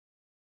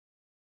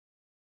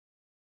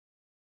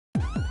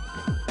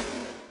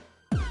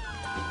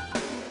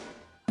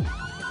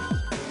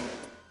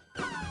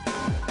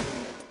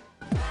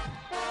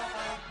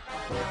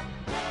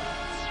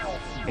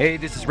Hey,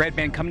 this is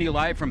Redman coming to you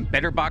live from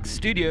Better Box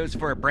Studios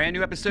for a brand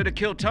new episode of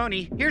Kill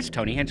Tony. Here's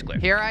Tony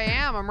Hinchcliffe. Here I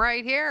am. I'm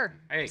right here.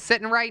 Hey.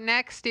 Sitting right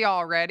next to you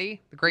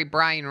already. The great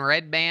Brian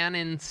Redman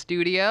in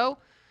studio.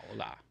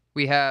 Hola.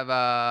 We have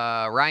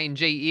Ryan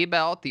J.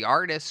 Ebelt, the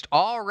artist,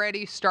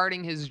 already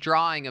starting his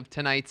drawing of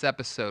tonight's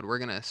episode. We're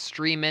going to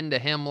stream into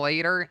him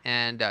later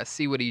and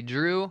see what he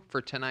drew for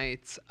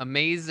tonight's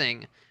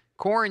amazing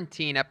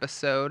quarantine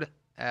episode,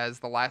 as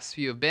the last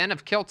few have been,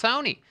 of Kill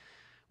Tony.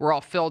 We're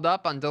all filled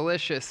up on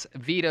delicious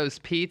Vito's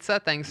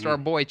Pizza, thanks to our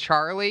boy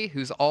Charlie,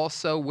 who's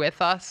also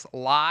with us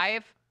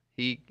live.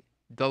 He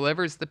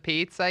delivers the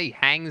pizza. He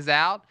hangs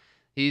out.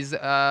 He's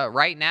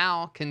right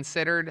now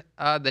considered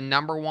the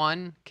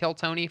 #1 Kill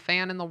Tony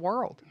fan in the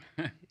world.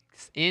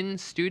 In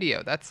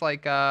studio. That's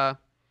like, I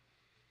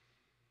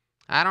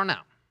don't know.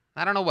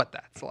 I don't know what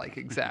that's like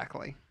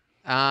exactly.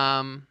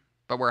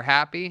 But we're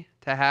happy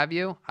to have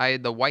you. I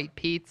had the white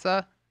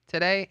pizza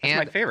today.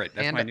 That's my favorite.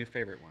 That's my new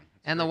favorite one.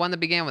 And the one that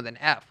began with an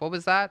F. What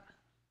was that?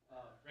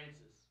 Francis.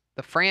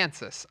 The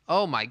Francis.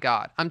 Oh, my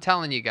God. I'm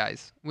telling you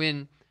guys.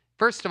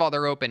 First of all,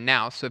 they're open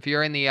now. So if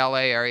you're in the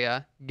LA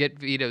area, get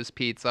Vito's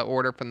Pizza.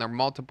 Order from their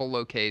multiple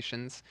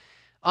locations.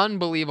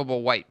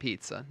 Unbelievable white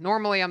pizza.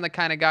 Normally, I'm the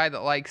kind of guy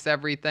that likes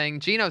everything.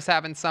 Gino's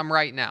having some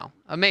right now.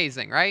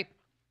 Amazing, right?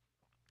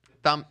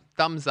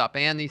 Thumbs up.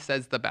 Andy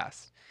says the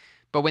best.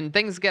 But when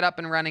things get up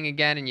and running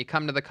again and you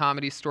come to the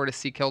Comedy Store to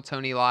see Kill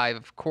Tony live,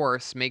 of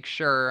course, make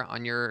sure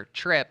on your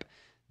trip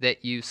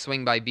that you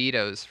swing by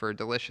Vito's for a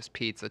delicious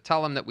pizza.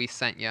 Tell them that we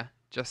sent you,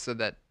 just so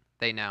that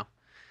they know.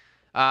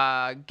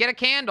 Get a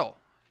candle.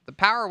 The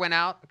power went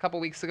out a couple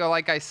weeks ago,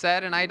 like I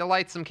said, and I had to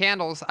light some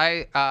candles.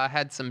 I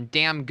had some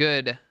Damn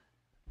Good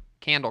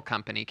Candle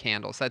Company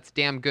candles. That's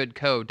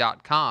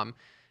damngoodco.com.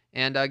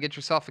 And get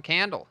yourself a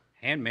candle.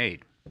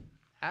 Handmade.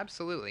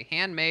 Absolutely.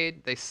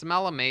 Handmade. They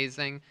smell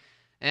amazing.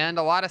 And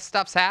a lot of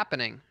stuff's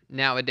happening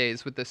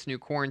nowadays with this new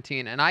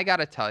quarantine. And I got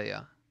to tell you,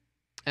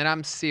 and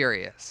I'm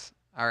serious,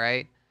 all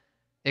right?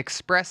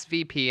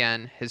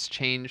 ExpressVPN has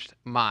changed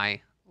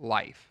my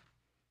life,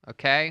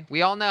 okay?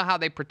 We all know how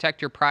they protect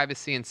your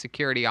privacy and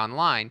security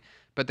online,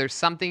 but there's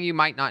something you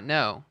might not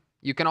know.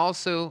 You can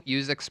also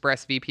use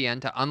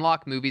ExpressVPN to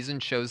unlock movies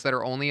and shows that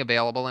are only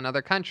available in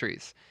other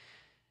countries.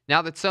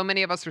 Now that so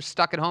many of us are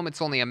stuck at home,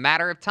 it's only a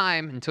matter of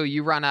time until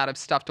you run out of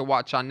stuff to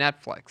watch on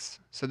Netflix.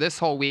 So this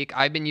whole week,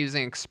 I've been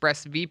using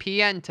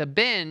ExpressVPN to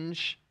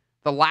binge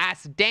The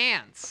Last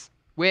Dance,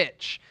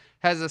 which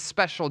has a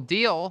special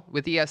deal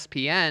with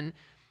ESPN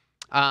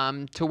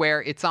to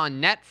where it's on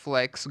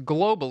Netflix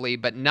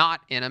globally, but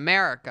not in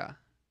America.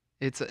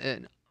 It's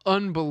an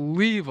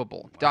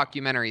unbelievable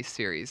documentary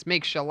series.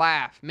 Makes you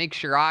laugh,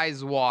 makes your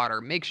eyes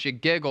water, makes you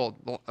giggle,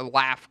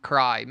 laugh,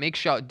 cry,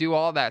 makes you do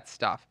all that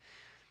stuff.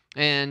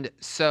 And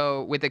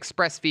so with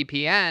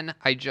ExpressVPN,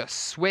 I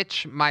just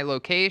switch my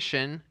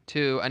location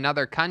to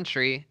another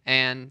country,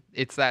 and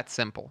it's that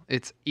simple.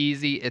 It's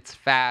easy, it's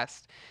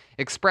fast.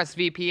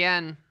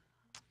 ExpressVPN,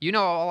 you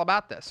know all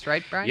about this,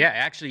 right, Brian? Yeah, I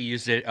actually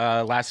used it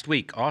last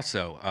week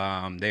also.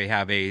 They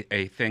have a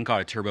thing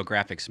called a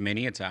TurboGrafx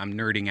Mini. I'm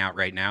nerding out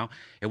right now.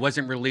 It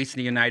wasn't released in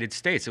the United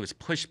States. It was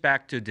pushed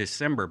back to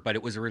December, but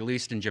it was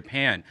released in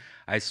Japan.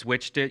 I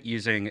switched it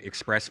using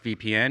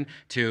ExpressVPN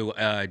to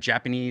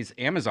Japanese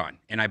Amazon,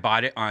 and I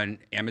bought it on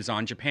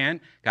Amazon Japan,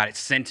 got it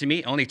sent to me.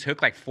 It only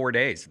took like 4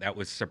 days. That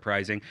was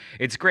surprising.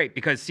 It's great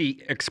because,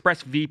 see,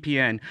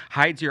 ExpressVPN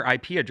hides your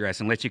IP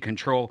address and lets you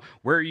control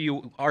where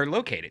you are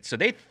located. So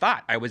they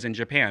thought I was in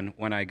Japan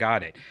when I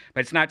got it.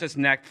 But it's not just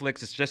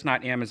Netflix. It's just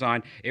not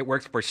Amazon. It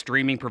works for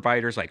streaming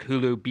providers like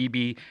Hulu,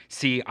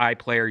 BBC,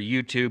 iPlayer,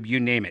 YouTube, you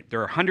name it.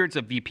 There are hundreds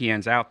of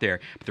VPNs out there.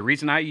 But the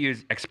reason I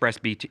use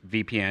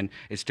ExpressVPN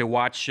is to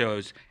watch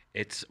shows.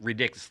 It's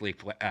ridiculously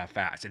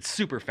fast. It's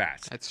super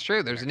fast. That's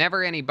true. There's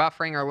never any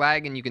buffering or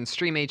lag, and you can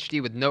stream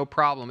HD with no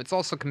problem. It's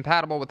also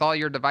compatible with all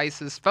your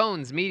devices,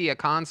 phones, media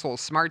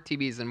consoles, smart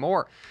TVs, and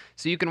more.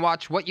 So you can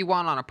watch what you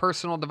want on a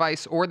personal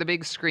device or the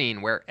big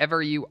screen,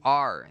 wherever you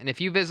are. And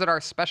if you visit our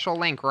special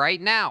link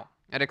right now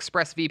at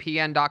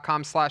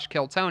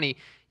expressvpn.com/killtony,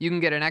 you can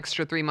get an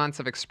extra 3 months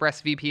of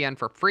ExpressVPN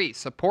for free.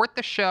 Support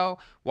the show,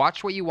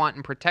 watch what you want,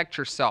 and protect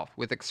yourself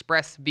with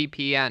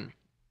ExpressVPN.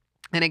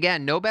 And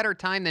again, no better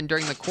time than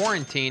during the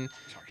quarantine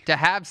to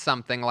have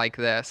something like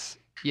this,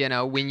 you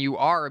know, when you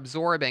are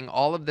absorbing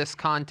all of this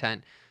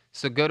content.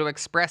 So go to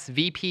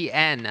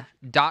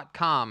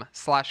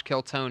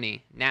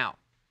expressvpn.com/killtony now.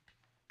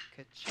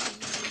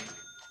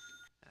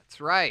 That's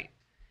right.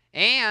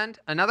 And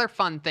another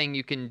fun thing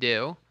you can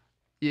do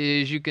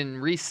is you can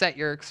reset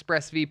your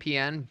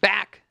ExpressVPN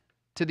back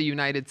to the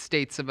United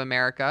States of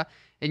America,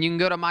 and you can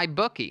go to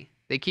MyBookie.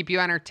 They keep you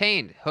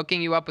entertained,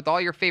 hooking you up with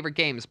all your favorite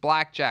games,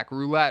 blackjack,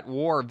 roulette,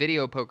 war,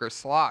 video poker,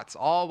 slots,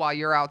 all while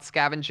you're out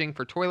scavenging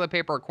for toilet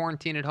paper or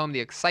quarantine at home. The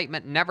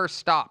excitement never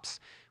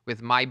stops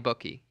with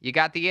MyBookie. You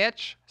got the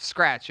itch?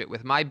 Scratch it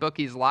with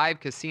MyBookie's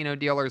live casino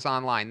dealers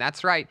online.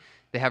 That's right.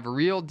 They have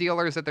real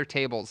dealers at their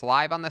tables,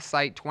 live on the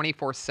site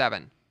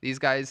 24/7. These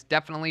guys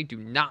definitely do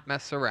not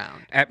mess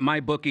around. At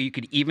MyBookie, you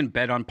could even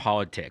bet on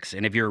politics.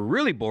 And if you're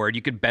really bored,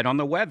 you could bet on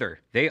the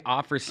weather. They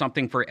offer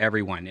something for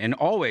everyone. And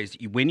always,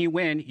 when you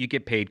win, you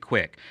get paid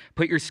quick.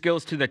 Put your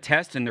skills to the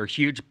test in their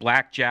huge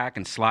blackjack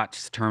and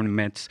slots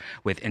tournaments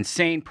with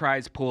insane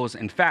prize pools.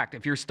 In fact,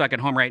 if you're stuck at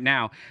home right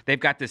now, they've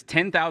got this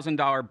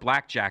 $10,000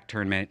 blackjack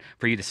tournament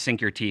for you to sink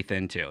your teeth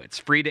into. It's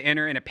free to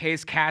enter and it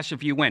pays cash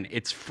if you win.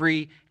 It's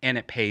free and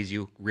it pays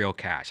you real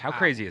cash. How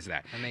crazy is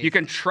that? Amazing. You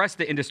can trust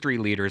the industry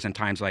leaders in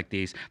times like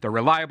these. They're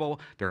reliable,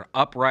 they're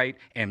upright,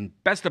 and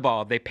best of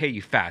all, they pay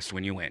you fast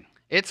when you win.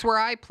 It's where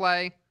I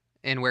play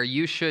and where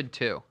you should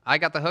too. I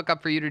got the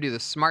hookup for you to do the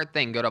smart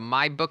thing. Go to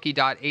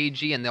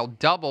mybookie.ag and they'll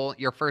double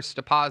your first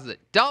deposit.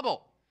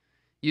 Double!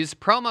 Use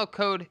promo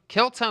code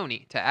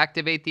KILLTONY to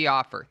activate the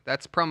offer.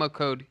 That's promo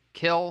code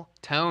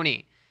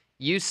KILLTONY.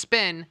 You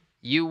spin,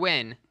 you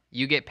win,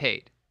 you get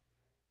paid.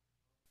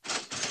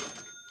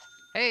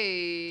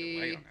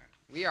 Hey,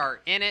 we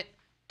are in it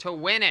to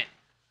win it.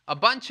 A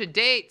bunch of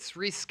dates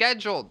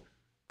rescheduled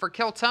for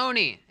Kill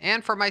Tony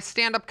and for my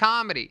stand-up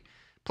comedy.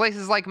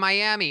 Places like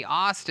Miami,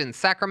 Austin,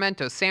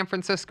 Sacramento, San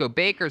Francisco,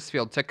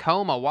 Bakersfield,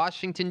 Tacoma,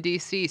 Washington,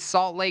 D.C.,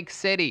 Salt Lake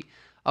City,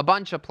 a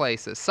bunch of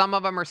places. Some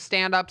of them are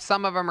stand-up,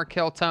 some of them are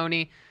Kill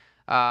Tony.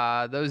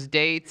 Those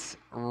dates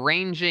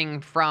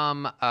ranging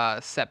from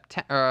the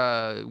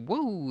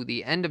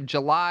end of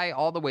July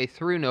all the way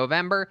through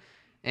November.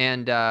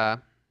 And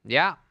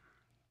yeah,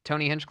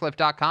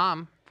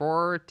 TonyHinchcliffe.com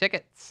for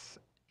tickets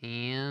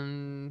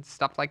and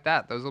stuff like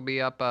that. Those will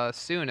be up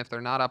soon if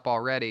they're not up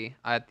already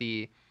at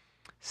the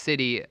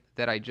city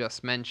that I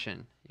just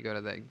mentioned. You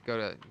go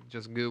to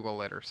just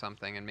Google it or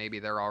something, and maybe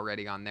they're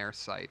already on their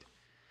site.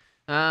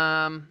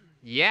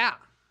 Yeah.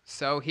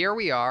 So here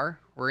we are.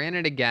 We're in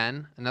it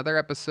again. Another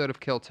episode of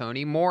Kill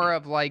Tony. More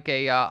of like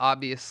a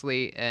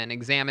obviously an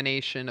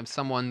examination of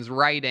someone's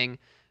writing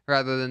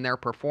rather than their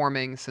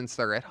performing, since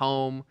they're at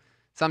home.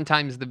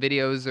 Sometimes the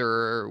videos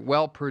are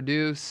well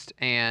produced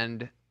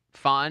and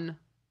fun,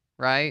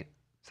 right?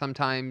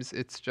 Sometimes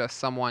it's just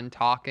someone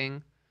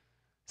talking.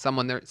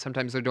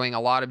 Sometimes they're doing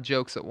a lot of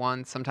jokes at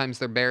once. Sometimes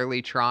they're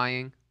barely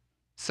trying.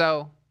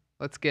 So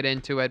let's get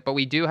into it. But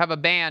we do have a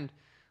band,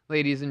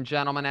 ladies and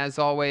gentlemen. As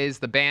always,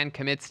 the band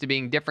commits to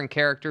being different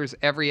characters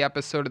every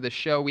episode of the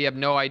show. We have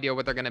no idea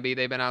what they're going to be.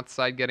 They've been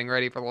outside getting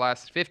ready for the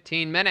last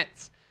 15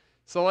 minutes.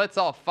 So let's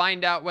all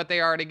find out what they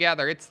are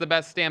together. It's the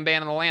best damn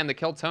band in the land, the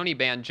Kill Tony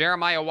Band.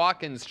 Jeremiah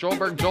Watkins,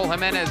 Joelberg, Joel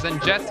Jimenez,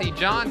 and Jesse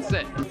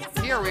Johnson.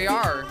 Here we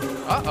are.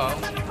 Uh-oh.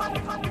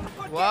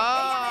 Whoa.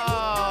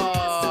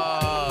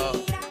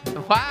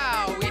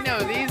 Wow, we know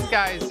these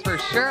guys for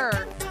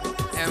sure.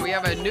 And we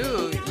have a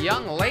new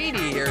young lady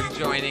here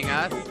joining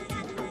us.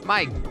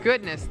 My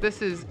goodness,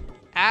 this is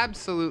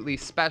absolutely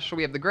special.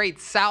 We have the great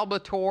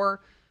Salvatore,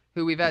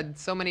 who we've had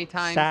so many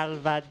times.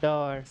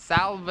 Salvador,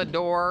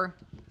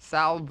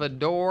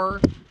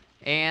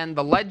 and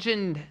the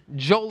legend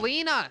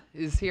Jolena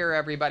is here,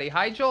 everybody.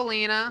 Hi,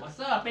 Jolena. What's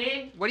up,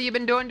 eh? What have you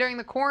been doing during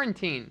the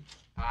quarantine?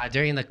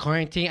 During the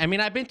quarantine, I mean,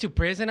 I've been to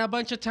prison a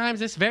bunch of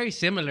times. It's very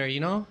similar, you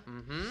know?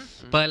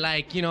 But,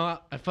 like, you know,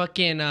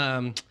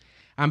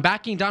 I'm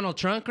backing Donald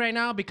Trump right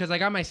now because I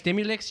got my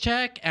stimulus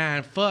check,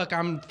 and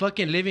I'm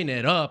fucking living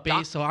it up,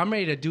 eh? So I'm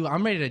ready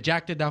to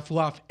jack that fool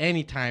off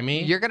anytime,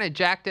 eh? You're gonna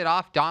jack it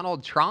off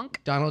Donald Trump?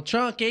 Donald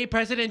Trump, eh?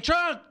 President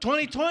Trump,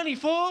 2020,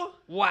 fool.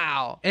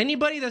 Wow.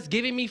 Anybody that's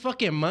giving me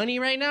fucking money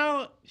right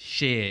now,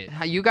 shit.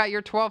 You got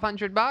your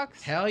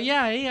 $1,200? Hell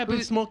yeah, eh? I've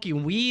been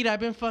smoking weed. I've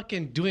been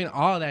fucking doing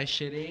all that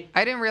shit, eh?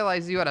 I didn't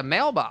realize you had a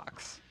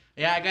mailbox.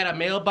 Yeah, I got a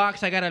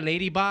mailbox. I got a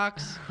lady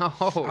box.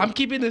 Oh. I'm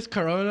keeping this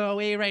Corona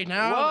away right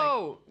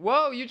now.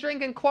 Whoa, you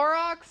drinking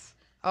Clorox?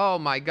 Oh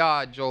my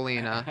God,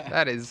 Jolena.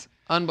 That is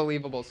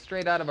unbelievable.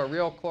 Straight out of a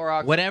real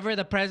Clorox. Whatever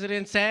the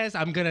president says,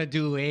 I'm gonna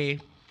do, eh?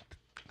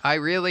 I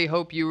really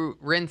hope you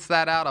rinse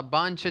that out a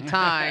bunch of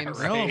times.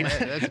 Right.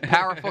 There's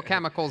powerful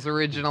chemicals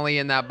originally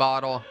in that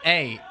bottle.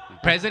 Hey,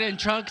 President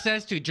Trump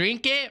says to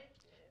drink it.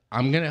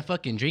 I'm gonna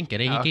fucking drink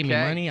it. Eh? He gave me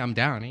Okay. money. I'm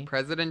down, eh?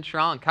 President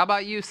Trump. How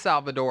about you,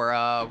 Salvador?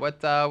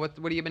 What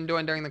have you been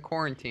doing during the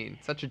quarantine?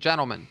 Such a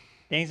gentleman.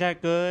 Things are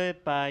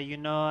good, but you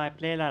know, I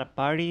play a lot of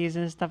parties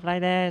and stuff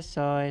like that,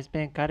 so it's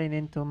been cutting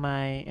into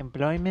my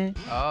employment.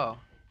 Oh.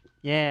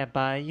 Yeah,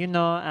 but you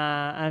know,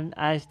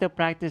 I still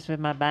practice with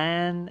my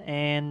band,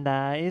 and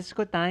it's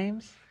good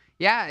times.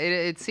 Yeah,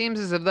 it seems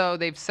as though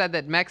they've said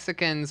that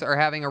Mexicans are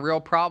having a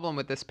real problem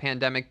with this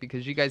pandemic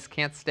because you guys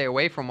can't stay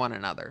away from one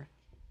another.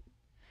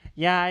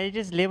 Yeah, I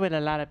just live with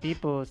a lot of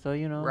people, so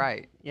you know.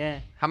 Right. Yeah,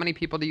 How many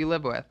people do you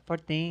live with?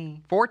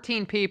 14.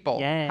 14 people.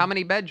 Yeah. How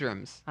many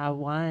bedrooms?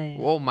 One.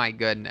 Oh my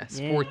goodness.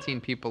 Yeah.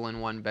 14 people in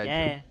one bedroom.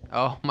 Yeah.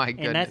 Oh my And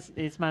goodness.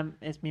 it's my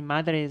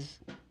mother's.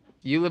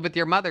 You live with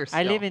your mother still.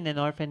 I live in an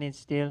orphanage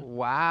still.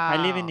 Wow. I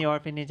live in the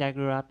orphanage I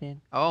grew up in.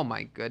 Oh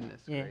my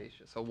goodness Yeah.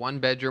 gracious. So one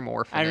bedroom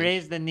orphanage. I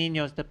raised the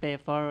niños to pay it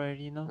forward,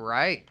 you know.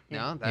 Right. Yeah.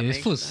 No, that Hey, this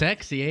makes fool's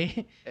sense. sexy,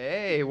 eh?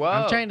 Hey, whoa.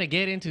 I'm trying to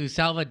get into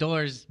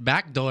Salvador's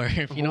back door,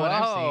 if you know what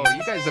I'm Whoa, saying.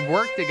 you guys have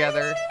worked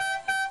together.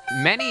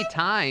 many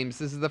times.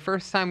 This is the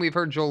first time we've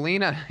heard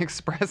Jolena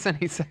express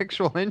any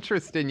sexual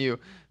interest in you,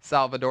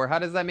 Salvador. How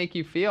does that make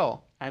you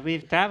feel?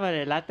 We've traveled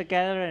a lot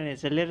together, and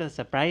it's a little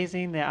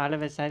surprising that all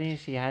of a sudden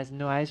she has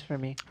no eyes for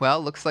me.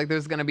 Well, looks like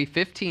there's going to be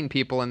 15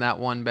 people in that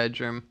one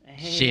bedroom.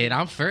 Hey, Shit,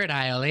 I'm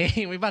fertile, eh?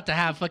 We about to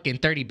have fucking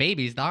 30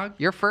 babies, dog.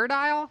 You're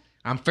fertile?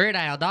 I'm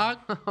fertile, dog.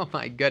 Oh,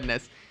 my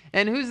goodness.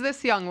 And who's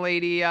this young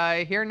lady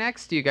here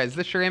next to you guys? Is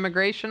this your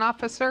immigration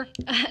officer?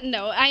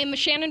 No, I am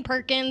Shannon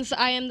Perkins.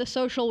 I am the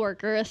social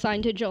worker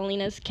assigned to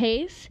Jolena's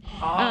case. We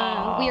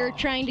are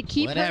trying to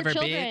keep Whatever, her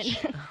children.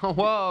 bitch.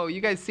 Whoa,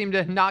 you guys seem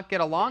to not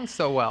get along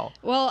so well.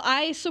 Well,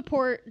 I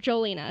support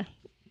Jolena.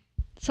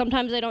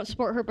 Sometimes I don't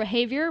support her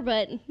behavior,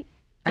 but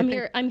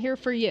I'm here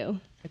for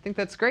you. I think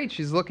that's great.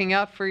 She's looking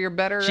out for your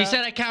better... She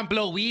said I can't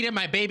blow weed in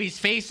my baby's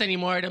face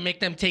anymore to make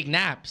them take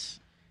naps.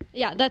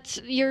 Yeah,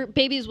 your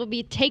babies will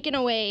be taken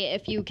away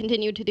if you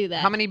continue to do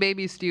that. How many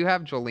babies do you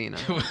have,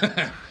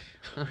 Jolena?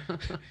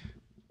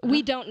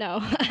 We don't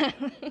know.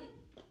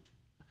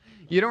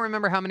 You don't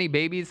remember how many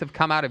babies have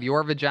come out of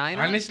your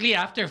vagina? Honestly,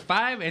 after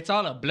 5, it's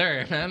all a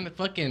blur, man.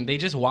 They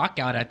just walk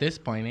out at this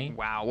point, eh?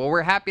 Wow. Well,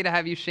 we're happy to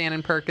have you,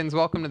 Shannon Perkins.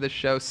 Welcome to the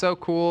show. So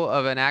cool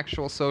of an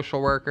actual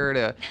social worker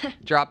to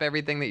drop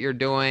everything that you're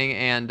doing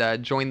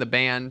and join the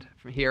band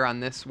here on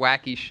this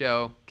wacky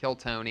show, Kill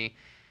Tony.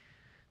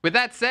 With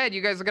that said,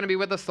 you guys are going to be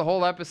with us the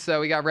whole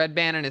episode. We got Red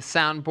Band and his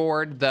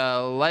soundboard, the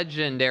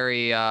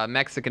legendary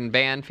Mexican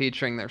band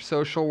featuring their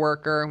social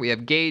worker. We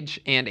have Gage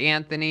and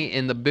Anthony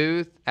in the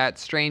booth at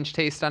Strange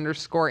Taste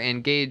 _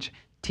 and Gage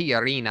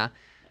Tiarina.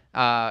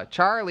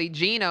 Charlie,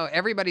 Gino,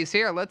 everybody's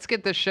here. Let's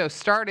get this show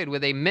started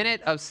with a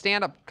minute of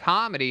stand-up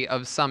comedy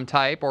of some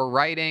type, or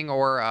writing,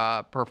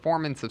 or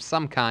performance of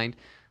some kind.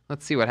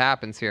 Let's see what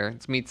happens here.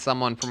 Let's meet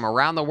someone from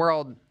around the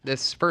world.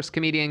 This first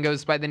comedian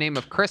goes by the name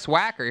of Chris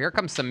Wacker. Here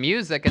comes some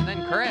music, and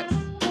then Chris.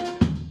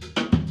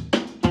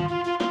 All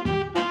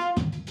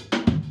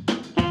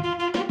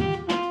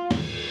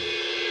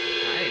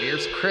right,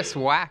 here's Chris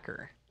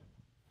Wacker.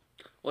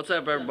 What's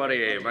up,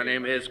 everybody? My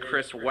name is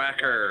Chris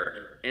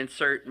Wacker.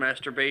 Insert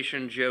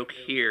masturbation joke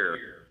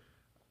here.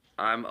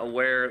 I'm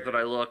aware that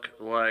I look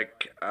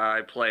like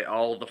I play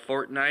all the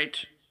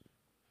Fortnite.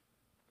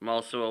 I'm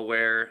also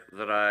aware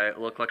that I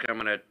look like I'm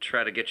going to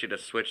try to get you to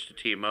switch to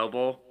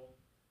T-Mobile.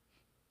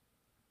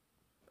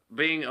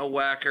 Being a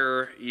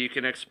whacker, you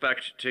can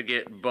expect to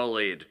get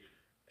bullied.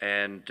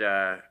 And,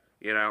 I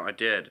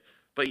did.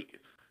 But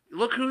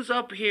look who's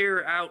up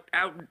here, out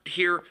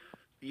here,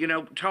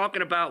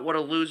 talking about what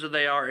a loser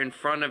they are in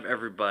front of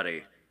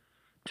everybody.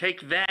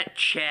 Take that,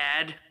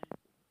 Chad.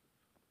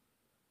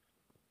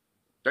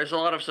 There's a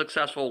lot of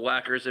successful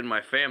whackers in my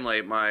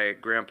family. My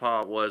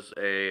grandpa was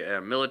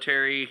a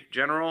military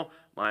general.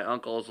 My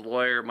uncle is a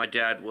lawyer. My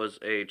dad was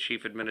a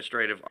chief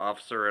administrative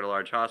officer at a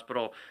large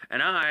hospital.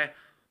 And I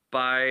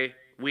buy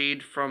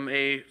weed from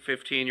a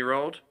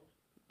 15-year-old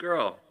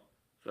girl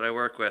that I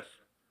work with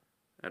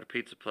at a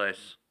pizza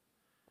place.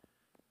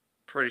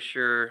 Pretty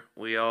sure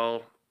we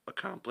all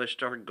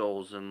accomplished our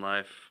goals in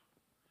life.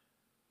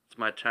 It's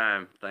my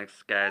time.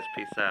 Thanks, guys.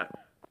 Peace out.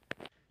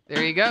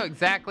 There you go.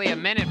 Exactly a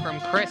minute from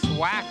Chris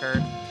Wacker.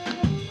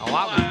 A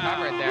lot was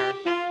covered there.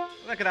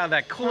 Look at all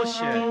that cool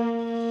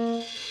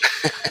shit.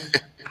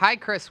 Hi,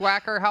 Chris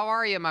Wacker. How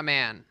are you, my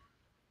man?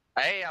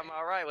 Hey, I'm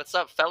all right. What's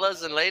up,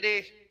 fellas and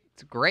lady?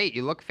 It's great.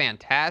 You look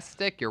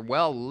fantastic. You're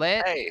well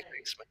lit. Hey,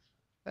 thanks, man.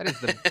 That is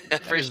the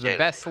Appreciate it.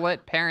 best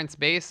lit parents'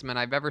 basement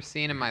I've ever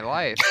seen in my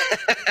life.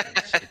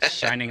 It's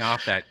shining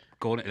off that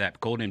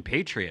golden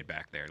patriot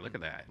back there. Look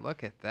at that.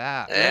 Look at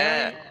that.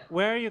 Yeah.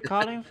 Where are you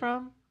calling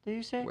from? Do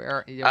you say?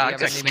 Where? We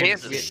haven't even-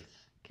 Kansas.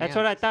 That's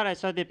what I thought. I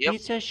saw the Yep.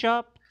 pizza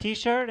shop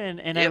T-shirt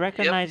and I Yep,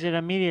 recognized it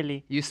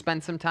immediately. You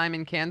spent some time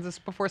in Kansas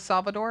before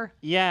Salvador?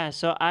 Yeah.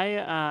 So I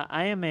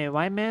am a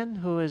white man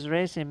who was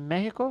raised in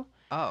Mexico,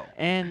 Oh.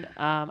 and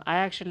I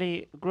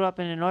actually grew up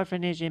in an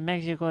orphanage in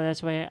Mexico.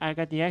 That's where I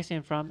got the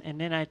accent from.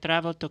 And then I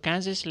traveled to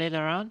Kansas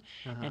later on,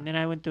 and then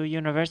I went to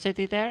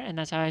university there, and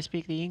that's how I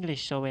speak the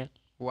English so well.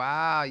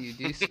 Wow, you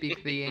do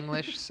speak the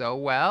English so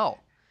well.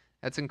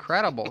 That's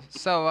incredible.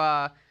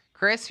 So,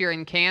 Chris, you're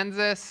in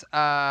Kansas. You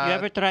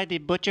ever tried the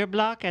butcher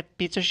block at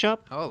pizza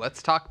shop? Oh,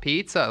 let's talk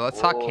pizza.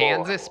 Let's talk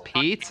Kansas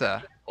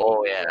pizza.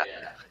 Oh, yeah.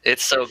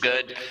 It's so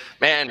good.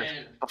 Man,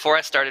 before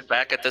I started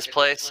back at this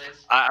place,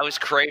 I was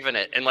craving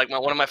it. And,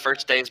 one of my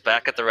first days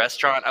back at the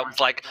restaurant, I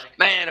was like,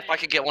 man, if I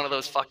could get one of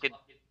those fucking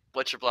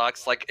butcher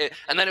blocks.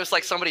 And then it was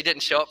like somebody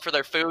didn't show up for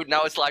their food, and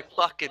I was like,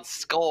 fucking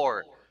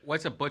score.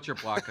 What's a butcher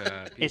block?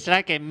 It's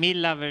like a meat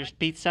lover's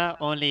pizza,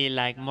 only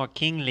like more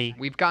kingly.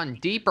 We've gone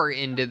deeper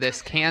into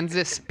this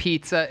Kansas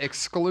pizza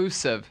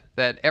exclusive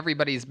that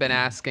everybody's been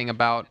asking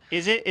about.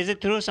 Is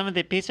it true some of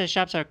the pizza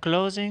shops are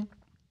closing?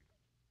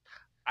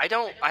 I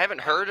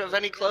haven't heard of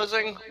any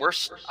closing.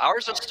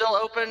 Ours is still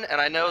open, and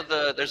I know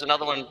there's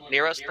another one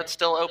near us that's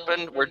still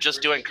open. We're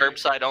just doing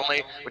curbside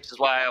only, which is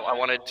why I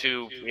wanted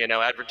to,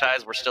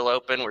 advertise. We're still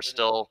open. We're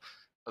still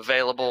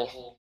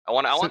available. I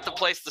want the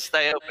place to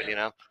stay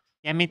open,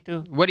 Yeah, me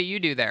too. What do you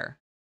do there?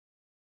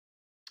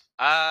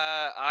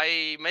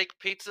 I make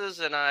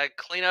pizzas and I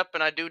clean up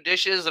and I do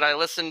dishes and I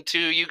listen to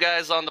you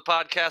guys on the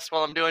podcast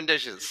while I'm doing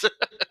dishes.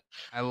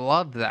 I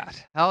love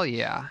that. Hell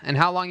yeah. And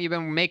how long you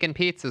been making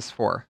pizzas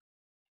for?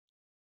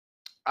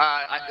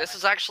 This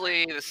is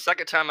actually the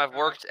second time I've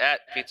worked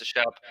at Pizza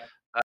Shop.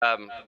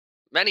 Um,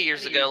 many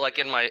years ago, like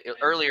in my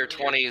earlier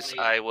 20s,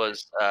 I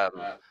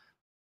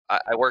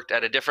worked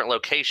at a different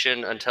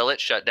location until it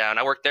shut down.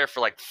 I worked there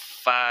for like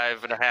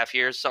 5.5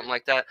 years, something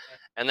like that.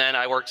 And then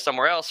I worked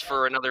somewhere else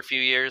for another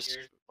few years,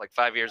 like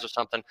 5 years or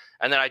something.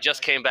 And then I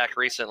just came back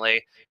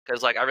recently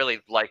because like I really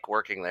like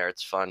working there.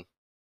 It's fun.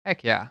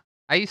 Heck yeah.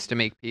 I used to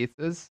make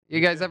pizzas.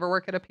 You guys ever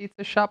work at a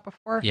pizza shop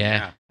before?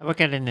 Yeah. I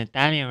work at an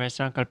Italian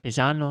restaurant called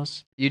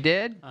Pisano's. You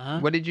did? Uh-huh.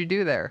 What did you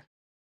do there?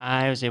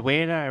 I was a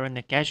waiter. I ran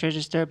the cash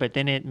register, but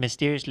then it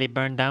mysteriously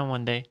burned down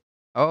one day.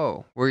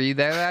 Oh, were you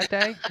there that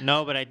day?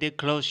 No, but I did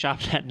close shop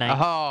that night.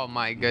 Oh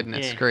my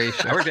goodness Yeah.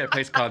 gracious. I worked at a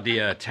place called the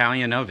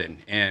Italian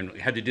Oven, and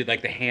had to do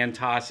like the hand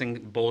tossing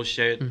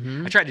bullshit.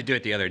 Mhm. I tried to do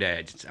it the other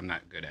day. I'm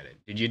not good at it.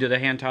 Did you do the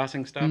hand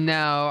tossing stuff?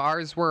 No,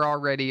 ours were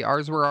already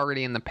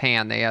in the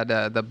pan. They had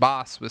the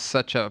boss was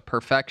such a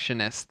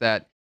perfectionist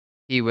that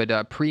he would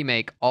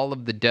pre-make all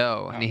of the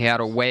dough, and he had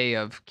a way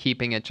of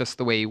keeping it just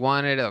the way he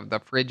wanted. Of the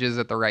fridges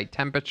at the right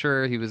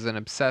temperature. He was an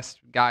obsessed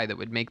guy that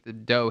would make the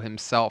dough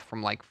himself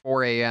from like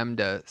 4 a.m.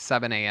 to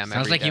 7 a.m.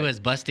 Sounds every like he day.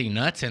 was busting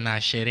nuts in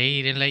that shit. Eh?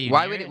 He didn't let you.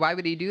 Why near would it? why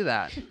would he do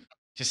that?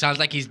 Just sounds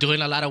like he's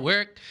doing a lot of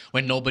work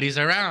when nobody's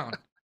around.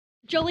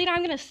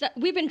 Jolena,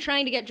 we've been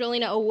trying to get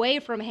Jolena away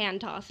from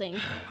hand tossing.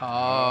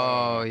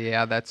 Oh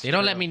yeah, that's. They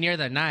don't let true. me near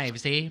the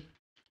knives. Eh?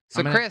 So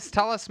I'm gonna- Chris,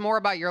 tell us more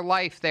about your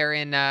life there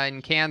in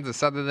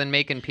Kansas. Other than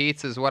making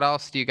pizzas, what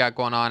else do you got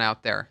going on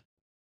out there?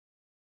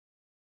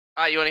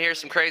 You want to hear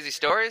some crazy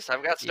stories?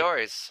 I've got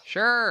stories.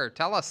 Sure,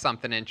 tell us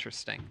something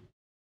interesting.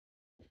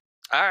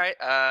 All right.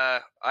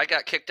 I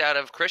got kicked out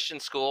of Christian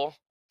school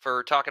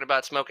for talking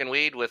about smoking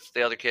weed with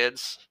the other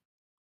kids.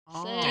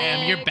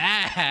 Damn, you're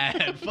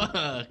bad.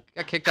 Fuck.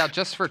 Got kicked out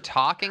just for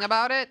talking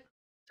about it?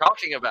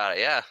 Talking about it,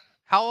 yeah.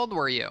 How old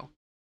were you?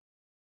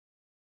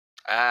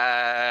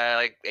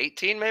 Like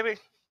 18 maybe.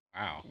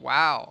 Wow.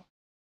 Wow.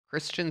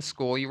 Christian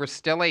school. You were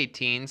still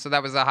 18, so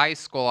that was a high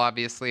school,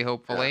 obviously,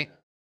 hopefully.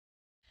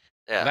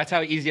 Yeah. That's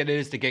how easy it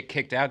is to get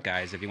kicked out,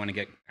 guys. If you want to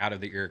get out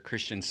of your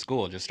Christian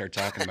school, just start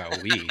talking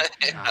about weed.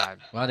 God.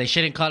 Well, they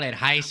shouldn't call it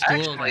high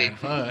school. Actually- then.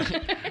 Fuck.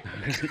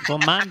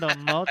 Fumando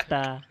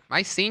mota.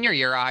 My senior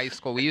year of high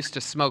school, we used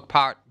to smoke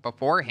pot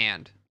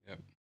beforehand. Yep.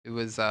 It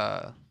was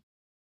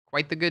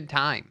quite the good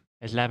time.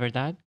 Es la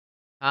verdad?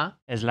 Huh?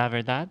 Es la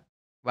verdad?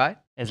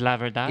 What? Es la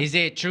verdad? Is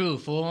it true,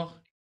 fool?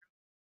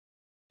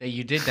 That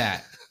you did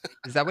that?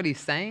 Is that what he's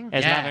saying?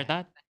 Es la Yeah.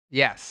 verdad?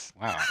 Yes.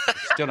 Wow.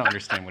 Still don't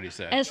understand what he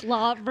said. Es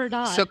la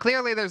verdad. So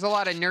clearly there's a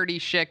lot of nerdy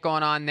shit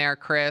going on there,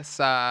 Chris.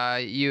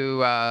 You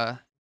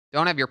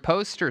don't have your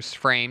posters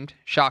framed,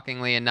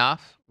 shockingly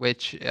enough,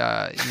 which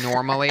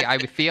normally I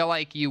would feel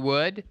like you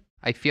would.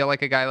 I feel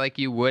like a guy like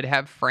you would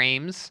have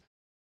frames.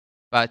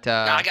 But No,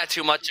 I got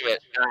too much of it.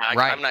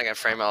 Right. I'm not gonna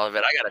frame all of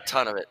it. I got a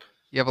ton of it.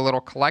 you have a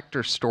little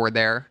collector store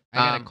there. I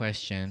got a Um,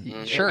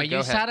 question. Sure, Are go you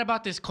ahead. sad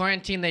about this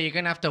quarantine that you're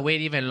gonna have to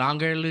wait even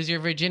longer to lose your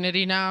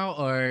virginity now,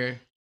 or?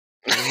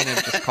 Lena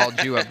just called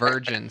you a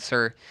virgin,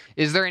 sir.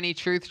 Is there any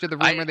truth to the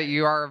rumor that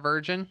you are a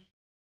virgin?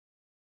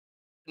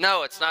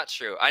 No, it's not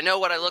true. I know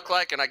what I look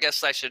like, and I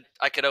guess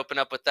I could open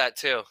up with that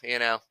too. You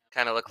know,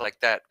 kind of look like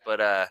that. But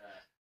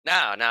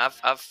no,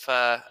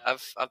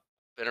 I've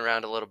been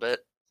around a little bit.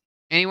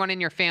 Anyone in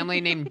your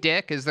family named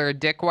Dick? Is there a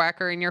Dick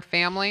Whacker in your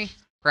family?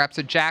 Perhaps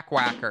a Jack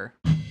Whacker?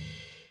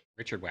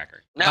 Richard Wacker.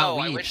 No, Oh,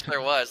 I weed. wish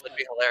there was. That'd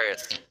be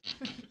hilarious.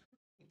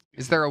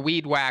 Is there a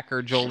Weed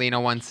Whacker?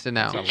 Jolena wants to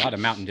know. That's a lot of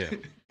Mountain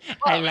Dew.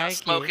 I Well, like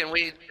smoking it.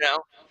 weed. You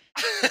know,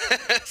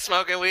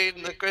 smoking weed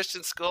in the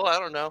Christian school. I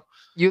don't know.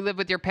 You live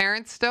with your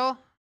parents still?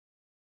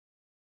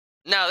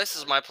 No, this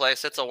is my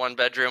place. It's a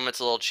 1-bedroom. It's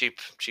a little cheap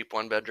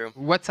 1-bedroom.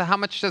 How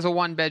much does a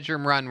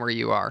 1-bedroom run where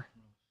you are?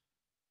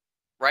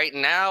 Right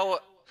now,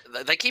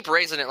 they keep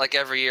raising it like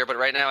every year, but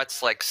right now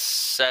it's like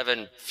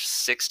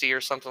 $760 or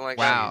something like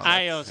Wow. that.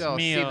 Dios So,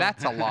 see, mío.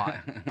 that's a lot.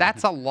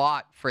 That's a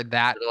lot for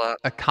that A lot.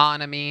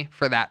 economy,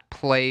 for that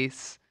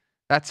place.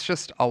 That's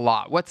just a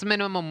lot. What's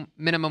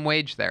minimum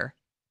wage there?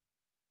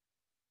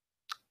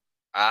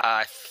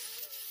 I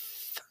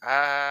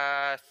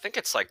think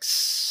it's like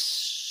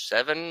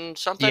 7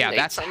 something. Yeah, 8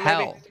 that's something,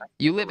 hell. maybe?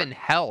 You live in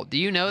hell. Do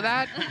you know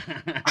that?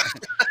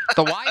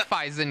 The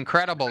Wi-Fi is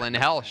incredible in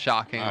hell,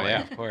 shockingly. Oh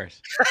yeah, of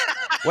course.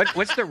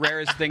 What's the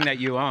rarest thing that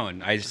you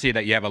own? I see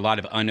that you have a lot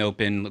of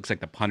unopened. Looks like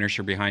the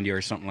Punisher behind you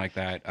or something like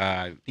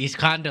that. These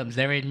condoms,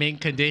 they're in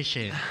mint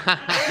condition.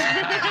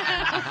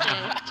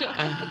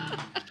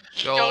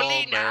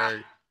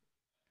 Goldberg.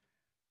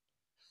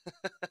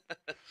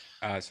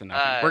 So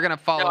nothing. We're gonna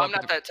follow no, up. I'm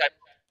not with the- that type.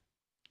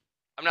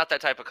 I'm not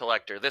that type of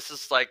collector. This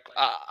is like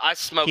I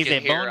smoke He's in a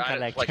here. bone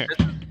I- collector. like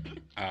this-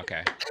 Oh,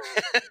 okay.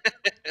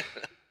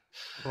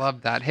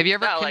 Love that. Have you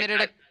ever No, like,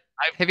 committed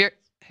I-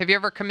 Have you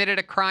ever committed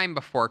a crime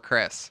before,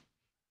 Chris?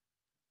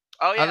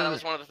 Oh yeah, Other that than-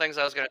 was one of the things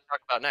I was going to talk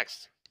about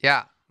next.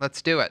 Yeah,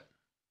 let's do it.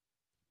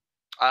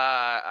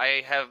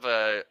 I have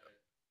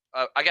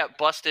I got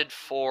busted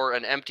for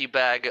an empty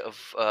bag of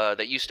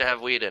that used to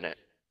have weed in it.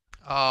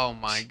 Oh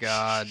my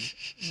God.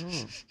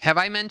 Have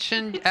I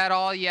mentioned at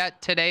all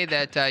yet today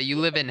that you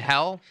live in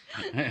hell?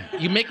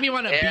 You make me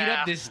want to beat Yeah.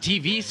 up this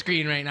TV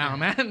screen right now,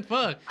 man.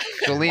 Fuck.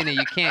 Jolena,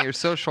 you can't. You're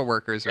social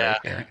workers right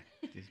Yeah. there.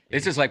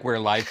 This is like where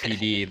Live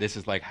PD. This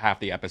is like half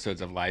the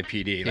episodes of Live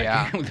PD. Like,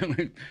 Yeah.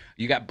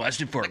 You got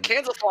busted for The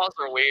Kansas laws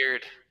are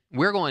weird.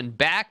 We're going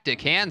back to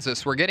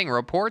Kansas. We're getting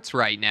reports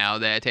right now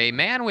that a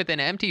man with an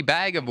empty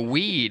bag of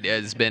weed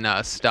has been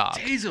stopped.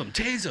 Tase him,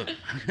 tase him.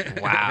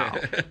 Wow.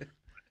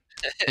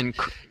 And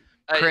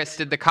Chris,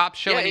 did the cops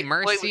show any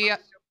mercy?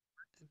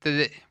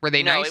 Were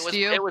they No, nice to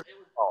you? It was his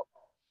fault.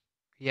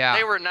 Yeah.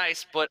 They were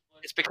nice, but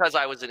it's because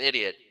I was an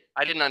idiot.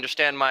 I didn't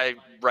understand my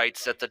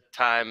rights at the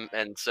time,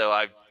 and so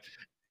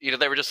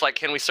they were just like,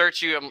 "Can we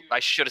search you?" I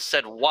should have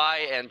said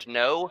why and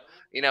no.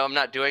 I'm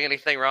not doing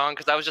anything wrong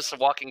because I was just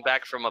walking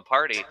back from a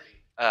party,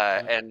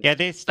 and Yeah,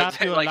 they stop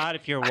you a like- lot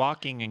if you're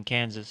walking in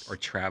Kansas. Or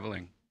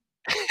traveling.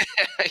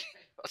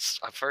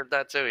 I've heard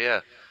that too.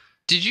 Yeah.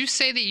 Did you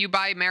say that you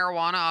buy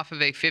marijuana off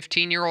of a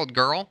 15-year-old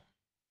girl?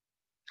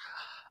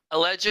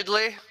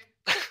 Allegedly.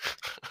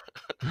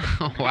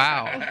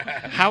 Wow.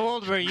 How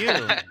old were you?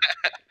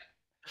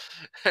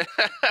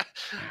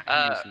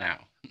 Now.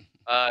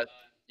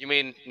 You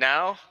mean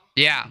now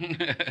Yeah.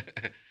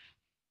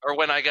 or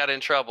when I got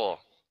in trouble?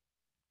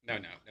 No.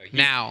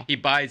 Now. He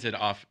buys it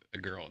off a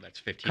girl that's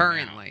 15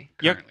 Currently.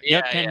 now. Your Currently.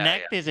 Yeah,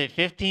 connect is a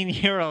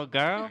 15-year-old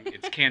girl?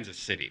 It's Kansas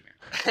City, man.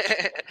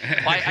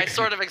 Well, I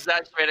sort of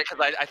exaggerate it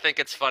because I think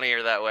it's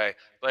funnier that way.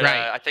 But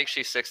Right. I think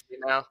she's 60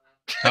 now.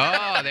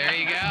 Oh, there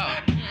you go.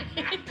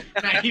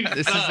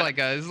 This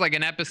is like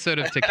an episode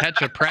of To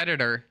Catch a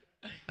Predator.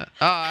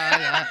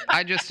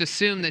 I just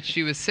assumed that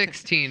she was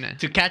 16.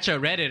 To catch a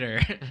Redditor.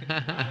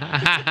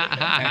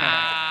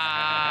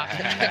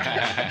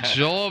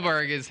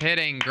 Joelberg is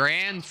hitting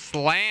grand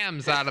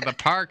slams out of the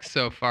park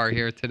so far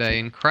here today.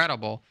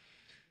 Incredible.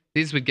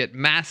 These would get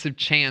massive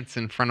chants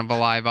in front of a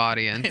live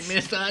audience.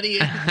 Miss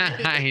audience.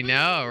 I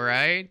know,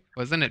 right?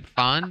 Wasn't it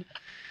fun?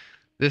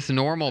 This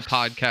normal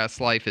podcast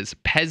life is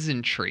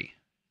peasantry.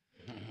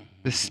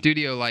 The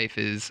studio life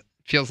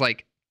feels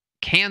like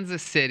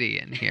Kansas City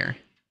in here.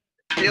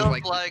 Feels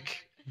like-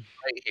 like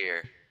right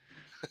here.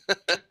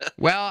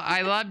 Well,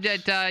 I loved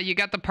it. You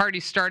got the party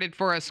started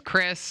for us,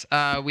 Chris.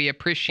 We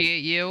appreciate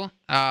you.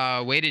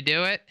 Way to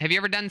do it. Have you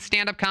ever done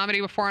stand-up comedy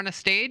before on a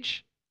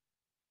stage?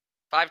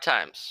 5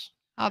 times.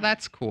 Oh,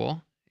 that's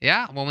cool.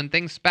 Yeah. Well, when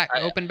things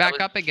open back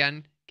up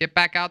again, get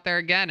back out there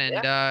again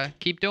and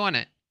keep doing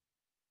it.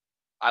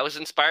 I was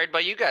inspired by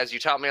you guys. You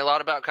taught me a lot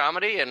about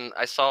comedy, and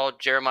I saw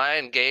Jeremiah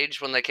and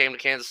Gage when they came to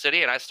Kansas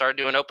City, and I started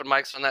doing open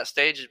mics on that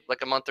stage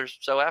like a month or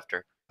so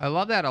after. I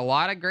love that. A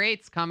lot of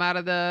greats come out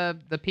of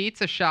the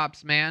pizza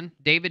shops, man.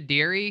 David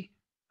Deary,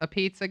 a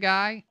pizza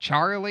guy.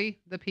 Charlie,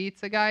 the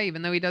pizza guy,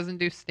 even though he doesn't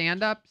do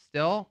stand-up,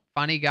 still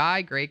funny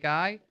guy, great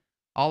guy.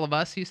 All of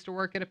us used to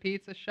work at a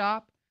pizza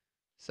shop.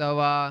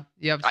 So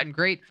you have some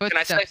great Can I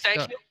footsteps. say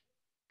thank you?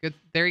 Good.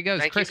 There he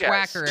goes. Thank you, Chris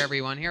guys. Wacker,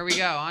 everyone. Here we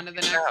go. On to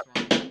the next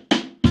one.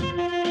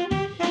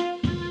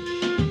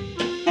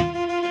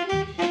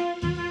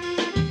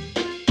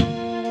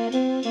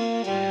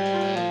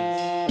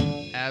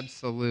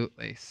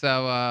 Absolutely.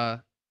 So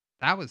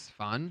that was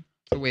fun.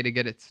 It's a way to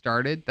get it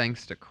started.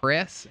 Thanks to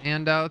Chris.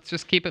 And let's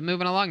just keep it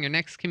moving along. Your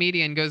next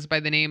comedian goes by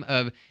the name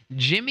of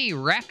Jimmy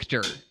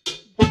Rector.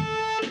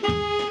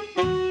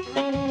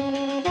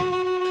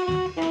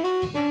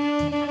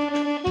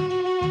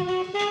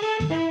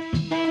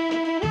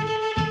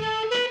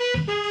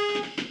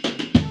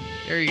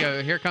 There you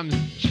go. Here comes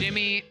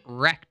Jimmy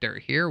Rector.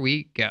 Here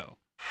we go.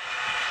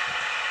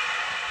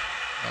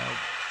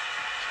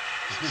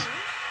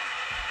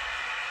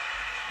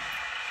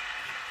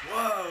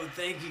 Whoa,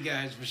 thank you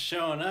guys for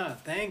showing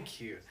up. Thank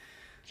you.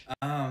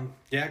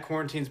 Yeah,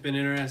 quarantine's been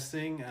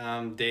interesting.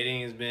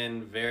 Dating has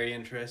been very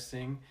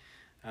interesting.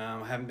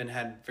 I haven't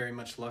had very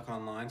much luck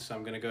online, so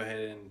I'm going to go ahead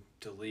and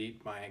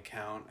delete my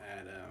account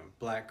at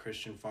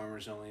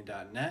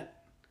blackchristianfarmersonly.net.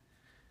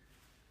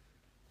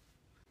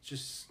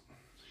 Just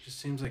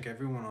seems like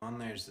everyone on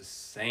there is the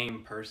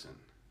same person.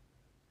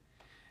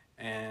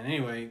 And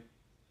anyway,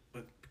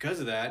 but because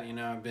of that,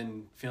 I've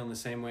been feeling the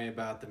same way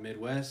about the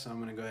Midwest, so I'm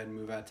going to go ahead and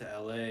move out to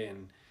LA.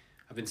 And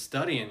I've been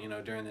studying,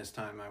 during this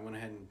time. I went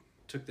ahead and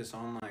took this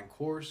online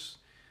course.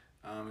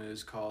 It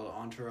was called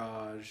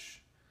Entourage.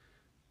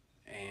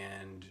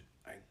 And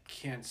I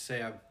can't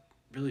say I've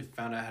really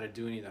found out how to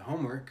do any of the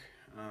homework.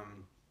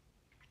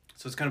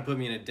 So it's kind of put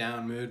me in a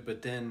down mood.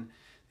 But then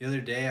the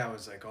other day I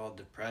was like all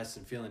depressed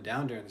and feeling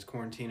down during this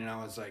quarantine. And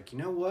I was like, you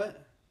know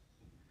what?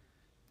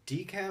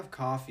 Decaf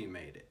coffee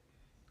made it.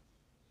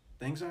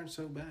 Things aren't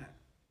so bad.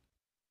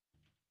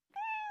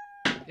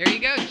 There you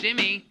go,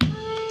 Jimmy.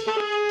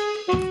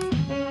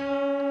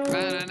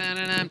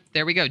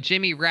 There we go.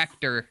 Jimmy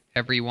Rector,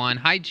 everyone.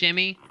 Hi,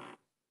 Jimmy.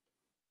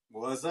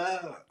 What's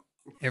up?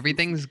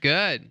 Everything's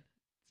good.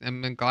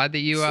 I'm glad that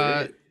you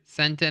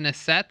sent in a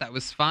set. That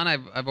was fun.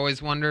 I've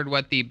always wondered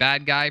what the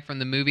bad guy from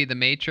the movie The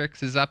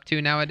Matrix is up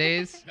to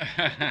nowadays.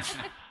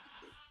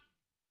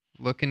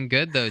 Looking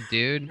good though,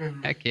 dude.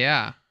 Heck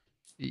yeah.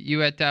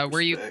 You at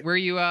where you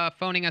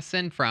phoning us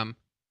in from?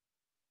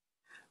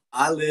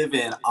 I live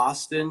in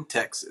Austin,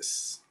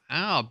 Texas.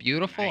 Oh,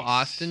 beautiful Nice.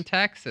 Austin,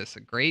 Texas. A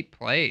great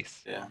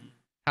place. Yeah.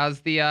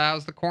 How's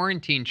the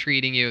quarantine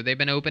treating you? They've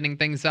been opening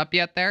things up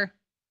yet there?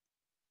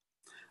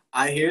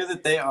 I hear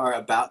that they are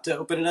about to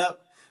open it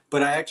up,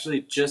 but I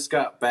actually just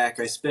got back.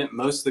 I spent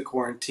most of the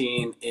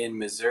quarantine in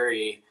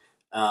Missouri,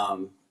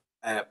 in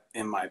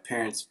my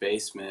parents'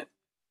 basement.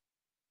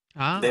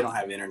 Ah. They don't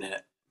have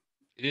internet.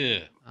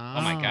 Ew.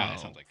 Oh my god, that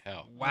sounds like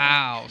hell.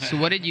 Wow. So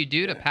what did you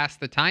do to pass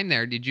the time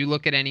there? Did you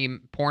look at any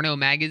porno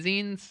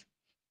magazines?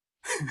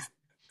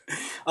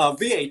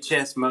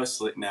 VHS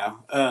mostly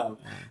now.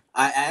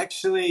 I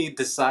actually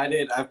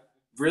decided I'm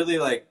really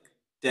like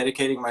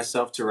dedicating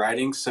myself to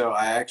writing, so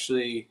I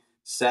actually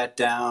sat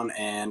down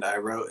and I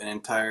wrote an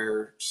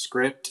entire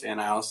script, and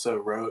I also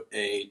wrote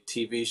a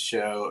TV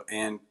show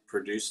and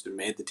produced and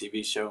made the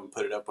TV show and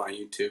put it up on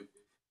YouTube.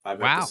 5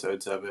 Wow.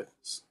 episodes of it.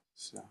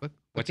 So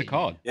What's it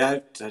called? yeah,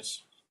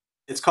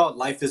 it's called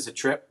Life is a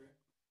Trip.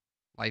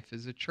 Life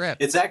is a trip.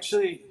 It's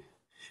actually,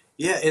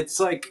 yeah, it's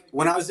like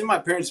when I was in my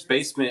parents'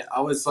 basement,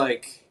 I was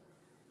like,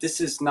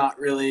 this is not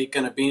really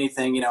going to be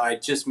anything. You know, I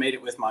just made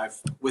it with my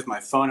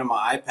phone and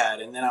my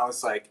iPad. And then I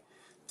was like,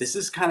 this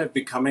is kind of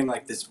becoming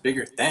like this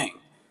bigger thing.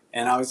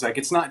 And I was like,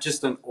 it's not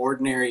just an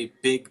ordinary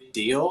big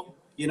deal.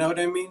 You know what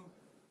I mean?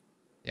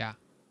 Yeah.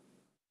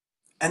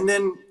 And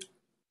then,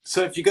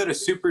 so if you go to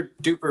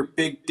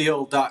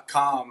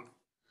superduperbigdeal.com,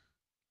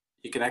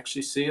 you can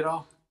actually see it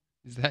all.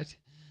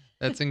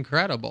 That's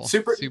incredible.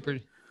 Super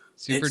duper.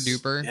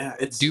 Yeah,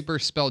 it's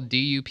Duper spelled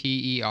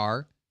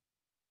D-U-P-E-R.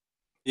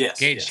 Yes.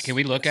 Gage, yes. can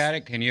we look at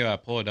it? Can you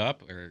pull it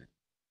up? Or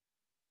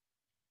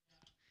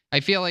I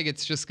feel like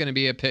it's just going to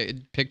be a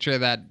picture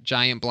of that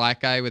giant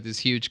black guy with his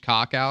huge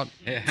cock out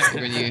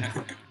when you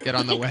get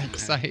on the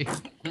website.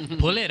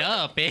 Pull it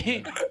up,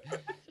 eh?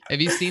 Have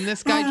you seen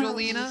this guy,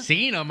 Jolena?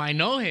 Seen him. I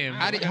know him.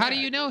 How do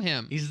you know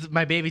him? He's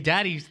my baby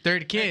daddy's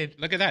third kid.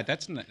 look at that.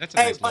 That's a Hey,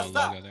 nice little what's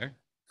up? logo there.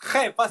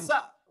 Hey, what's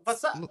up?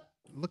 What's up?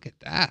 Look at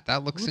that.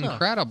 That looks Who the-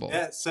 incredible.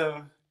 Yeah,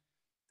 so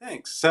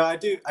thanks. So I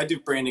do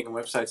branding and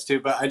websites too,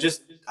 but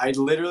I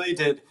literally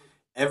did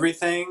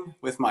everything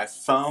with my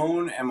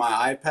phone and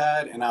my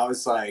iPad, and I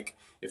was like,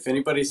 if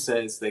anybody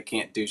says they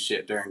can't do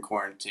shit during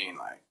quarantine,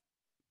 like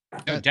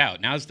No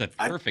doubt. Now's the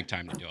perfect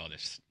time to do all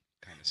this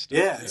kind of stuff.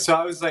 yeah. too. So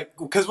I was like,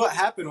 because what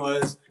happened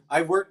was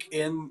I work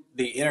in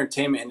the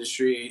entertainment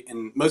industry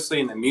and mostly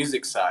in the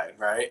music side,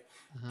 right?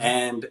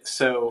 And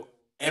so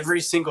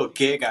every single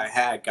gig I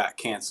had got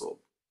canceled.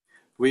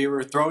 We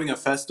were throwing a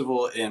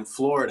festival in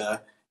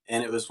Florida,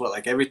 and it was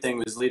like everything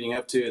was leading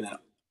up to, and then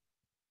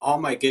all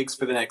my gigs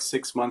for the next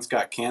 6 months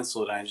got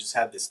canceled. And I just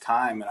had this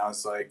time, and I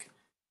was like,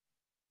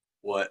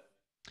 what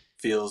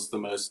feels the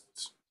most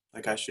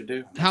like I should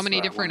do? And How that's many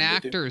what I different wanted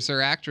to do. actors or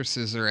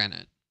actresses are in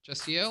it?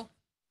 Just you?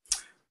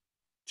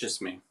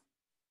 Just me.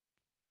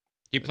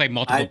 You play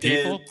multiple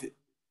people?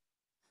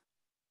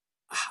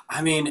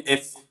 I mean,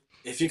 if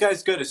you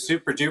guys go to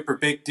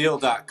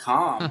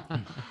superduperbigdeal.com,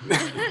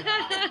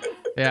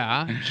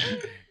 Yeah.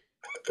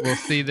 We'll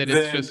see that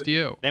it's Then- just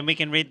you. Then we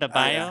can read the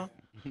bio.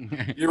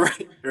 you're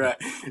right. You're right.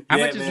 How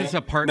Yeah, much is man. this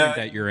apartment No,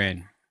 that you're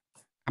in?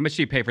 How much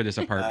do you pay for this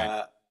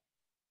apartment?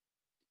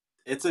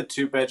 It's a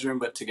 2-bedroom,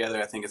 but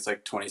together I think it's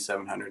like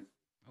 $2,700.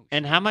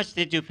 And how much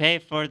did you pay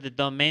for the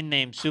domain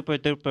name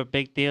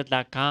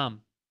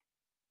superduperbigdeal.com?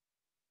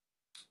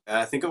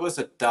 I think it was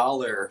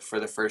 $1 for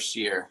the first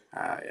year.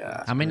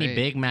 Yeah. How many great.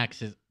 Big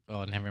Macs is?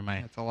 Oh, never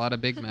mind. That's a lot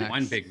of Big Macs.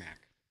 One Big Mac.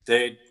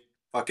 Dude,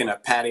 fucking a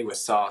patty with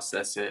sauce.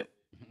 That's it.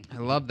 I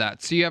love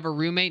that. So you have a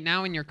roommate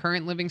now in your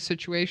current living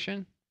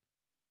situation?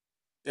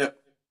 Yep.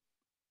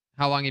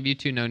 How long have you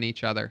two known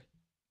each other?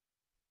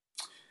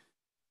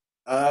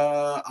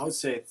 I would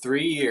say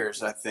 3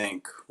 years, I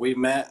think. We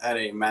met at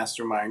a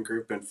mastermind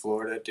group in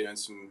Florida doing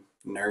some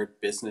nerd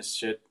business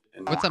shit.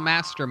 And What's a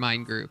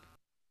mastermind group?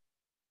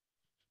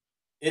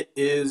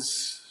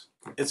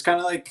 it's kind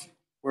of like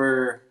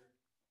where,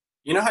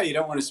 you know how you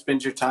don't want to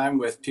spend your time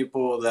with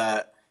people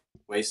that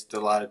waste a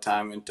lot of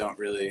time and don't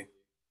really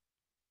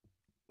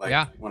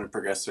Yeah. want to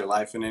progress their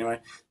life in any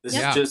way. This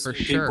Yeah, is just for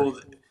people.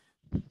 sure.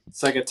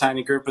 It's like a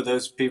tiny group of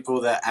those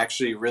people that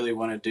actually really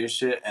want to do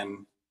shit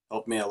and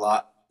help me a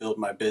lot build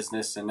my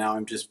business. And now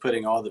I'm just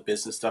putting all the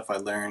business stuff I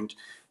learned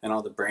and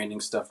all the branding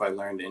stuff I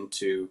learned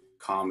into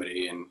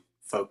comedy and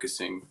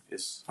focusing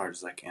as hard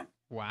as I can.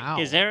 Wow.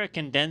 Is there a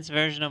condensed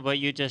version of what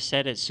you just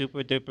said at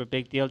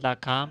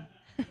superduperbigdeal.com?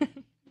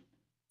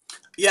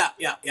 Yeah.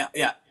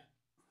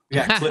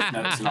 Yeah, clip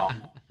notes and all.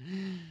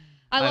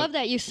 I love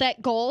that you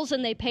set goals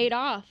and they paid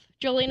off.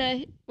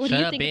 Jolena, what do Shut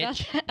you up, think about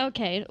that?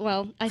 Okay,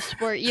 well, I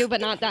support you,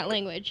 but not that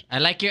language. I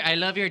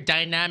love your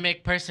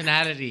dynamic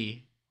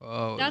personality.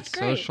 Oh, That's the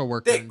great. social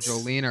worker and Thanks.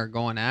 Jolene are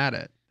going at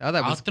it. Oh,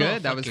 that I'll was throw a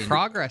good. That was fucking-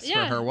 progress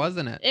Yeah. for her,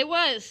 wasn't it? It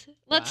was.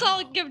 Let's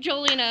all give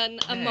Jolena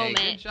a Hey, moment.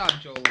 Good job,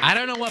 Joel. I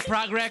don't know what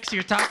progress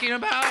you're talking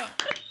about.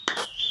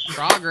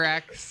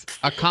 Progress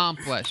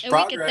accomplished. And we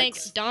can thank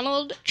Progress.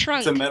 Donald Trump.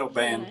 It's a metal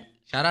band.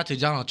 Shout out to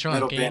Donald Trump.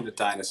 Metal eh? band of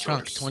dinosaurs.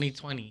 Trump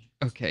 2020.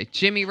 Okay,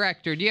 Jimmy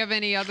Rector, do you have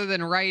any other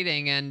than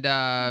writing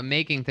and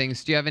making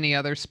things? Do you have any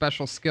other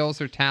special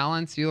skills or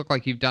talents? You look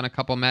like you've done a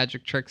couple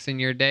magic tricks in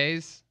your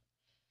days.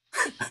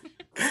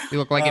 You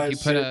look like if you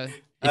put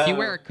if you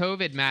wear a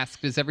COVID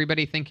mask, does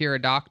everybody think you're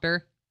a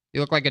doctor? You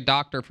look like a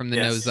doctor from the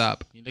Yes. nose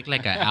up. You look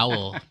like an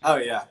owl. Oh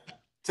yeah,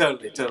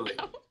 totally.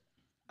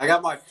 I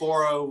got my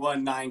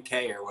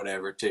 4019K or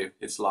whatever too.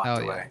 It's locked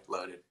Hell yeah. away,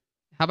 loaded.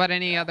 How about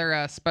any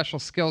other special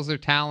skills or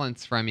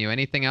talents from you?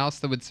 Anything else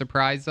that would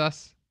surprise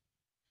us?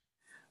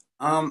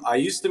 I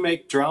used to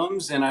make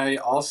drums, and I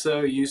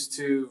also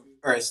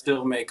I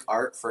still make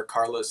art for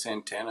Carlos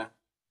Santana.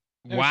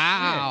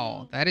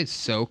 Wow, that is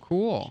so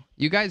cool.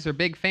 You guys are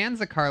big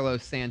fans of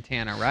Carlos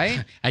Santana,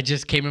 right? I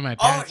just came in my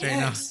Oh pants right now.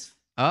 yes.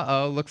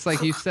 Uh-oh, looks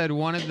like you said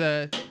one of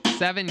the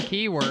 7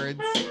 keywords.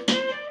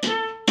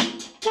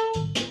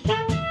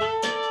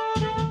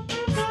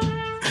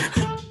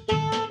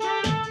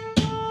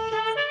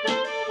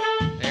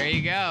 There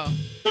you go.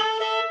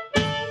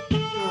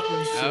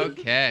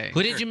 Okay.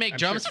 Who did you make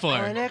drums for?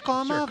 I'm sure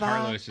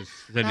Carlos is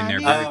sitting there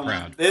very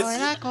proud.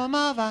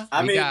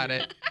 I We mean, got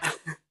it.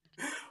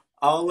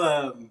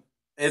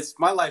 it's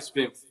my life's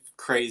been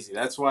crazy.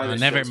 That's why. Oh, this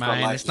never show's called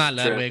mind. Life It's is not a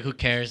Trip. Ludwig. Who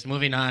cares?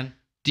 Moving on.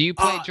 Do you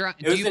play drum?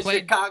 It Do was you in play?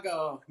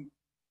 Chicago.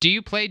 Do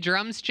you play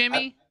drums,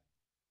 Jimmy?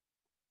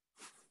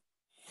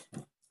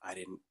 I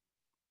didn't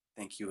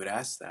think you would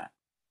ask that,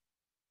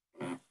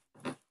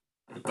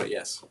 but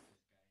yes.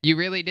 You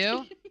really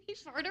do?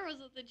 Carter was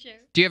at the chair.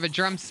 Do you have a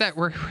drum set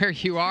where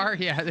you are?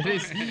 Yeah,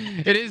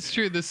 it is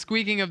true. The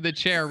squeaking of the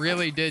chair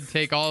really did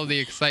take all of the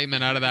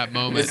excitement out of that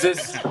moment.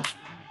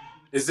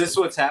 Is this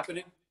what's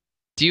happening?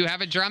 Do you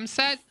have a drum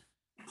set?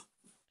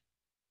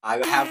 I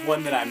have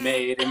one that I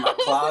made in my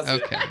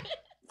closet. Okay.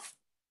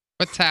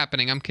 What's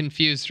happening? I'm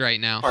confused right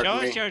now. Show Pardon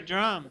us me. your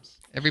drums.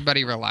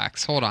 Everybody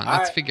relax. Hold on. All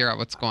Let's right. figure out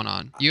what's going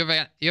on. You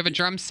have a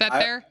drum set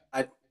there?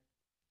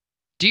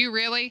 Do you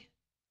really?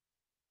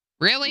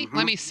 Really?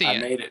 Let me see I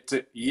it. made it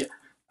too. Yeah.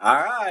 All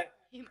right.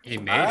 He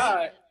All made it.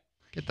 right.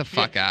 Get the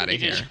fuck out of He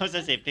here. just shows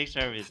us a picture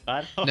of his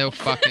butt. No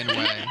fucking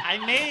way. I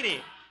made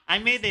it. I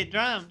made the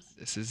drums.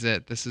 This is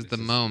it. This is the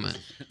moment.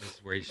 This is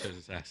where he shows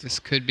his ass. This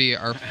could be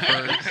our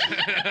first.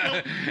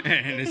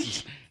 And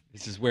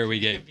this is where we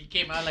get. He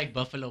came out like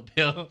Buffalo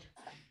Bill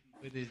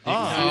with his dick Oh.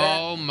 out.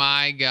 Oh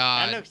my That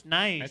god. looks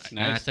nice. That's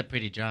Nah, nice. that's a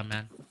pretty drum,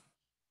 man.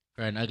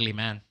 For an ugly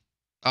man.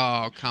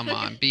 Oh, come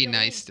on. Be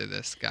nice to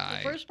this The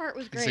guy. first part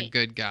was He's great. a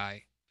good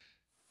guy.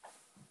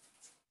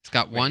 He's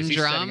got Wait, one is he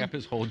drum. setting up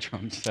his whole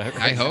drum set. I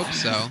right hope now?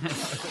 so.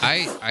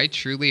 I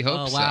truly hope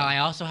Oh, wow. so. I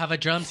also have a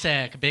drum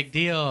set. Big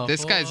deal.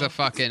 This guy's a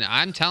fool. fucking.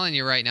 I'm telling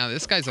you right now,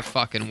 this guy's a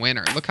fucking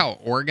winner. Look how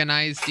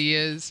organized he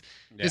is.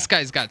 This Yeah.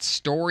 guy's got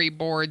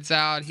storyboards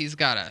out. He's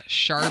got a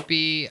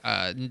Sharpie,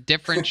 a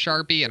different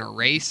Sharpie, an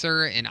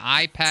eraser, an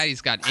iPad.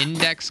 He's got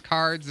index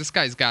cards. This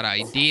guy's got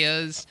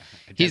ideas.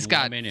 A He's dead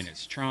got woman in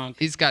his trunk.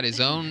 he's got his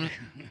own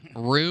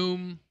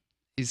room.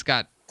 He's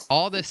got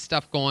all this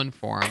stuff going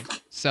for him.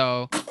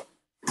 So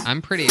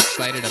I'm pretty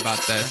excited about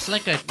It's this.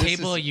 like a This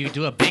table is- you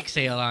do a bake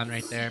sale on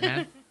right there,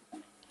 man.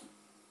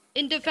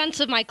 In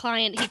defense of my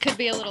client, he could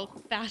be a little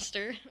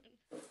faster.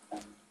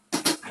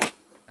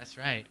 That's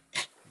right.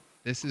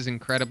 This is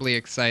incredibly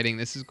exciting.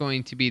 This is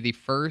going to be the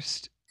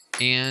first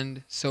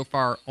and so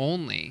far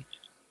only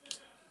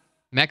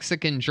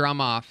Mexican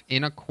drum off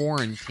in a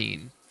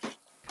quarantine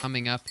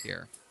coming up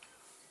here.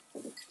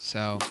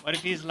 So, What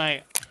if he's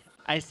like,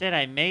 I said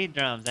I made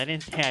drums. I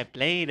didn't say I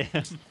played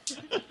them.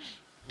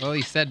 well,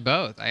 he said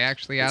both. I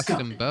actually asked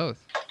him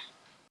both.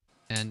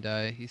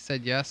 And he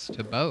said yes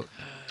to both.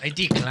 I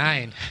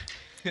declined.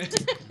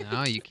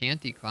 No, you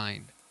can't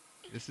decline.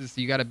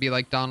 You got to be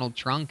like Donald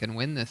Trump and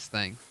win this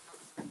thing.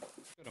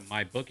 Go to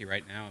my bookie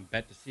right now and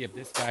bet to see if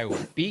this guy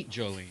will beat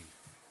Jolene.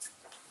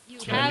 You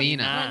Jolena.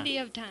 have plenty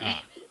of time.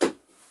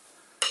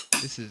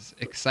 This is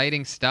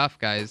exciting stuff,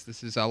 guys.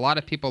 A lot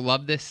of people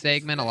love this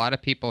segment. A lot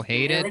of people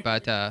hate it,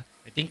 but I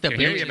think the Can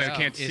hear bridge you, but I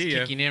can't is see you.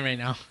 kicking in right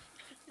now.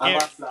 I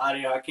lost the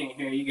audio. I can't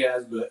hear you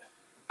guys, but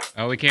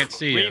Oh, we can't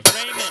see you.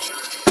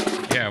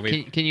 Reframe it. Yeah,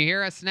 we. can you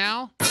hear us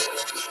now?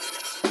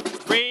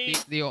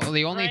 The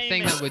only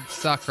thing that would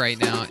suck right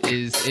now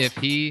is if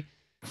he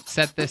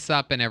set this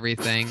up and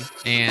everything,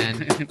 and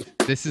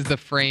this is the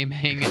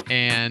framing,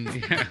 and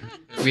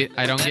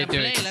I don't get to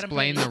play, let him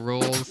explain play. the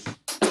rules.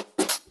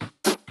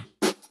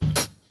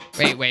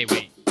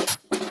 Wait.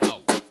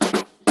 Oh.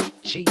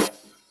 Gee.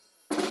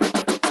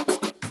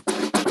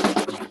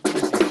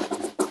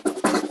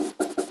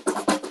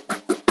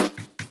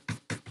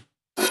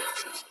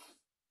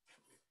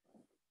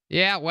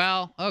 Yeah,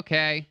 well,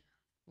 okay.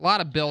 A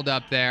lot of build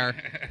up there.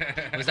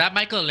 Was that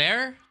Michael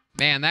Lair?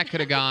 Man, that could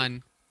have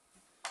gone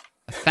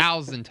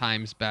 1,000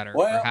 times better,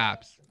 Well,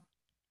 perhaps.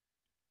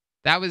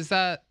 That was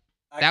I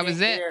that was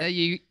can't it.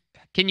 hear.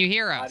 Can you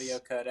hear us? Audio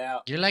cut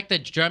out. You're like the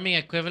drumming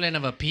equivalent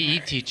of a PE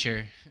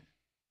teacher.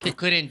 You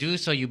couldn't do,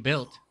 so you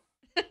built.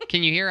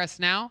 Can you hear us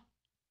now?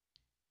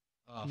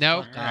 Oh,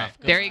 Nope. fuck off.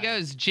 There he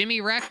goes, Jimmy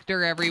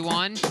Rector,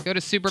 everyone. Go to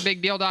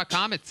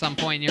superbigdeal.com at some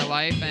point in your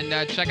life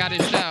and check out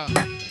his show.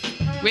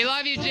 We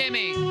love you,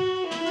 Jimmy.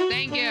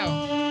 Thank you.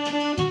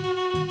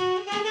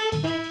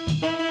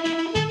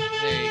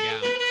 There you go.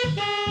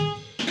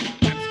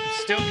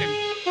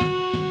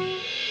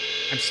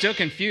 I'm still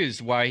confused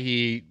why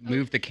he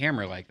moved the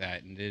camera like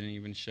that and didn't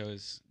even show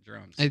his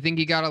drums. I think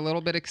he got a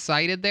little bit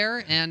excited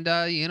there, and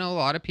a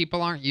lot of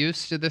people aren't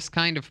used to this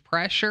kind of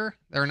pressure.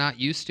 They're not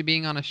used to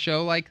being on a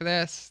show like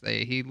this.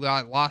 He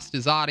lost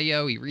his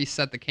audio. He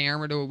reset the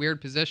camera to a weird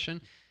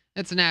position.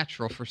 It's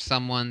natural for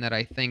someone that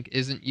I think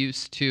isn't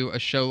used to a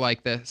show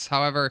like this.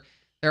 However,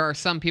 there are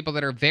some people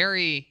that are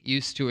very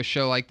used to a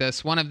show like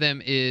this. One of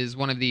them is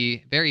one of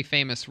the very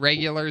famous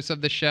regulars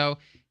of the show.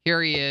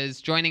 Here he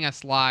is, joining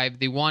us live,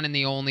 the one and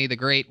the only, the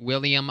great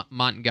William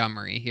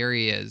Montgomery. Here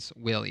he is,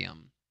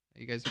 William.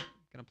 Are you guys going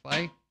to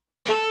play?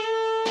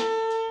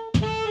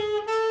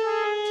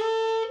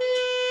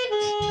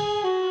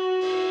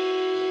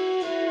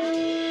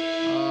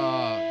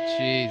 Oh,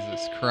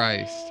 Jesus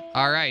Christ.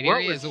 All right, here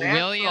he is,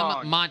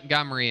 William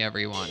Montgomery,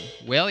 everyone.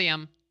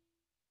 William.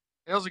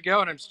 How's it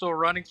going? I'm still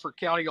running for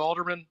county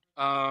alderman.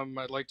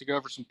 I'd like to go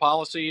over some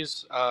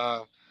policies.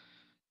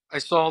 I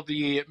saw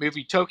the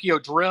movie Tokyo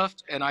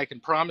Drift, and I can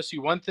promise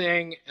you one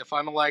thing. If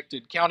I'm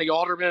elected county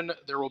alderman,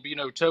 there will be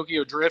no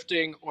Tokyo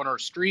drifting on our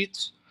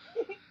streets.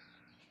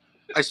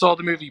 I saw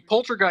the movie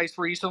Poltergeist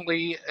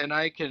recently, and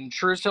I can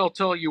sure as hell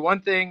tell you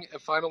one thing.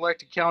 If I'm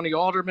elected county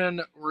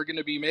alderman, we're going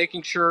to be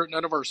making sure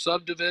none of our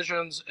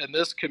subdivisions in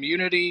this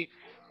community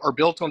are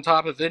built on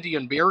top of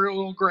Indian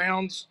burial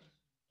grounds.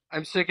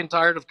 I'm sick and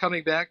tired of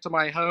coming back to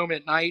my home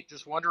at night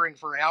just wondering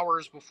for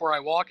hours before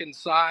I walk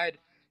inside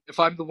if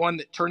I'm the one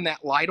that turned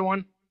that light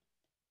on.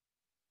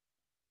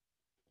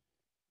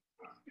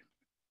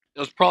 That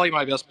was probably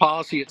my best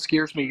policy. It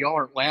scares me y'all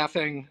aren't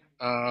laughing.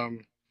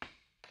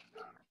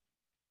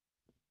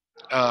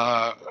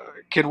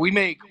 Can we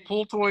make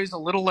pool toys a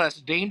little less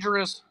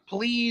dangerous,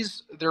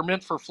 please? They're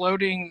meant for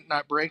floating,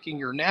 not breaking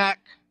your neck.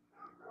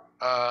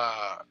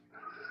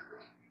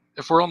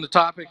 If we're on the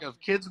topic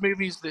of kids'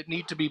 movies that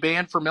need to be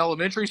banned from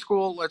elementary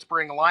school, let's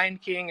bring Lion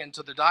King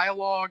into the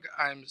dialogue.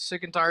 I'm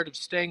sick and tired of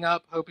staying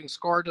up, hoping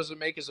Scar doesn't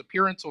make his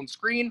appearance on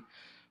screen,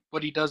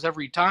 but he does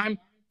every time.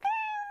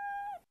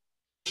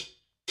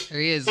 There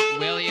he is,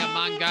 William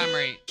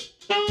Montgomery.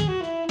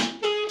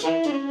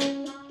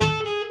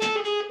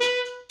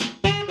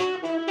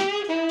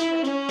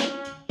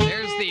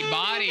 There's the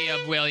body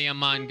of William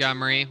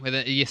Montgomery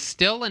with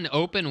still an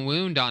open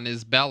wound on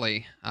his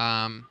belly.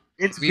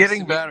 It's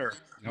getting better.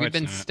 We've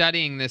been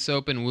studying this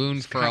open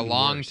wound for a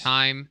long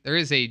time. There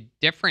is a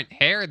different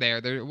hair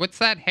there. What's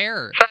that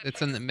hair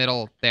that's in the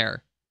middle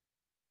there?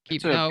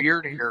 It's a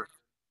beard hair.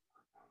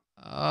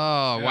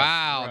 Oh,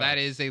 wow. That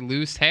is a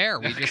loose hair.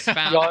 We just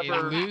found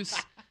a loose,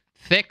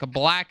 thick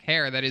black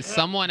hair that is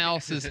someone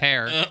else's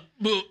hair.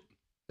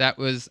 That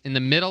was in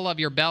the middle of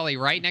your belly,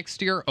 right next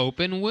to your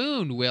open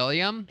wound,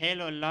 William.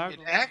 Hello,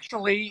 Largo.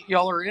 Actually,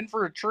 y'all are in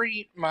for a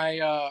treat.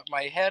 My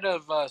my head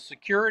of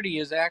security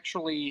is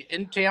actually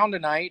in town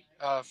tonight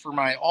for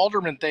my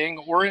alderman thing.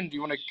 Oren, do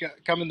you want to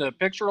come in the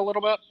picture a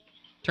little bit?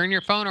 Turn your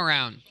phone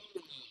around.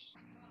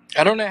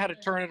 I don't know how to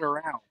turn it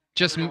around.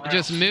 Just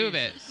move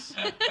it.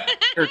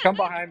 Here, come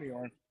behind me,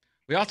 Oren.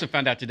 We also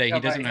found out today he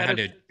doesn't know how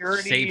to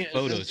save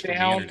photos from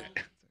the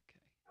internet.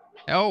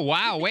 Oh,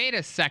 wow. Wait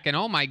a second.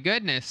 Oh, my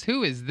goodness.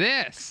 Who is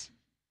this?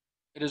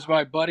 It is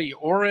my buddy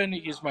Oren.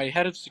 He's my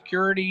head of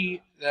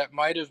security. That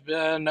might have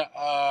been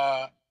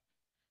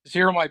is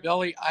here on my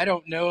belly. I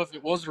don't know if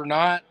it was or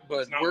not,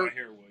 but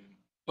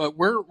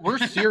we're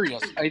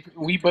serious.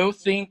 We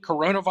both think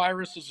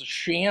coronavirus is a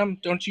sham,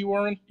 don't you,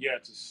 Oren? Yeah,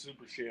 it's a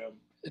super sham.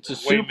 It's a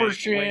super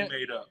sham. Way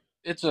made up.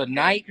 It's a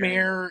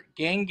nightmare.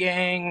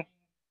 Gang.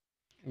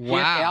 Wow.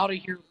 Get out of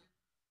here.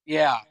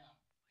 Yeah.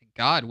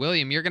 God,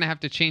 William, you're going to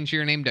have to change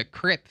your name to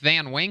Crip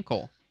Van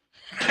Winkle.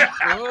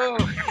 Oh.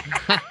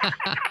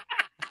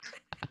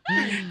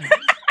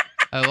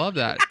 I love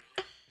that.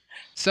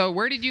 So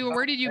where did you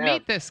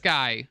meet this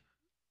guy?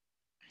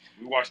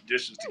 We washed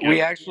dishes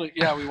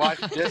together. We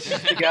washed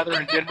dishes together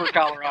in Denver,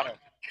 Colorado.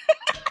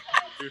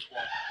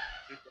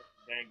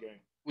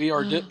 We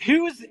are.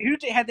 Who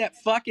had that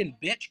fucking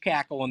bitch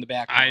cackle in the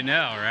back? I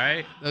know,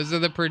 right? Those are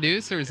the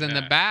producers in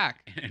the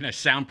back. In a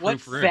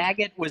soundproof room. What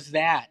faggot was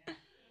that?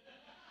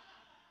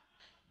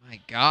 My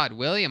God,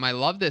 William, I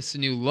love this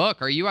new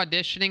look. Are you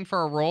auditioning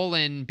for a role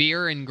in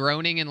Beer and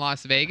Groaning in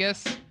Las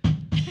Vegas?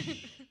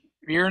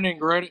 Beer and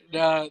Groaning,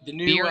 the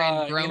new Beer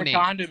and Groaning.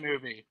 Anaconda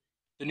movie.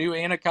 The new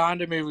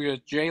Anaconda movie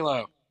with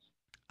J-Lo.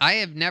 I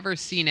have never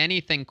seen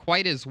anything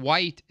quite as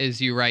white as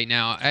you right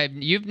now.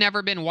 You've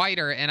never been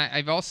whiter, and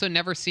I've also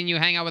never seen you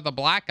hang out with a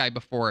black guy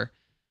before.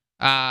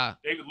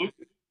 David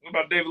Lucas. What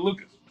about David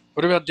Lucas?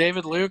 What about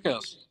David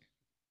Lucas?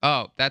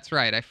 Oh, that's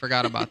right. I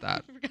forgot about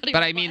that. Forgot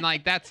But I about mean, that.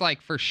 like, that's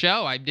like for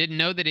show. I didn't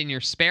know that in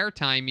your spare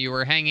time you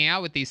were hanging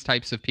out with these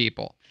types of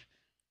people.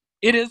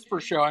 It is for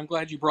show. I'm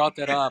glad you brought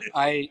that up.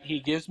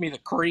 He gives me the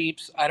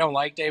creeps. I don't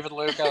like David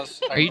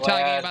Lucas. Are you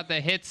talking about the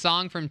hit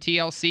song from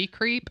TLC,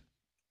 Creep?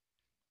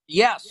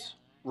 Yes,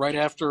 right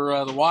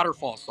after the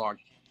Waterfall song.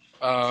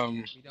 We don't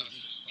need to play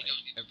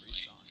every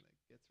song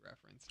that gets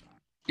referenced.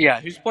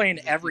 Yeah, who's playing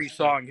every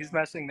song? Who's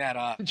messing that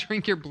up?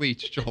 Drink your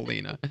bleach,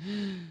 Jolena.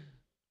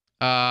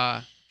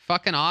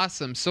 Fucking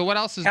awesome. So what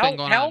else has been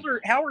going on?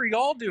 How are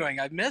y'all doing?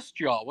 I've missed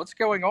y'all. What's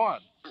going on?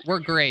 We're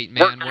great,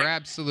 man. We're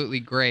absolutely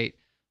great.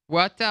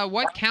 What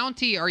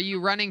county are you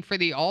running for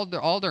the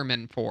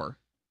alderman for?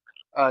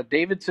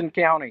 Davidson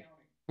County.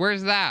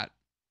 Where's that?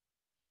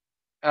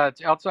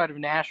 It's outside of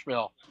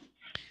Nashville.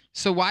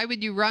 So why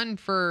would you run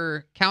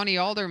for county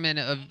alderman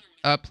of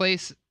a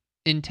place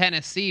in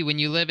Tennessee when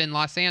you live in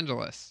Los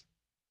Angeles?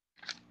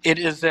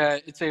 It's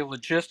a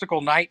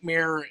logistical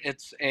nightmare.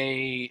 It's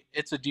a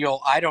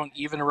deal I don't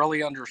even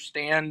really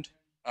understand.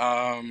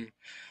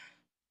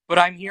 But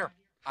I'm here.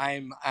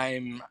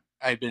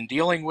 I've been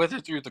dealing with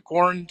it through the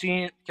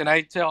quarantine. Can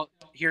I tell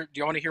here? Do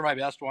you want to hear my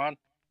best one?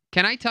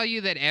 Can I tell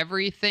you that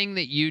everything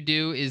that you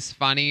do is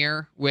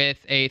funnier with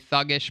a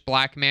thuggish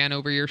black man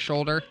over your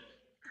shoulder?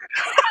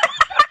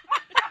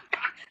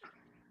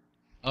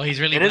 Oh, he's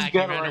really It is black.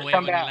 good He ran when it away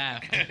come when he out.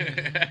 laughed.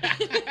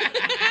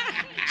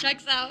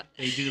 Checks out.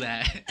 They do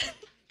that.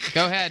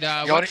 Go ahead. You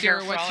wanna What's hear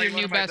your probably new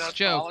one of my best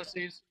joke?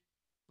 policies?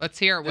 Let's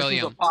hear it, This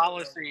William. is a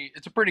policy.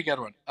 It's a pretty good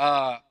one.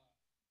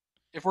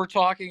 If we're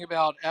talking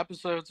about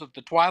episodes of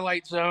The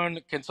Twilight Zone,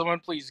 can someone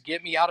please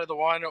get me out of the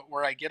one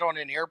where I get on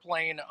an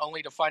airplane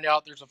only to find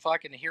out there's a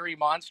fucking hairy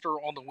monster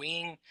on the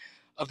wing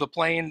of the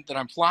plane that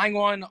I'm flying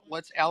on?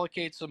 Let's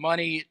allocate some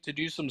money to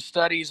do some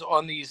studies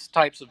on these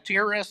types of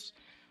terrorists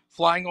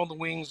flying on the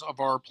wings of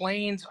our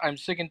planes. I'm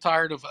sick and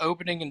tired of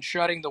opening and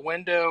shutting the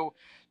window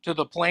to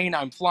the plane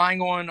I'm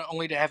flying on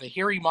only to have a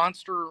hairy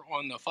monster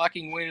on the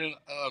fucking wing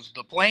of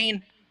the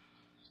plane.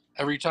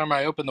 Every time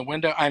I open the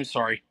window, I'm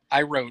sorry.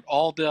 I wrote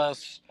all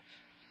this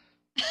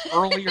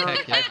earlier.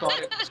 Heck yeah. I thought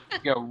it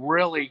would go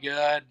really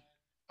good.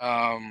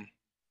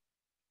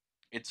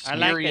 It's I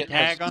like scary. the It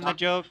has tag on the not-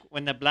 joke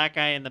when the black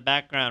guy in the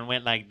background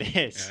went like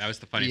this. Yeah, that was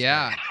the funniest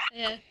Yeah.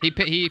 part. Yeah.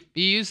 He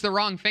used the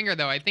wrong finger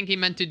though. I think he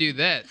meant to do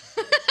this.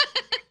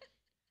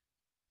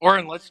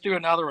 Oren, let's do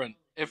another one.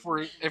 If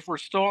we're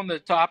still on the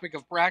topic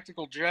of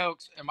practical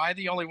jokes, am I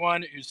the only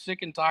one who's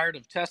sick and tired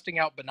of testing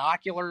out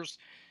binoculars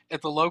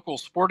at the local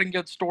sporting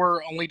goods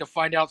store only to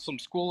find out some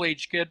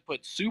school-age kid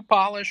put shoe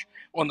polish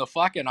on the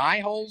fucking eye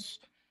holes?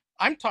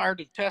 I'm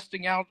tired of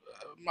testing out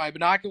my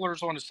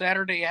binoculars on a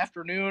Saturday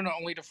afternoon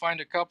only to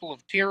find a couple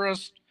of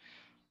terrorists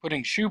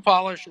putting shoe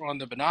polish on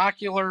the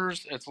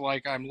binoculars. It's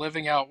like I'm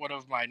living out one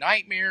of my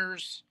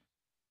nightmares.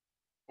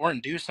 Oren,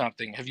 do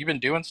something. Have you been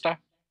doing stuff?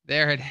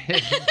 There it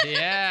is.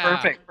 Yeah.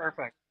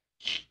 Perfect.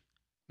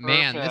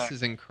 Man, this Perfect.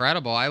 is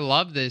incredible. I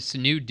love this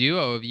new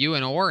duo of you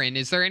and Oren.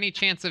 Is there any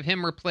chance of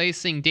him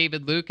replacing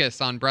David Lucas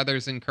on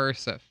Brothers in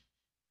Cursive?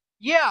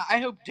 Yeah, I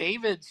hope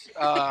David's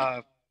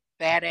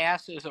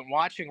badass isn't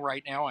watching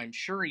right now. I'm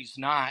sure he's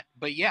not.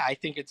 But yeah, I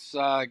think it's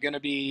going to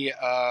be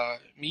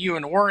me, you,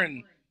 and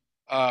Oren,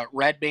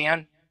 Red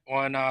Band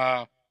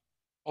on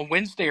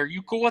Wednesday. Are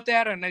you cool with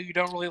that? I know you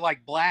don't really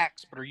like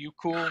blacks, but are you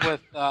cool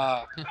with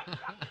that?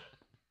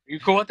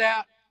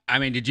 I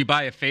mean, did you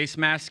buy a face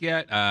mask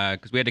yet?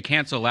 Because we had to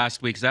cancel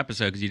last week's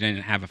episode because you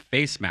didn't have a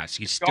face mask.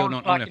 You still Darn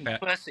don't own a fucking face.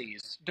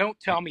 pussies. Don't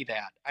tell me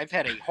that. I've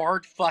had a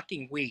hard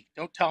fucking week.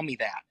 Don't tell me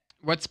that.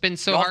 What's been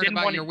so Y'all hard didn't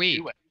about wanna your week?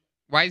 do it.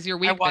 Why has your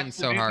I week watched been the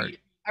so movie- hard?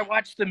 I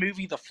watched the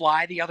movie The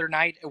Fly the other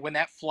night, and when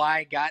that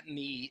fly got in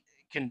the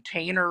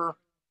container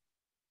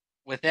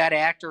with that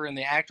actor and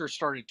the actor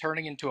started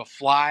turning into a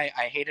fly,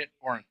 I hated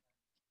Oren.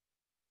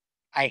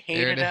 I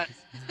hated There it.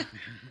 it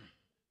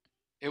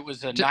It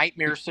was a Ju-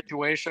 nightmare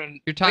situation.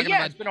 You're But talking yeah,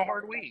 about- it's been a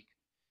hard week.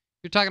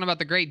 You're talking about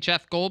the great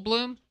Jeff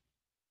Goldblum?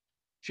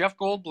 Jeff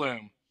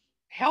Goldblum.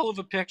 Hell of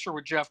a picture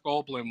with Jeff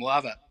Goldblum.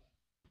 Love it.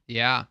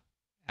 Yeah,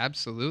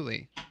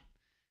 absolutely.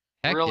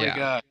 Heck really yeah.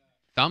 good.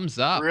 Thumbs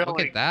up. Look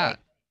Really at that.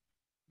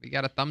 We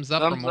got a thumbs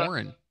up Thumbs from up.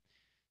 Oren.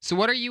 So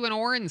what are you and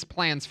Oren's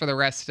plans for the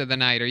rest of the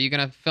night? Are you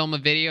going to film a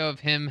video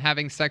of him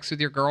having sex with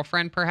your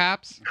girlfriend,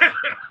 perhaps?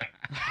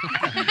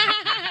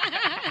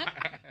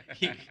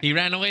 He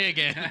ran away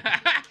again.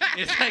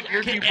 It's like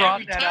Weird you every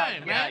brought that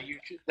time, up. Yeah, right?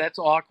 that's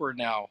awkward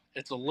now.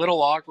 It's a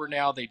little awkward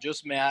now. They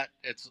just met.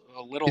 It's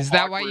a little. Is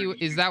that why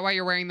awkward. is that why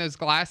you're wearing those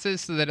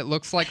glasses so that it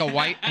looks like a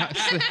white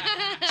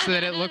so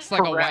that it looks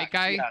like a white Correct,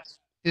 guy yes.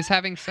 is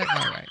having sex?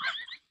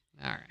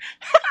 All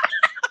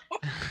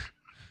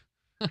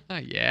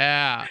right.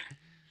 Yeah.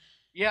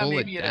 Yeah, Cool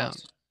maybe it it down.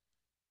 is.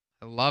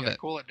 I love Yeah, it.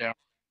 Cool it down.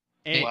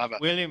 Hey, Love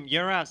it. William,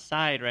 you're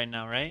outside right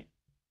now, right?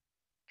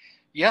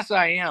 Yes,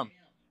 I am.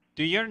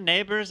 Do your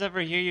neighbors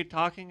ever hear you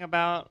talking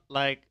about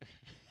like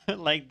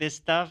like this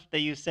stuff that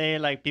you say,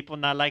 like people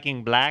not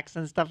liking blacks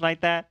and stuff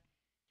like that?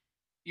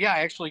 Yeah, I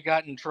actually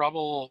got in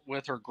trouble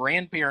with her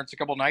grandparents a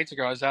couple nights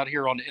ago. I was out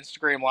here on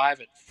Instagram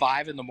Live at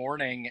 5 in the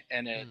morning,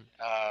 and it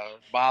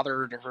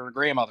bothered her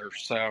grandmother.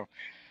 So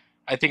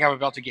I think I'm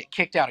about to get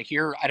kicked out of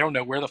here. I don't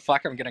know where the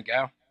fuck I'm going to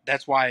go.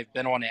 That's why I've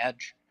been on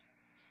edge.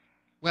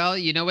 Well,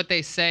 you know what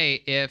they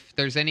say. If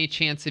there's any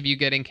chance of you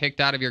getting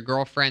kicked out of your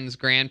girlfriend's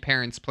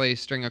grandparents'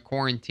 place during a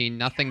quarantine,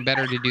 nothing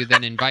better to do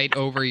than invite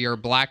over your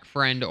black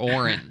friend,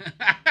 Oren.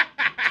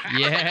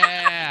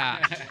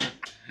 Yeah.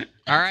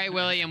 All right,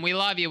 William, we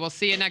love you. We'll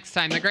see you next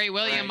time. The great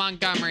William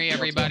Montgomery,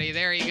 everybody.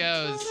 There he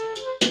goes.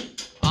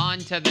 On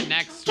to the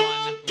next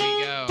one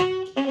we go.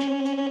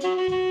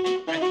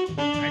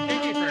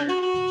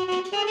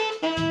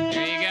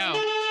 There you go.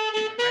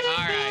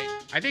 All right.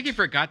 I think he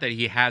forgot that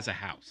he has a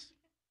house.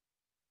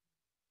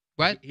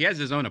 What? He has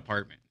his own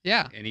apartment.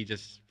 Yeah. And he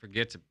just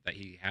forgets that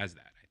he has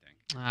that, I think.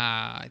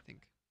 I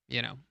think,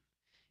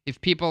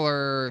 if people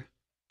are,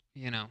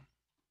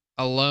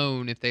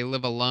 alone, if they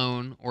live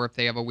alone, or if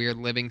they have a weird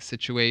living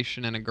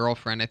situation and a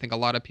girlfriend, I think a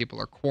lot of people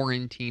are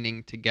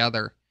quarantining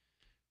together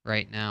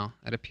right now.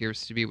 That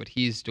appears to be what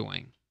he's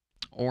doing.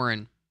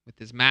 Oren with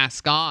his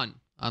mask on,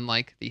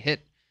 unlike the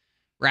hit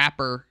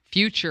rapper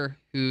Future,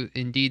 who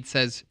indeed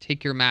says,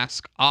 take your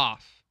mask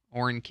off.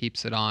 Oren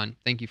keeps it on.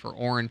 Thank you for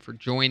Oren for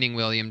joining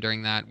William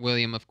during that.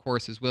 William, of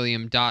course, is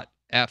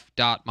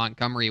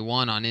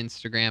William.f.Montgomery1 on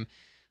Instagram.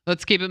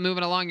 Let's keep it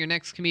moving along. Your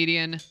next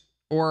comedian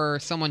or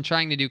someone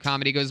trying to do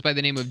comedy goes by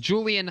the name of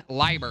Julian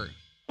Leiber.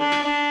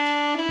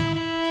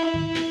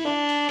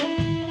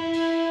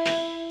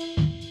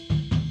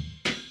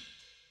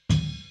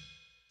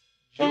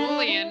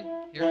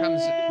 Here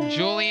comes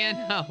Julian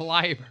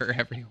Leiber,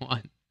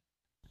 everyone.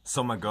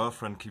 So my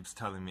girlfriend keeps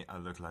telling me I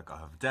look like I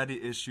have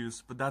daddy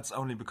issues, but that's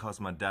only because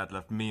my dad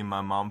left me and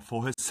my mom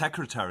for his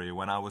secretary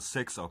when I was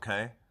 6,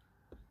 okay?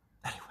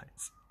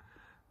 Anyways,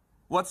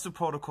 what's the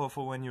protocol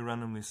for when you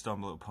randomly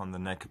stumble upon the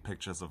naked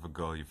pictures of a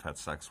girl you've had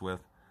sex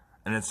with?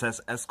 And it says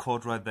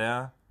escort right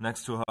there,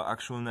 next to her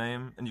actual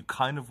name, and you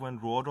kind of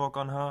went raw dog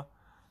on her?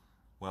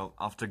 Well,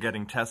 after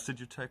getting tested,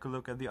 you take a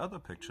look at the other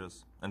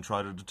pictures and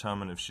try to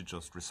determine if she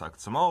just recycled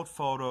some old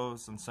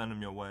photos and sent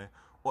them your way,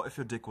 or if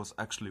your dick was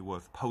actually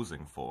worth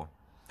posing for.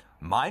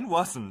 Mine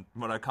wasn't,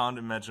 but I can't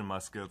imagine my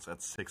skills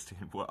at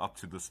 16 were up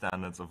to the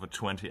standards of a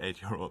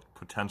 28-year-old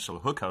potential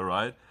hooker,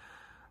 right?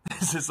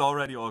 This is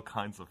already all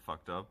kinds of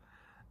fucked up.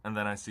 And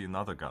then I see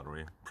another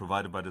gallery,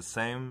 provided by the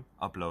same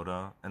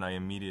uploader, and I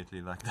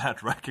immediately, like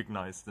that,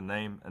 recognize the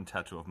name and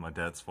tattoo of my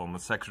dad's former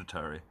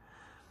secretary.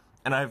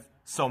 And I have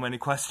so many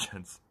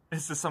questions.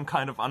 Is this some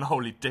kind of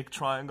unholy dick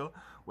triangle,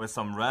 where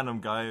some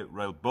random guy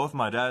railed both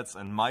my dad's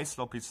and my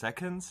sloppy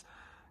seconds?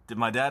 Did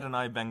my dad and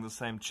I bang the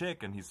same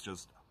chick and he's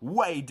just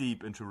way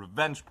deep into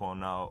revenge porn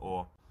now,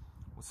 or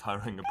was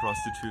hiring a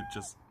prostitute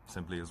just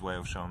simply his way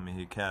of showing me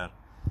he cared?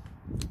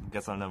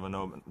 Guess I'll never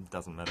know, but it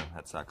doesn't matter,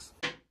 had sex.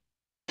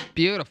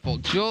 Beautiful.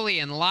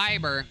 Julian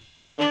Leiber.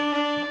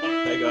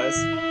 Hey guys.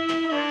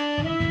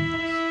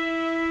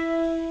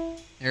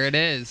 There it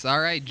is. All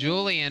right,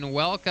 Julian,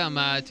 welcome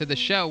to the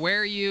show.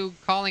 Where are you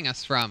calling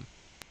us from?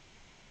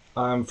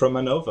 I'm from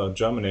Hanover,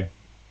 Germany.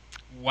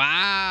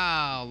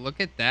 Wow, look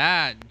at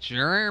that.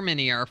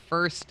 Germany, our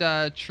first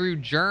true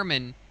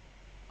German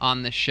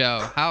on the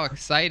show. How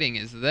exciting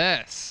is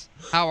this?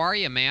 How are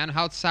you, man?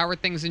 How are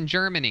things in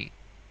Germany?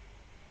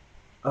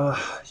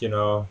 You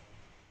know,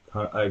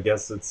 I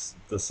guess it's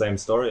the same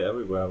story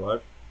everywhere,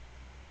 right?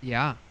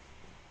 Yeah.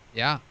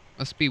 Yeah.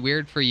 Must be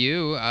weird for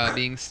you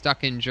being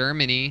stuck in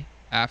Germany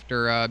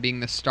after being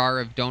the star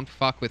of Don't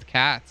Fuck with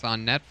Cats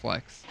on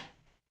Netflix.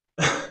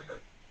 I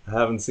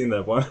haven't seen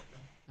that one.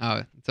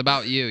 Oh, it's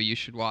about you. You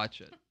should watch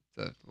it.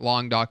 It's a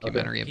long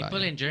documentary about People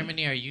you. in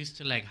Germany are used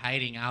to like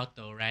hiding out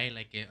though, right?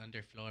 Like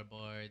under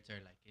floorboards or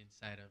like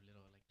inside of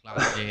little like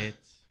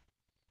closets.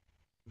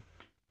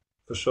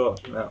 For sure,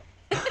 yeah.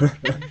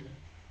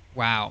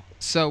 Wow.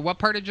 So what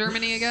part of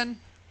Germany again?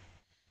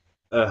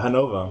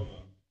 Hanover.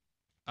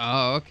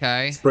 Oh,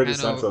 okay. It's pretty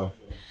central.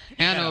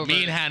 Hanover.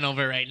 Mean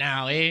Hanover right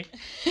now, eh?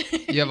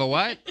 You have a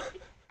what?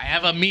 I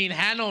have a mean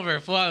Hanover.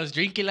 Fool, I was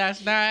drinking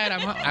last night.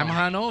 I'm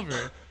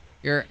Hanover.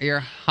 You're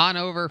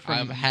Hanover from.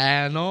 I'm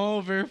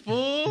Hanover,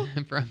 fool.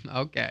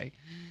 Okay.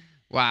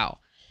 Wow.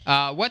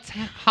 What's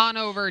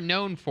Hanover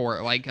known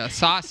for? Like a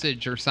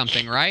sausage or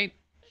something, right?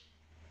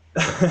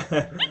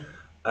 I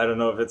don't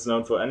know if it's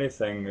known for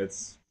anything.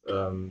 It's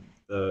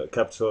the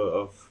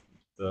capital of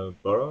the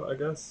borough, I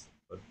guess.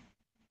 But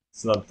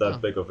it's not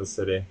that big of a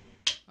city.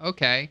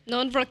 Okay.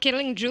 Known for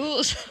killing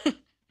Jews.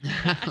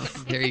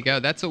 There you go.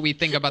 That's what we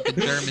think about the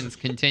Germans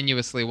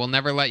continuously. We'll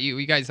never let you.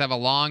 You guys have a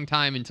long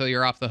time until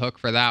you're off the hook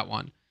for that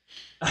one.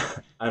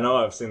 I know.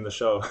 I've seen the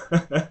show.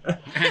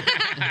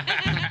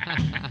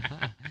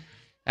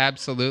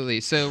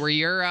 Absolutely. So were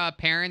your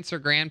parents or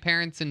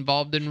grandparents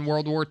involved in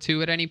World War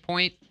II at any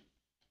point?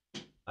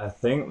 I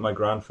think my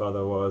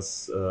grandfather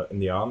was in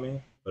the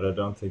army, but I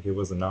don't think he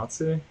was a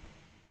Nazi.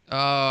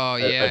 Oh,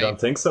 yeah. I don't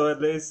think so,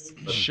 at least.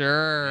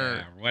 Sure.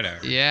 Yeah,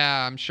 whatever.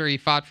 Yeah, I'm sure he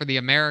fought for the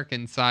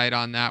American side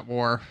on that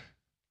war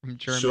from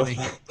Germany.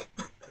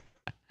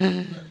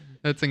 Sure.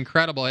 That's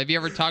incredible. Have you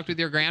ever talked with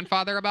your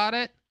grandfather about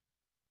it?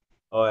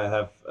 Oh, I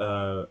have.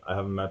 I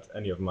haven't met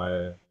any of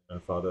my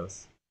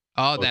grandfathers.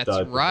 Oh, Both that's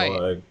died before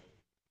right.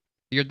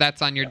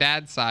 That's on your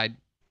dad's side.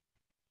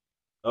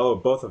 Oh,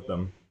 both of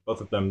them.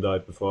 Both of them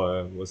died before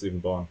I was even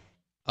born.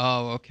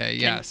 Oh, okay.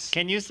 Yes.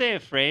 Can you say a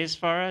phrase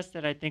for us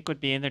that I think would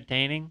be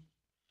entertaining?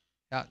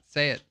 Yeah,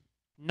 say it.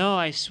 No,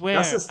 I swear.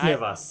 Das ist mir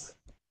was.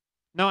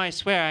 No, I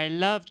swear, I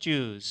love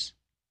Jews.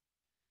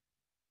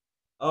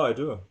 Oh, I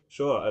do.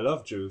 Sure, I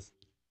love Jews.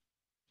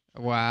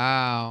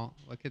 Wow.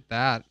 Look at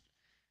that.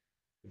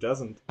 Who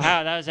doesn't?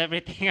 Wow, that was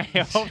everything I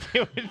hoped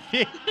it would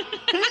be.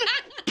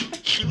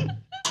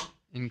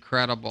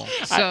 Incredible.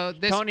 So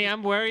Tony,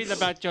 I'm worried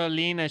about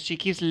Jolina. She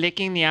keeps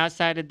licking the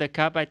outside of the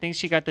cup. I think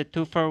she got the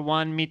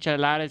 2-for-1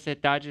 micheladas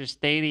at Dodger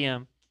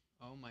Stadium.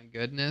 Oh my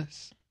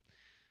goodness.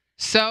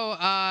 So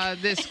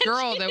this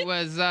girl that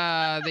was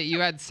that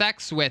you had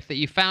sex with that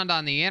you found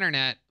on the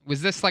internet,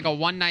 was this like a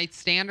one-night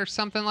stand or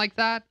something like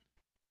that?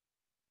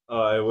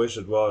 Oh, I wish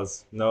it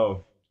was.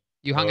 No.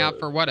 You hung out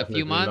for what, a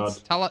few definitely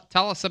months? not.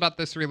 Tell us about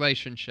this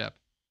relationship.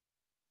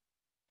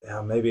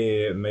 Yeah,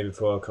 maybe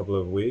for a couple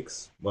of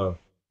weeks. Well,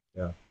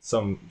 yeah,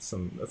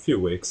 a few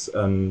weeks,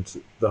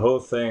 and the whole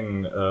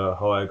thing,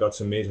 how I got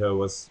to meet her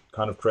was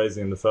kind of crazy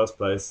in the first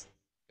place.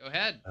 Go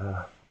ahead.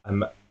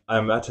 I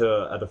met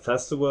her at a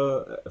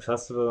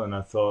festival, and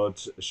I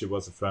thought she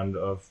was a friend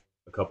of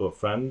a couple of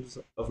friends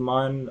of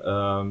mine.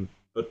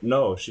 But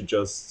no, she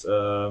just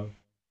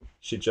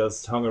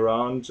hung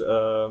around,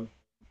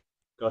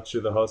 got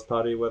to the house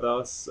party with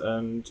us,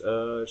 and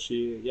I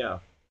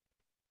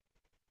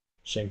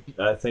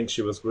think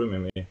she was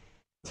grooming me.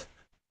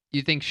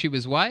 You think she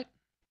was what?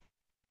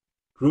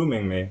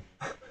 Grooming me.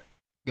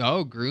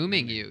 Oh,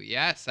 grooming you.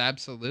 Yes,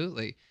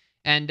 absolutely.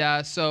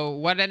 And so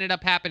what ended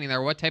up happening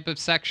there? What type of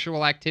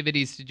sexual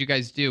activities did you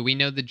guys do? We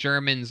know the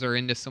Germans are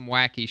into some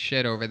wacky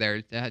shit over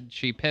there. Did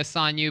she piss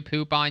on you,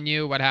 poop on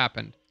you? What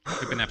happened?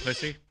 Poop in that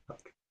pussy?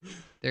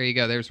 There you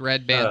go. There's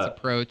Red Band's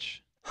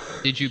approach.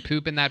 Did you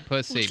poop in that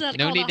pussy?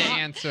 No need to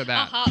answer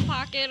that. A hot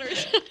pocket or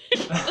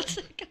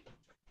something.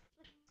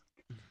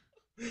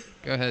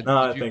 Go ahead. No,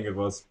 I think it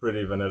was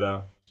pretty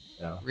vanilla.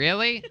 Yeah.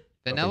 Really?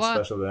 Vanilla? Nothing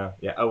special there.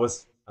 Yeah, I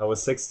was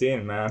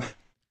 16, man.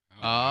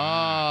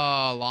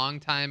 Oh, long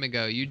time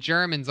ago. You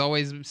Germans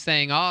always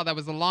saying, "Oh, that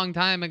was a long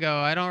time ago.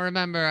 I don't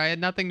remember. I had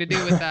nothing to do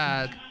with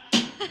that."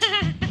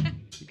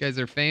 You guys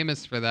are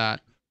famous for that.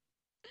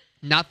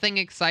 Nothing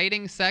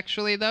exciting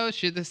sexually though.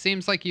 This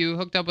seems like you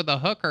hooked up with a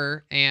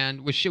hooker.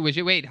 And was she?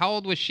 Wait, how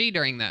old was she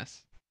during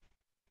this?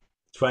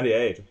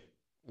 28.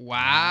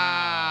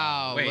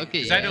 Wow. Wait, look at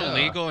is that you.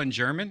 illegal in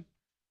Germany?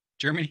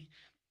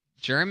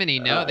 Germany?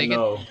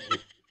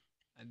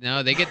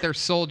 No, they get their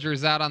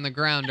soldiers out on the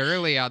ground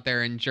early out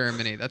there in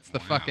Germany. That's the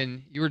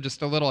fucking. You were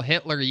just a little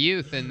Hitler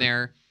youth in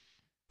there.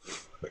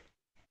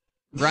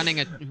 Running.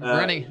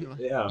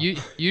 Yeah.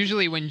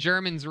 Usually when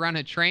Germans run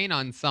a train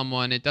on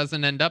someone, it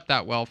doesn't end up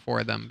that well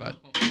for them. But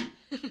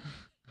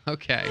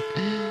okay.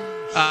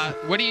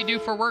 What do you do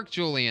for work,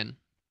 Julian?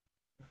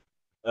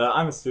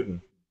 I'm a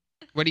student.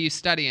 What are you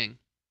studying?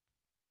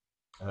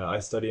 I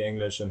study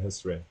English and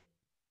history.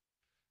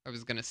 I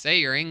was going to say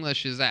your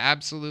English is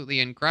absolutely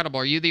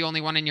incredible. Are you the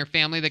only one in your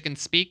family that can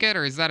speak it,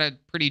 or is that a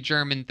pretty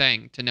German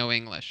thing to know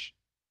English?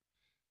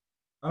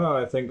 Oh,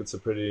 I think it's a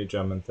pretty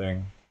German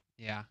thing.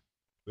 Yeah.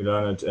 We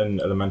learn it in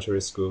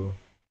elementary school.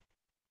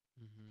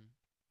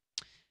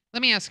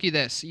 Let me ask you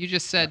this. You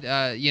just said,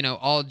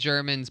 all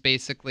Germans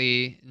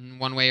basically, in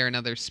one way or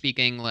another, speak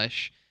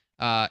English.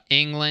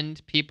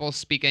 England, people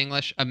speak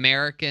English.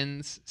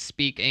 Americans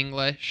speak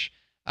English.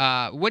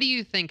 What do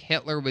you think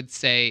Hitler would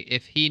say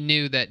if he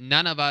knew that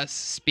none of us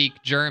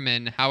speak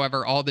German,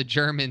 however, all the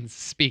Germans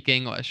speak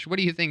English? What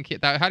do you think?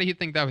 How do you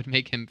think that would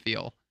make him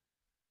feel?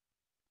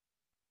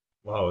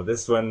 Wow,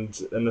 this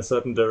went in a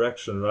certain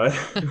direction, right?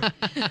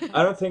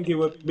 I don't think he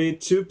would be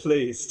too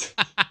pleased.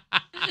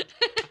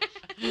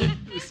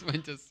 This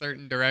went a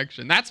certain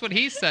direction. That's what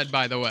he said,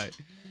 by the way.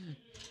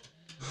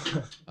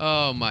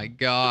 Oh, my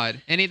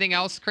God. Anything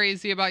else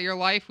crazy about your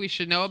life we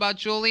should know about,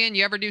 Julian?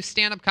 You ever do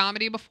stand-up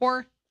comedy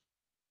before?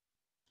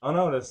 Oh,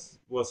 no, this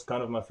was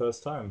kind of my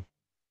first time.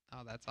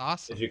 Oh, that's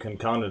awesome. If you can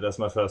count it as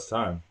my first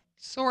time.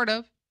 Sort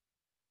of.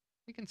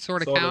 You can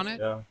sort of count it.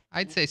 Yeah.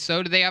 I'd say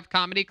so. Do they have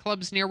comedy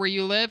clubs near where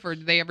you live, or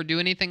do they ever do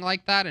anything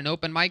like that, an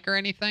open mic or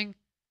anything?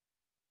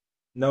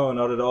 No,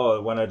 not at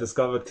all. When I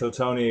discovered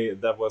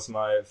Kiltony, that was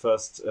my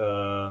first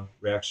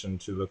reaction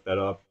to look that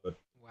up, but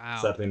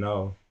sadly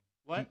no.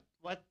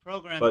 What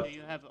program do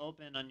you have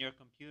open on your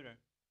computer?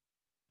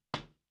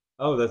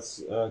 Oh,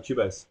 that's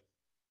Cubase.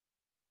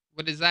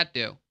 What does that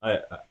do?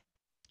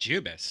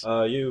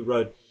 Cubase? You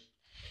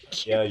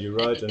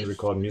write and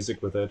record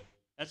music with it.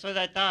 That's what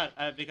I thought,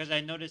 because I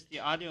noticed the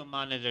audio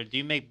monitor. Do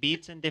you make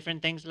beats and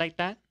different things like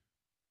that?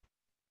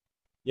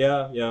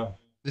 Yeah.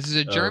 This is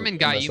a German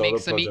guy. You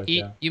make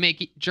you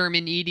make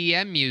German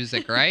EDM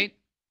music, right?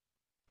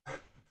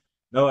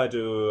 No, I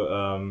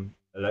do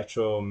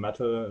electro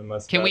metal in my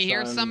spare Can we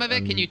hear time, some of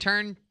it? Can you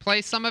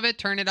play some of it?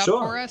 Turn it up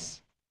Sure. for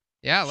us?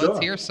 Yeah, let's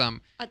Sure. hear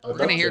some. I'd We're love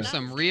gonna hear to.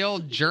 some real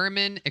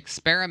German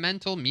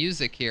experimental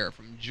music here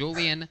from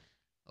Julian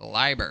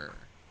Leiber.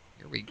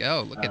 Here we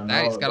go. Look I at don't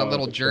that. know He's got a about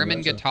little German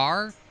experimental.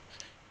 guitar.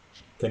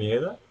 Can you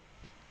hear that?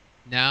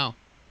 No,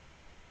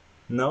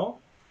 No?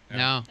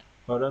 no.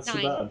 Oh, that's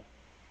too 9. bad.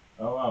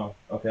 Oh, wow.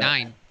 Okay.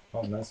 9.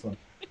 Oh, nice one.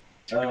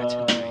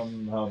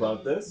 How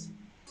about this?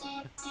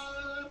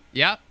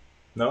 Yep.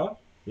 No?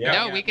 Yeah.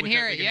 No, yeah, we can we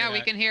hear can- it. we can Yeah, hear we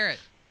that. can hear it.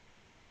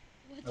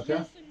 What's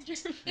Okay.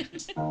 yes in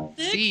German?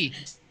 C.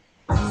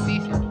 C.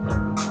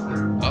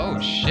 Oh,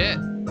 shit.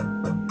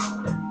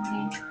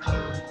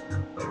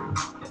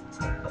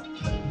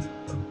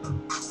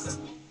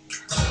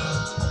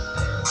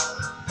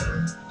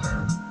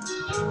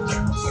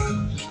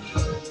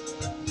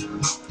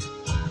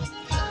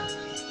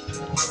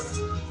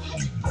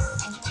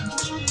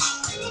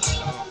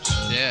 Oh,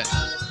 shit.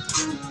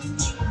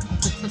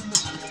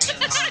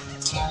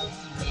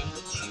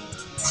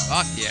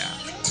 Fuck yeah.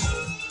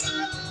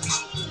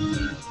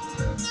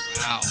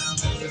 Wow.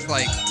 This is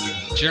like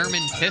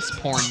German piss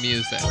porn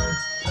music.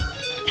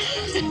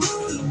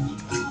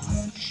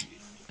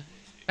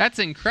 That's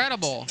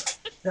incredible.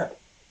 Yeah.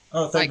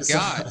 Oh, My thank you so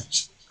God.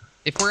 much.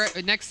 If we're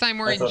next time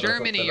we're I in thought I fucked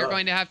Germany, that you're up.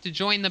 going to have to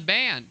join the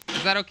band.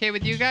 Is that okay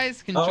with you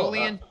guys? Can Oh,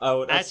 Julian? I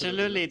would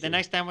Absolutely. The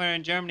next time we're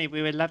in Germany,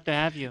 we would love to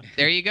have you.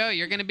 There you go.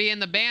 You're going to be in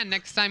the band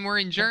next time we're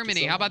in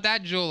Germany. so How about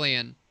that,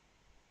 Julian?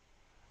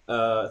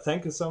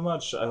 Thank you so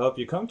much. I hope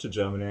you come to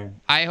Germany.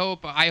 I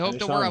hope that we're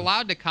Anytime.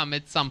 allowed to come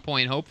at some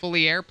point.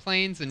 Hopefully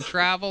airplanes and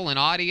travel and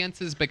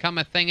audiences become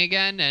a thing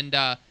again, and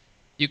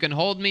you can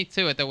hold me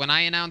to it that when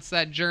I announce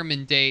that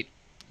German date,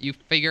 you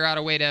figure out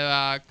a way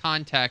to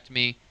contact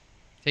me,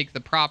 take the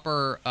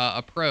proper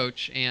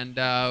approach, and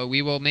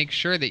we will make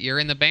sure that you're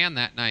in the band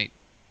that night.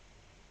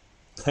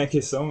 Thank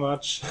you so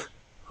much. There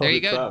Holy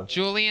you go. crap.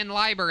 Julian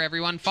Leiber,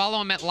 everyone.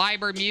 Follow him at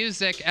Leiber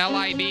Music,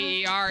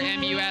 LIBERMUSIK.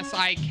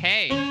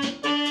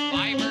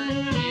 Leiber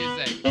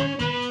Music.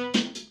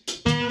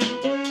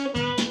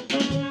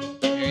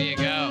 There you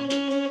go.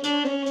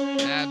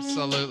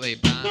 Absolutely.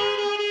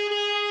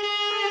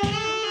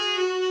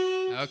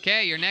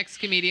 Okay, your next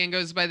comedian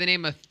goes by the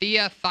name of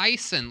Thea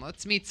Thyssen.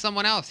 Let's meet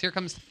someone else. Here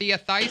comes Thea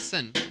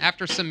Thyssen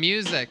after some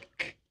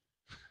music.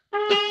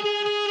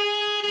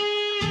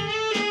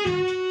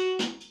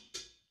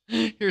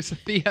 Here's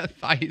Thea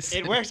Thyssen.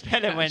 It works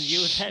better when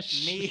you let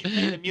me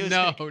play the music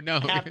No.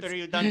 after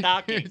you're done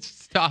talking.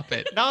 Stop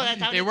it. No,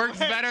 that's how It works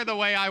better the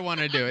way I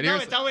want to do it. No,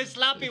 Here's- it's always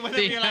sloppy whenever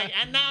Thea- you're like,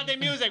 and now the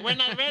music. We're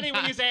not ready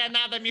when you say, and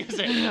now the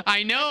music.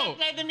 I know.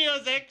 Play the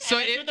music. So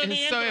and it- you do the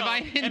so if intro, I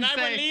didn't and I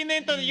say- will lean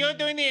into you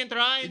doing the intro.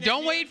 and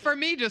Don't then wait for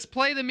me. Just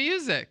play the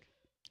music.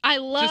 I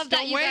love Just that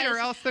don't you wait, guys. or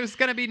else there's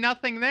gonna be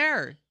nothing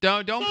there.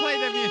 Don't play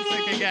the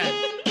music again.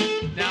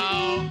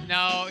 No.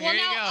 Well, Here you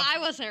no, go. I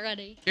wasn't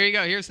ready. Here you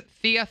go. Here's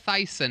Thea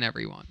Thyssen,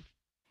 everyone.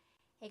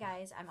 Hey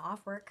guys, I'm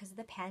off work because of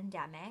the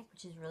pandemic,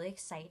 which is really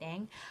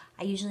exciting.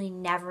 I usually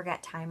never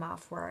get time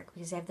off work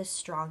because I have the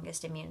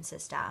strongest immune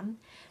system.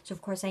 So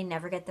of course I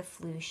never get the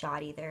flu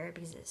shot either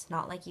because it's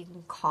not like you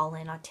can call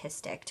in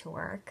autistic to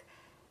work.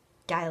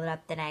 Dial it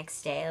up the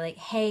next day like,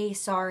 hey,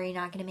 sorry,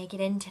 not gonna make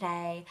it in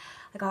today.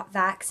 I got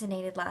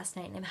vaccinated last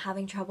night and I'm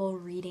having trouble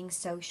reading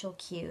social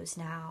cues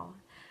now.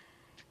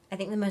 I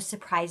think the most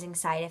surprising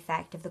side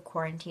effect of the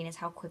quarantine is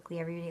how quickly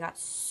everybody got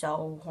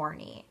so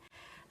horny.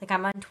 Like,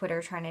 I'm on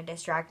Twitter trying to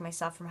distract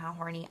myself from how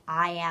horny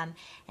I am,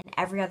 and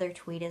every other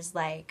tweet is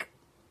like,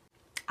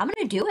 I'm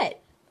gonna do it.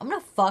 I'm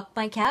gonna fuck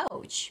my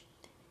couch.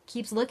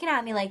 Keeps looking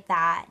at me like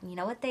that. You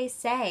know what they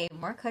say,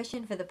 more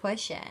cushion for the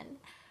pushin'.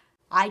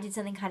 I did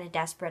something kind of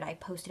desperate. I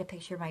posted a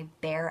picture of my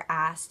bare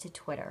ass to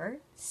Twitter.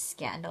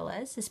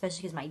 Scandalous,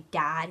 especially because my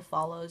dad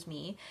follows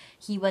me.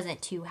 He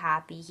wasn't too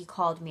happy. He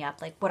called me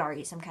up like, what are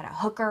you, some kind of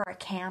hooker, a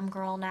cam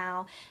girl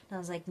now? And I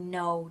was like,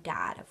 no,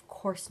 Dad, of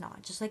course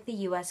not. Just like the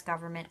U.S.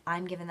 government,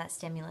 I'm giving that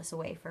stimulus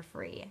away for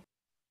free.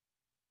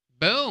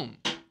 Boom.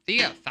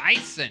 Thea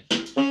Thyssen.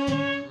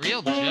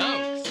 Real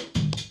jokes.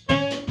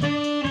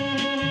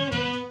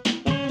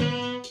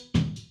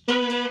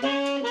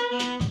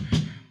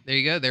 There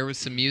you go. There was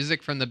some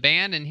music from the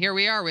band, and here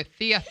we are with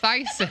Thea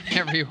Thyssen,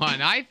 everyone.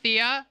 Hi,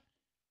 Thea.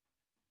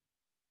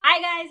 Hi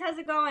guys, how's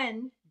it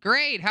going?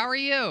 Great. How are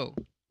you?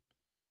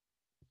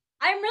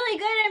 I'm really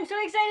good. I'm so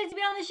excited to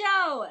be on the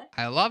show.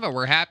 I love it.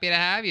 We're happy to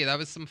have you. That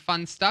was some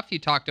fun stuff you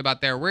talked about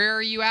there. Where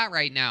are you at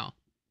right now?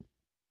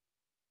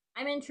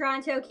 I'm in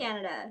Toronto,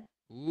 Canada.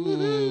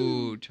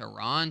 Ooh,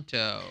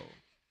 Toronto.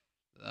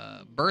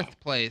 The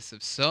birthplace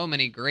of so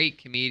many great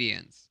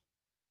comedians.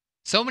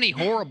 So many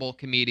horrible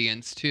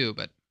comedians, too,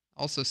 but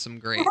also some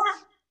greats.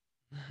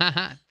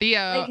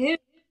 Thea, Like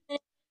who?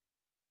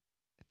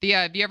 Thea,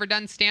 have you ever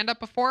done stand-up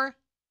before?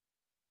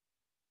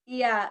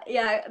 Yeah,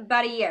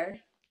 about a year.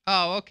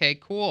 Oh, okay,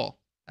 cool.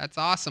 That's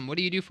awesome. What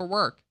do you do for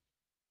work?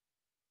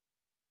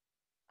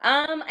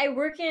 I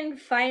work in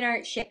fine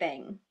art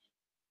shipping.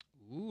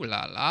 Ooh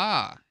la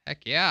la.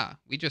 Heck yeah.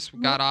 We just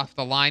got off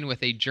the line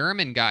with a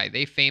German guy.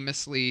 They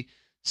famously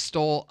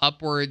stole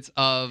upwards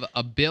of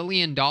 $1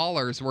 billion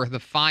worth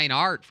of fine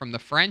art from the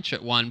French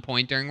at one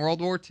point during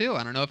World War II.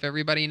 I don't know if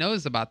everybody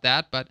knows about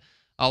that, but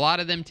a lot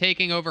of them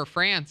taking over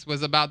France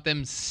was about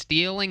them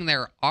stealing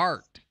their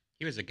art.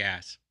 He was a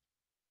gas.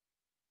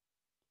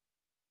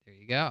 There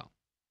you go.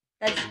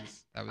 I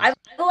have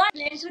a lot of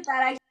names with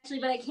that actually,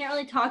 but I can't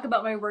really talk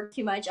about my work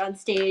too much on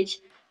stage,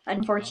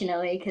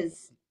 unfortunately, because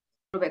it's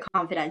a little bit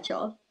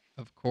confidential.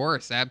 Of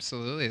course,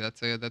 absolutely.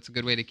 That's a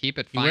good way to keep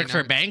it. You work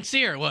for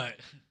Banksy or what?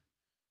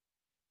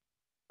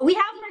 We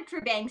have worked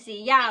for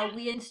Banksy. Yeah,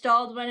 we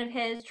installed one of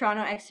his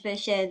Toronto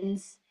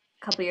exhibitions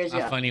a couple years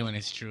ago. Not funny when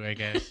it's true, I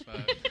guess.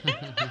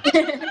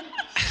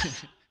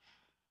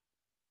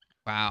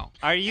 Wow.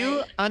 Are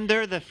you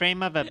under the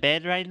frame of a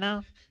bed right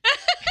now?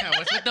 Yeah,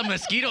 what's with the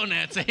mosquito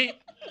nets, eh?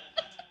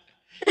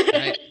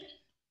 I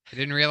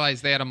didn't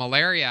realize they had a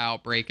malaria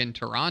outbreak in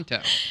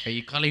Toronto. Are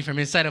you calling from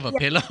inside of a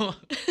pillow?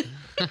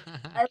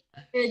 I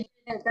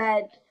at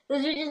bed.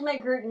 Those are just my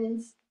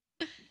curtains.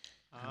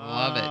 I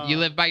love it. You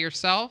live by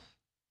yourself?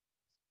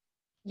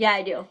 Yeah,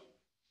 I do.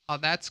 Oh,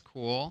 that's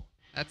cool.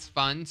 That's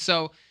fun.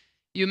 So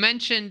you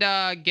mentioned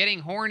getting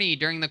horny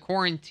during the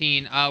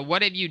quarantine.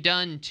 What have you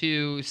done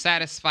to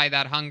satisfy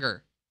that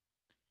hunger?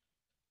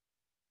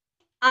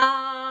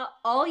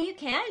 All you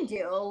can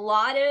do. A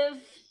lot of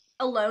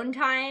alone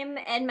time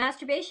and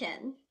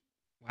masturbation.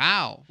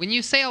 Wow. When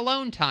you say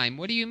alone time,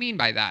 what do you mean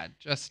by that?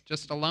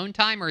 Just alone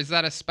time, or is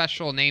that a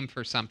special name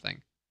for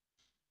something?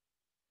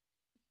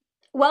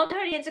 Well,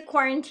 Tony, it's a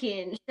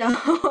quarantine,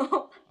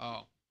 so.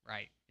 Oh,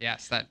 right.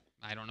 Yes, that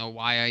I don't know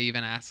why I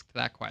even asked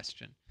that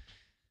question.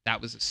 That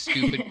was a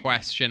stupid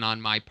question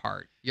on my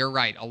part. You're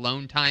right.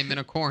 Alone time in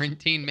a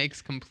quarantine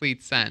makes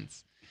complete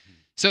sense.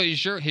 So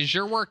has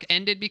your work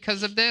ended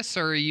because of this,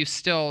 or are you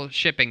still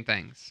shipping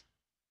things?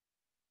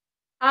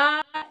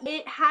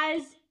 It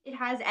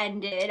has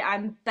ended.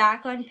 I'm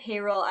back on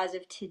payroll as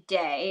of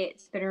today.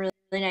 It's been a really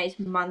nice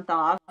month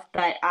off,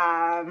 but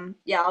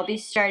yeah, I'll be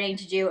starting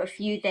to do a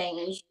few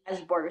things as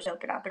the borders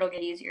open up. It'll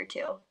get easier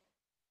too.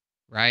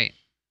 Right.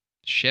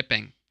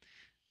 Shipping.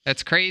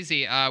 That's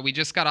crazy. We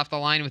just got off the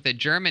line with a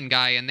German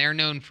guy, and they're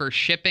known for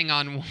shipping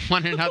on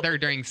one another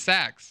during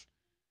sex.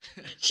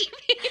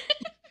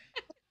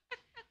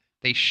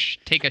 They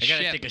take a ship.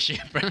 I gotta take a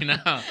ship right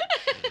now.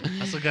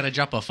 Also gotta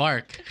drop a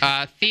fark.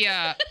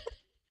 Thea,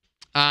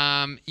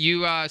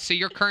 so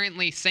you're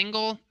currently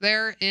single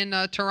there in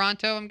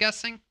Toronto, I'm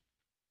guessing?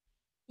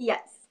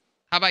 Yes.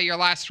 How about your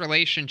last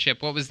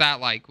relationship? What was that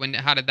like?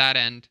 How did that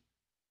end?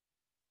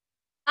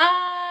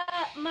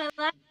 My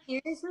last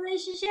serious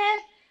relationship,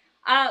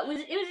 it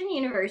was in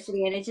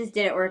university, and it just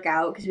didn't work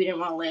out because we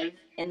didn't want to live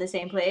in the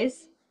same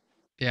place.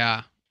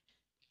 Yeah.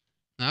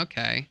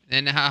 Okay.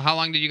 And how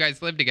long did you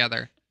guys live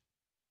together?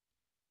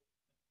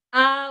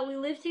 We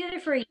lived together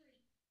for a year.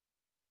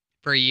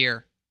 For a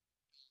year.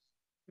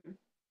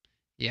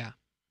 Yeah.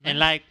 And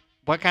like,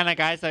 what kind of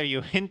guys are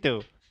you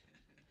into?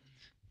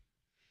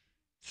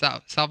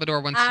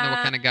 Salvador wants to know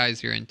what kind of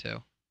guys you're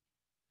into.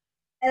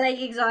 I like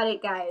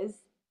exotic guys.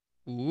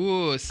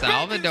 Ooh,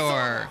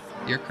 Salvador.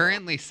 You're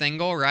currently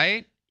single,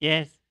 right?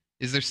 Yes.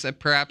 Is there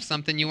perhaps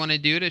something you want to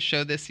do to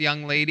show this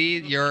young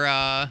lady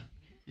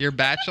your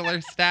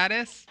bachelor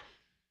status?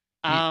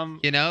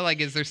 You know, like,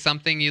 is there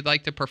something you'd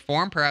like to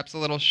perform? Perhaps a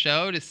little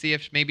show to see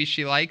if maybe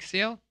she likes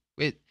you?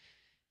 Wait.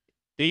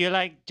 Do you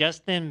like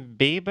Justin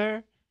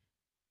Bieber?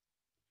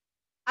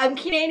 I'm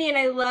Canadian.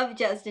 I love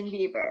Justin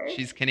Bieber.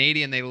 She's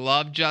Canadian. They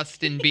love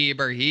Justin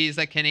Bieber. He's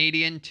a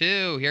Canadian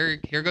too.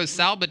 Here goes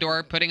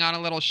Salvador putting on a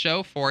little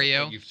show for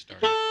you. You've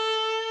started.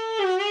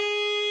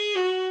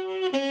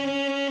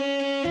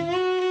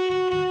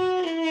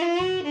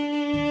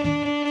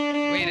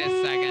 Wait a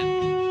second.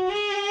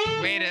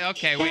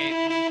 Okay, wait.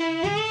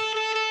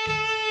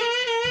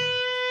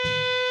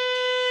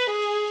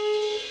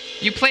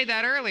 You played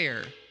that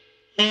earlier.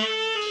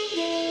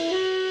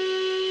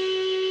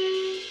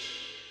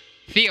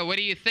 Thea, what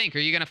do you think? Are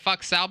you going to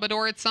fuck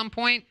Salvador at some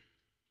point?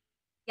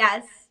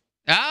 Yes.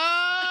 Oh!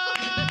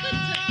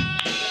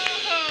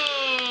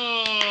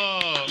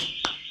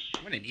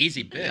 What an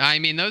easy bit. I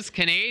mean, those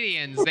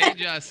Canadians,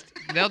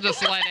 they'll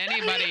just let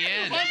anybody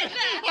in.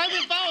 Hold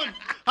the phone!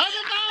 Hold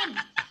the phone!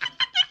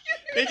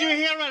 Did you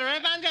hear what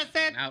Redman just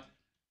said? No.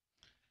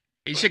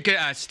 You should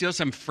steal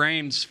some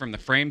frames from the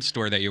frame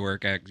store that you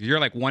work at.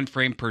 You're like 1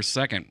 frame per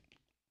second.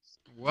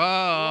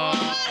 Whoa.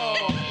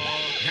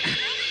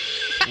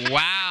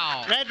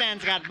 Wow.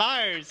 Redman's got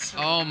bars.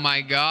 Oh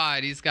my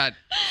God. He's got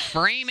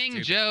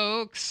framing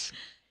jokes.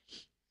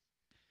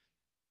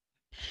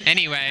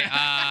 Anyway,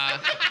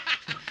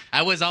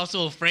 I was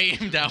also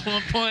framed at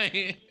one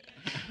point.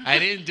 I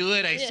didn't do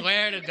it, I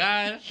swear to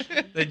God.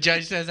 The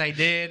judge says I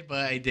did,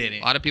 but I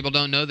didn't. A lot of people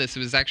don't know this. It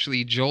was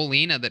actually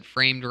Jolena that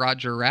framed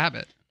Roger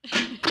Rabbit.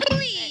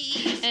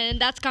 And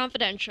that's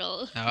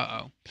confidential.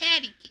 Uh-oh.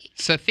 Patty.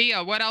 So,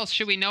 Thea, what else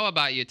should we know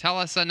about you? Tell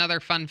us another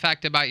fun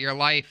fact about your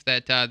life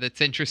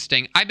that's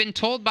interesting. I've been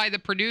told by the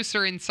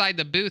producer inside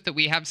the booth that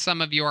we have some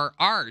of your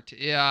art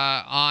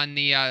on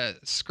the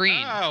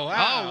screen. Oh,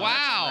 wow. Oh,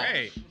 wow. That's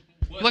great.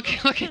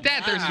 Look at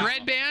that. There's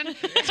Red Band,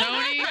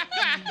 Tony,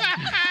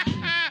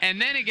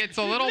 gets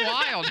a little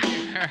wild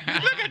here.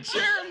 Look at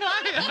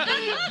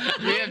Jeremiah.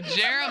 We have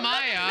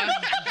Jeremiah.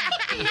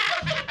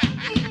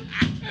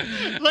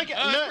 Look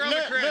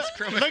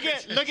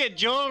at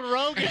Joel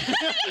Rogan.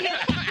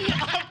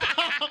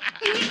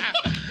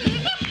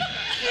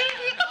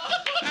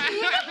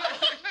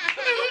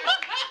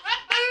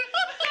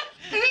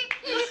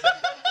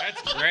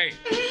 That's great.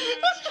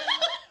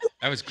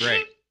 That was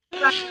great.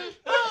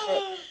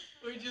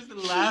 We're just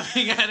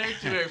laughing at her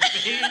to her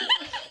face.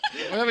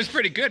 Well, that was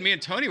pretty good. Me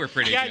and Tony were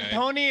pretty Yeah, good.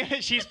 Tony,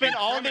 she spent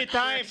all the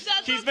time.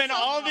 She spent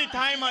all the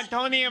time on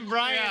Tony and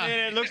Brian, and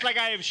it looks like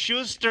I have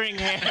shoestring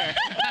hair.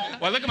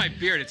 Well, look at my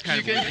beard. It's kind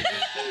of weird.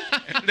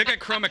 Look at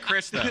Chroma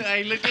Chris, though.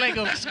 I look like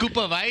a scoop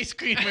of ice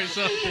cream or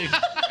something.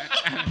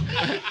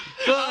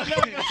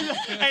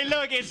 Hey,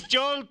 look, it's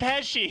Joel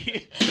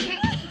Pesci.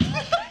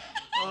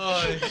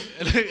 Oh,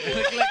 look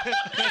like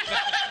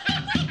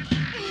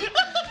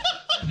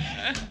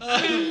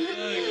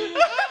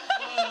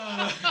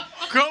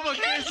Chroma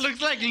Chris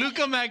looks like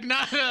Luca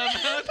Magnotta.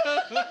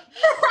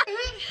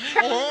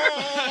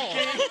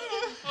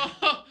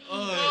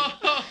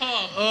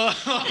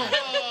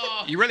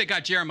 You really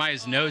got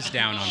Jeremiah's nose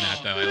down on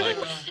that, though. I like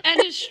that.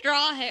 And his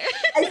straw hair.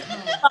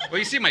 Well,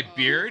 you see my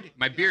beard?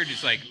 My beard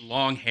is like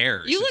long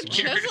hairs. You It's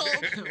look weird.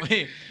 chiseled.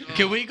 Wait,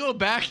 can we go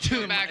back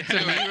to to me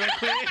it. real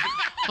quick?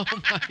 Oh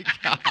my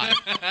god.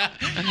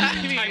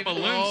 Tie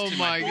balloons Oh to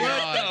my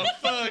god.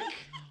 Fuck.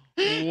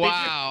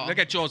 Wow. Look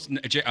at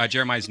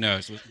Jeremiah's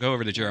nose. Go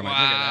over to Jeremiah.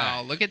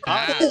 Wow. Look at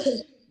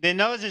that. The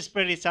nose is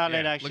pretty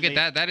solid, actually. Look at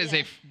that. That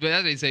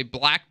is a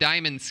Black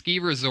Diamond ski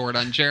resort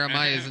on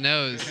Jeremiah's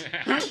nose.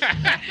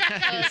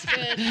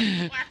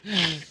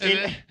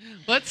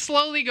 Let's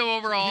slowly go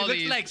over all He looks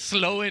these. like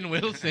Sloan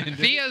Wilson.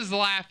 Thea's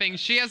laughing.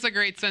 She has a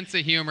great sense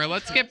of humor.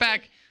 Let's get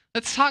back.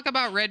 Let's talk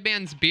about Red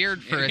Band's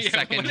beard for a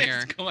second what here.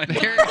 is going on?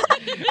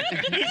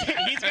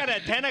 He's got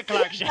a 10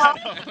 o'clock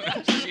shadow.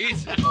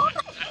 Jesus.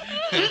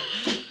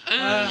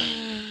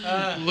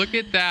 Look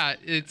at that.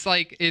 It's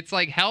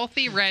like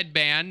healthy Red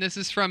Band. This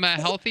is from a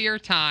healthier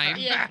time.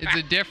 Yeah. It's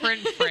a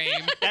different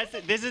frame.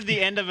 This is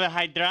the end of a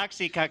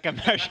Hydroxycut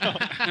commercial.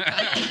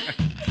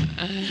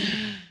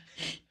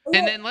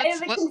 And then I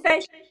have a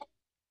confession.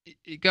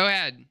 go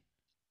ahead.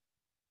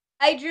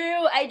 I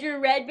drew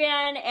Red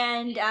Band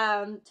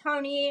and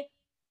Tony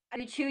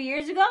 2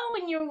 years ago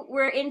when you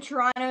were in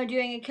Toronto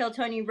doing a Kill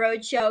Tony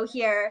Roadshow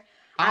here.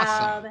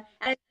 Awesome. And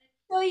I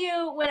show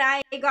you when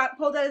I got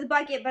pulled out of the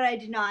bucket, but I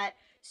did not.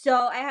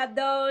 So I had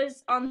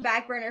those on the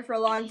back burner for a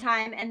long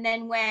time, and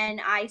then when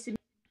I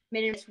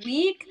submitted this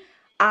week,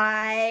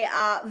 I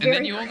And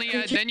then you only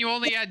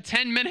had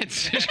 10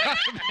 minutes to draw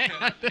the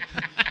band.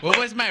 What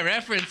was my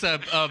reference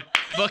of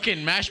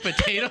fucking mashed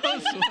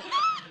potatoes?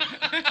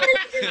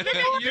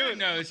 Your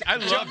nose. I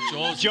love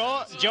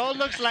Joel's. Joel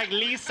looks like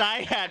Lee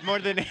Syad more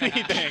than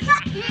anything.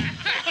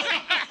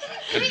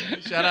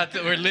 Shout out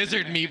to we're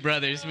lizard meat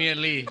brothers, me and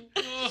Lee.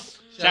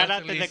 Shout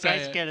out to Lee the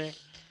Christ Syed. killer.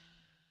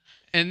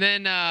 And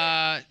then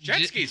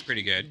Jet ski's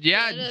pretty good.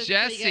 Yeah, It is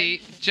Jesse.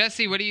 pretty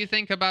Jesse, what do you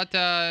think about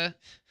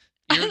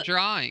your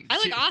drawings? I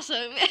look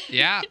awesome.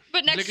 Yeah.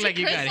 But next Look to like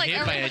you Chris, got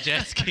hit by a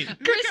jet ski.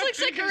 Chris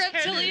looks like a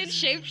reptilian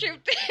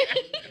shapeshifter.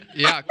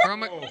 Yeah,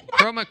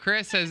 Chroma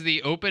Chris has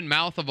the open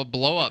mouth of a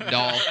blow-up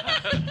doll.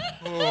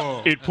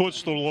 It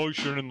puts the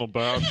lotion in the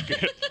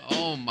basket.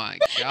 Oh my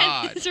And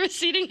god. his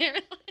receding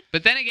hairline.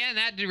 But then again,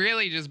 that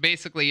really just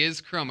basically is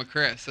Chroma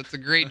Chris. That's a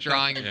great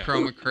drawing of Yeah.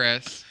 Chroma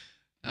Chris.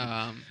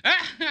 I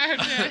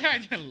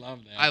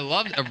love that. I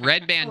loved a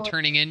Red Band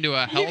turning into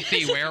a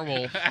healthy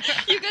werewolf.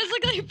 You guys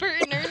look like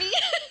Bert and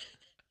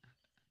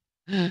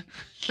Ernie.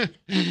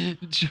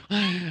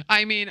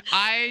 I mean,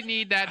 I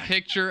need that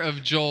picture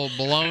of Joel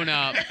blown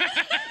up.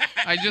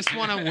 I just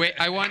want to wait.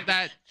 I want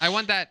that. I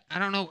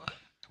don't know.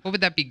 What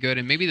would that be good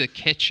in? Maybe the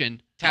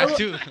kitchen.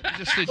 Tattoo.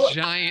 Just a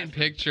giant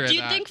picture Do of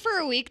you that. think for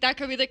a week that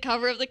could be the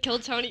cover of the Kill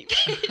Tony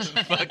page?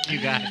 Fuck you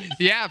guys.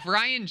 Yeah, if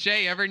Ryan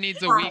J ever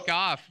needs a week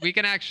off, we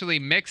can actually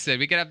mix it.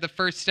 We could have the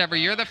first ever.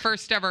 You're the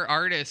first ever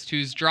artist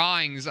whose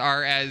drawings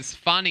are as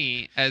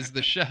funny as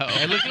the show.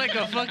 I look like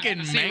a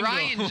fucking See,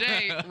 mango.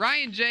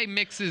 Ryan J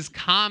mixes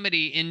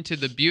comedy into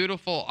the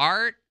beautiful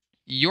art.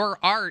 Your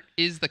art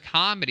is the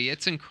comedy.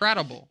 It's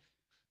incredible.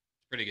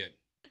 Pretty good.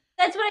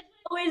 That's what I've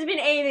always been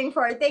aiming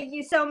for. Thank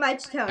you so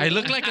much, Tony. I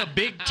look like a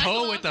big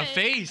toe with a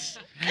face.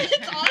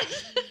 It's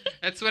awesome.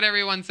 That's what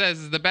everyone says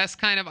is the best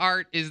kind of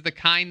art is the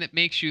kind that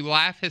makes you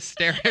laugh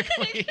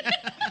hysterically.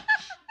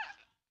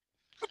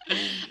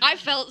 I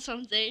felt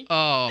something.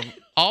 Oh,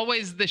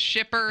 always the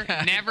shipper,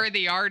 never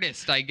the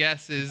artist, I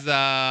guess, is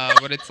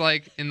what it's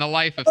like in the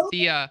life of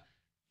Thea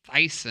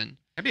Tyson.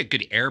 That'd be a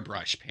good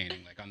airbrush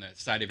painting, like on the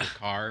side of your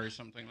car or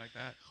something like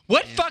that.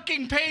 What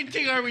fucking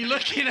painting are we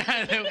looking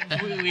at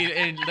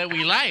that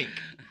we like?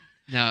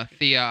 No,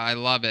 Thea, I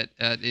love it.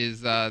 That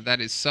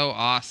is so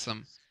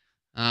awesome.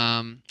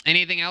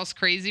 Anything else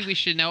crazy we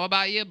should know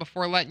about you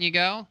before letting you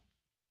go?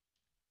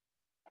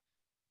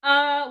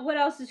 What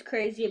else is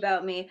crazy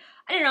about me?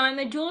 I don't know. I'm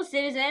a dual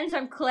citizen, so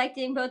I'm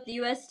collecting both the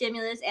U.S.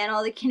 stimulus and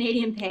all the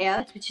Canadian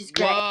payouts, which is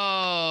great.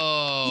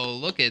 Whoa,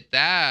 look at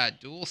that.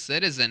 Dual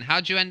citizen.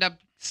 How'd you end up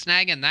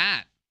snagging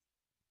that?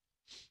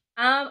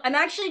 I'm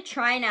actually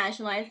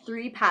tri-national. I have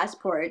 3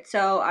 passports.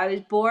 So I was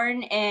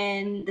born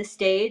in the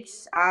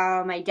States.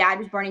 My dad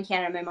was born in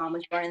Canada. My mom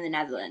was born in the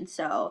Netherlands.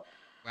 So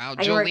Wow,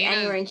 I can work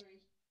anywhere in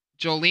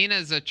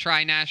Jolina's a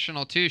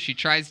tri-national too. She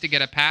tries to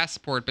get a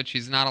passport, but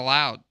she's not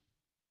allowed.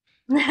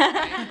 Not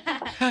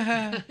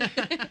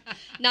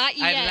I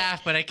yet.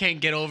 laugh, but I can't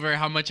get over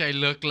how much I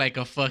look like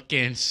a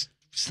fucking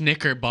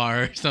Snicker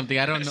bar or something.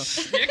 I don't know.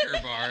 Snicker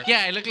bar.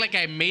 Yeah, I look like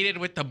I made it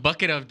with the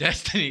bucket of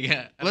destiny.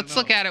 Yeah, Let's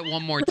look at it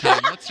one more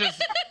time. Let's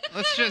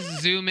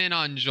just zoom in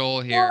on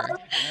Joel here.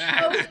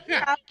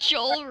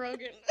 Joel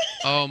Rogan.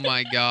 Oh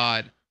my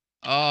God.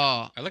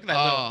 Oh, I look at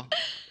that little.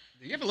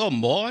 Do you have a little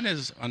mole on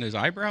his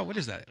eyebrow? What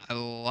is that? I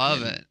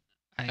love it.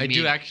 I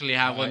do actually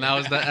have one.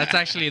 That's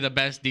actually the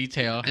best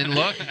detail. And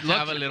look,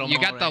 Have a little you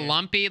mole got the right here.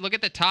 lumpy. Look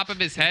at the top of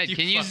his head.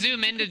 Can you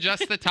zoom into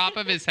just the top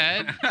of his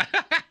head?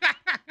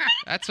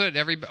 That's what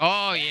everybody.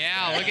 Oh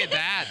yeah, look at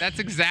that. That's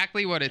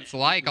exactly what it's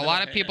like. A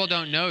lot of people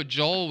don't know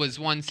Joel was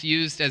once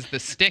used as the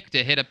stick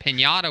to hit a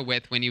piñata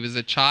with when he was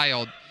a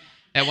child.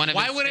 At one of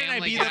Why his wouldn't I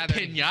family be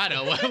gatherings. the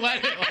piñata?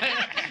 What?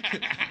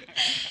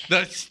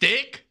 The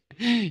stick?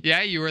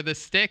 Yeah, you were the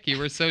stick. You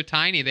were so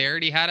tiny. They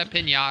already had a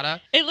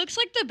piñata. It looks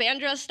like the band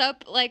dressed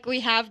up like we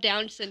have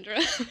Down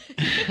syndrome.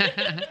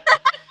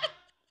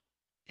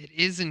 It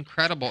is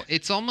incredible.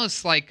 It's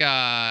almost like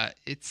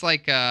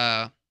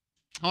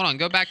hold on,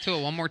 go back to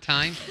it one more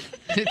time.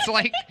 It's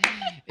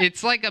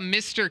like a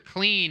Mr.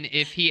 Clean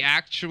if he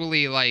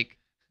actually like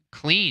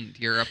cleaned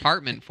your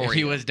apartment for If you.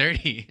 he was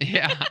dirty.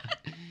 Yeah.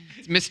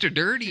 It's Mr.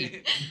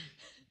 Dirty.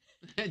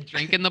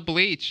 Drinking the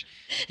bleach.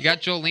 You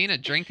got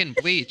Jolina drinking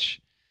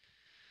bleach.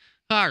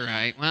 All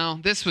right. Well,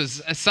 this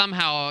was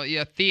somehow,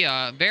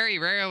 Thea, very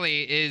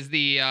rarely is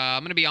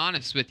I'm going to be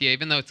honest with you,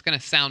 even though it's going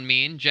to sound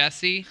mean.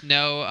 Jesse,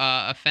 no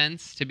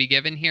offense to be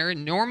given here.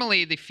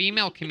 Normally, the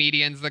female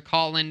comedians that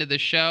call into the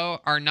show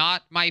are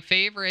not my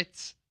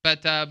favorites.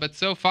 But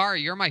so far,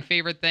 you're my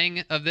favorite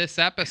thing of this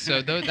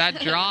episode. Though that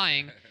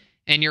drawing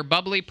and your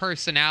bubbly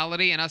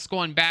personality and us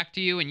going back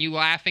to you and you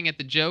laughing at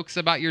the jokes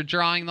about your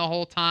drawing the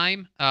whole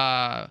time,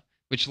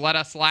 which let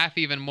us laugh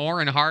even more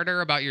and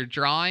harder about your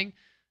drawing,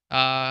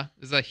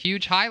 is a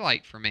huge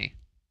highlight for me.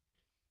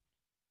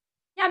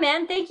 Yeah,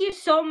 man. Thank you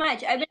so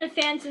much. I've been a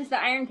fan since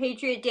the Iron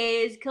Patriot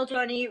days. Kill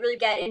Johnny really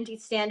get into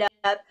stand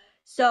up.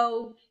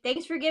 So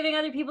thanks for giving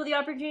other people the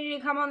opportunity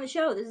to come on the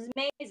show. This is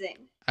amazing.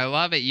 I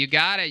love it. You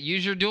got it.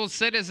 Use your dual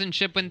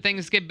citizenship when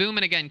things get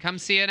booming again. Come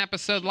see an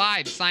episode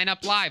live. Sign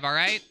up live, all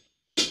right?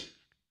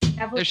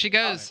 There she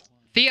goes.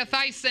 Thea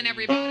Thyssen,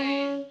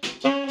 everybody.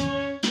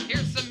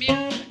 Here's some music.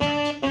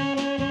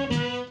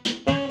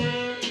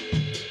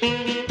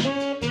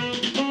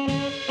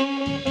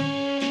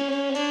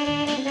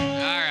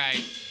 All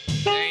right.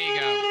 There you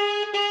go.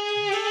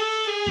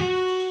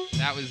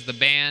 That was the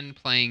band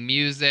playing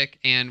music,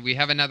 and we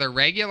have another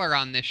regular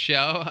on this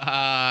show.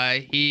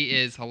 He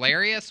is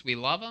hilarious. We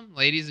love him.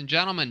 Ladies and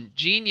gentlemen,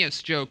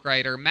 genius joke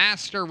writer,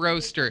 master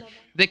roaster,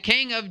 the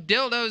king of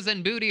dildos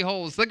and booty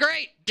holes, the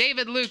great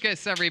David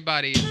Lucas,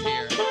 everybody, is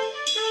here.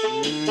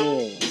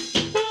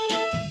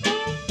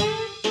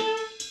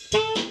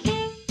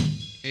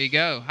 Here you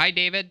go. Hi,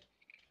 David.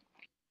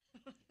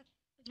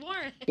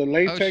 Warren. The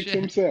latex shit.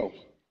 himself,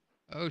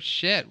 Oh,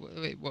 shit.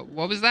 Wait,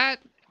 what was that?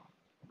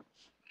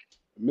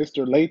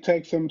 Mr.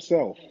 Latex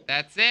himself.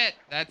 That's it.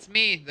 That's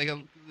me,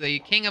 the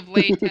king of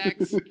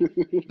latex,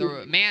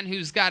 the man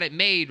who's got it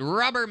made,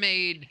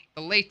 Rubbermaid,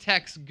 the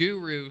latex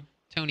guru,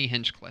 Tony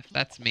Hinchcliffe.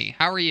 That's me.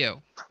 How are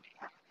you?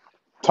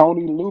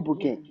 Tony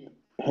Lubricant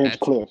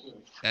Hinchcliffe.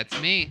 That's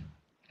me.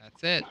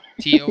 That's it.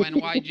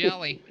 Tony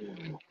Jelly.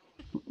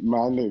 My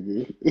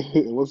nigga.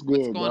 What's good,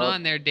 What's going bro?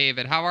 on there,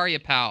 David? How are you,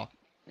 pal?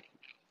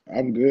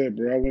 I'm good,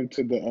 bro. I went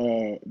to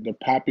the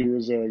Poppy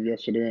Reserve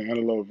yesterday in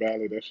Antelope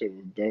Valley. That shit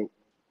was dope.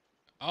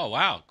 Oh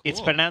wow, cool. It's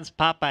pronounced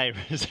Popeye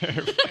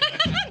Reserve.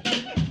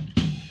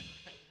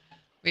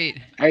 Wait.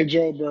 Hey,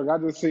 Joe Berg, I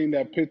just seen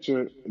that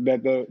picture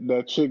that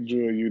the chick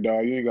drew of you,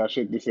 dog. You ain't got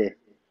shit to say.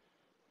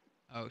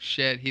 Oh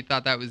shit! He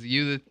thought that was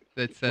you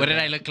that said. What did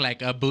that. I look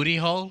like? A booty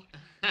hole?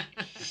 A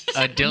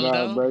Nah,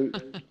 dildo? bro.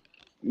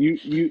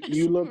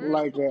 You look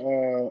like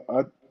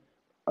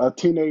a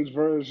teenage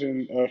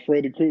version of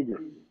Freddy Krueger.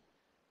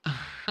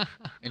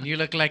 And you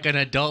look like an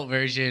adult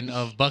version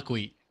of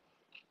buckwheat.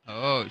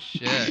 Oh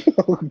shit!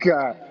 Oh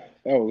God,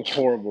 that was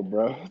horrible,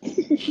 bro.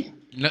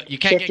 No, you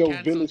can't Shut get your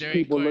canceled village during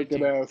people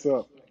looking ass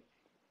up.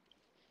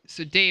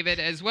 So David,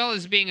 as well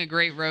as being a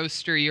great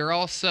roaster, you're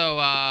also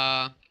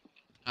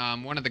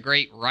one of the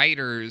great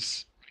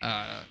writers,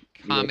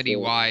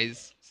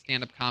 comedy-wise,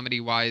 stand-up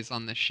comedy-wise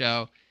on the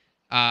show.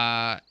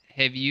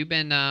 Have you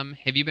been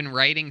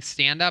writing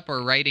stand-up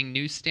or writing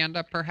new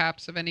stand-up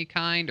perhaps of any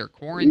kind or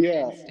quarantine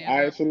Yeah, all stand-up?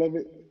 right. So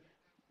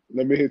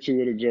let me hit you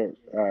with a joke.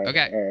 All right,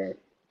 Okay.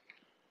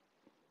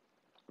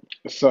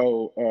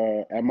 So,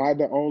 am I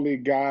the only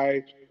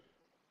guy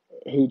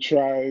who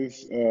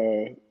tries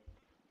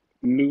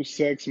new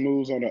sex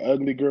moves on an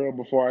ugly girl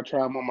before I try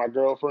them on my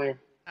girlfriend?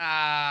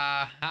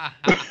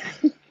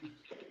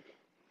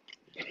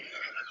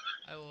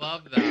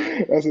 love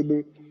that.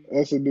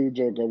 That's a new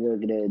joke I'm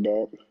working on,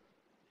 dog.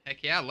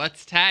 Heck yeah,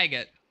 let's tag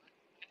it.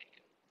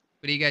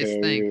 What do you guys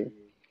Hell think? yeah.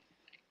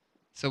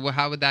 So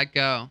how would that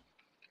go?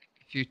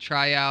 If you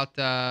try out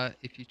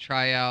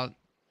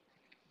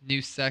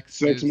new sex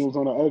Sex moves. moves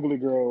on an ugly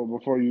girl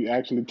before you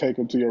actually take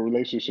them to your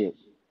relationship.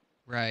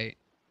 Right.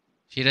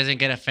 She doesn't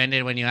get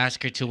offended when you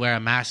ask her to wear a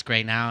mask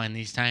right now in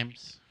these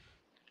times.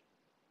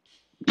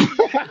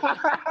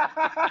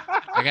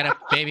 I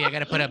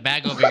gotta put a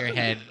bag over your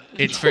head.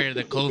 It's for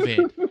the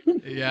COVID.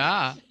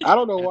 Yeah. I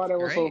don't know why that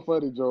was so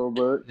funny, Joe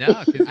Bird.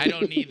 Yeah, I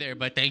don't either,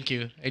 but thank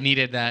you. I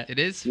needed that. It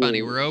is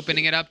funny. We're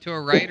opening it up to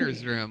a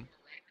writer's room.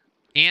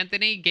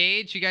 Anthony,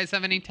 Gage, you guys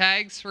have any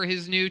tags for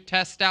his new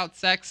test out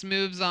sex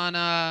moves on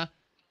an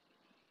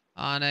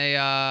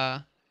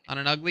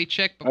ugly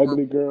chick before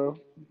Ugly girl.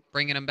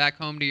 bringing him back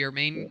home to your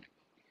main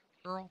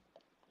girl?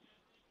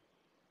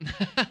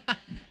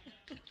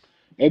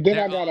 And then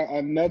I got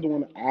another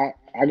one. I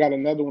got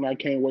another one I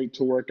can't wait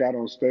to work out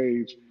on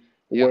stage,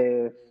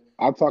 where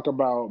I talk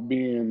about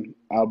being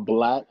a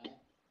black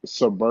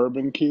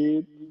suburban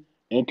kid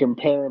and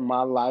comparing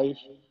my life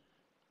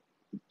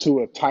to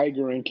a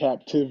tiger in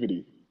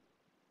captivity.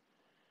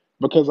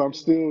 Because I'm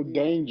still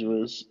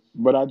dangerous,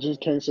 but I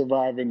just can't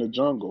survive in the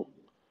jungle.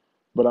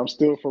 But I'm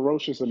still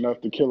ferocious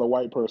enough to kill a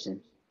white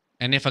person.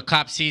 And if a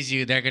cop sees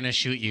you, they're gonna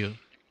shoot you.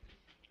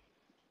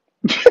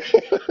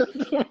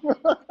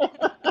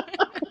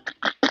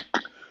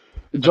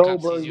 Joe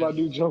Bird's my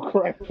new joke,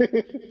 right?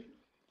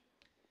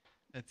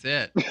 That's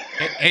it.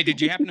 Hey, did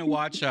you happen to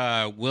watch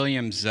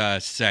Williams'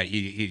 set?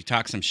 He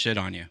talked some shit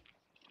on you.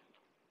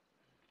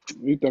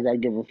 You think I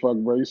give a fuck,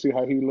 bro? You see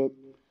how he look?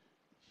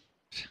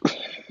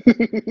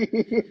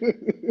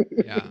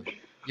 Yeah.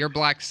 You're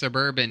black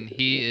suburban.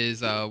 He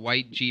is a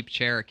white Jeep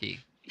Cherokee.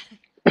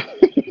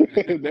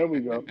 There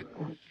we go.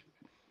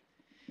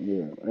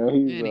 Yeah, and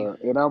he's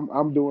and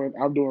I'm doing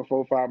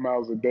 4-5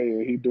 miles a day,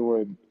 and he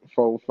doing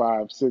 4,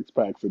 5, 6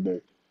 packs a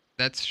day.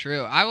 That's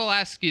true. I will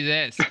ask you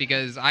this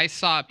because I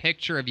saw a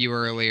picture of you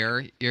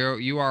earlier.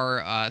 You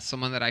are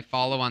someone that I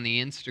follow on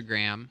the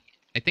Instagram.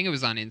 I think it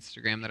was on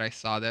Instagram that I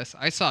saw this.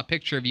 I saw a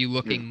picture of you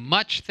looking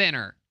much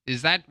thinner.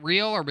 Is that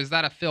real or was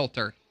that a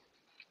filter?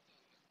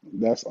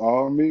 That's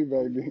all me,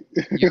 baby.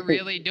 You're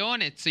really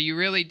doing it. So you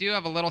really do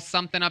have a little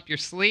something up your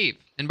sleeve.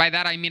 And by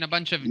that, I mean a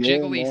bunch of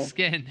jiggly man.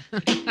 skin.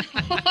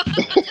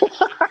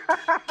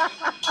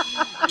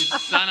 You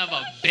son of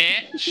a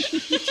bitch.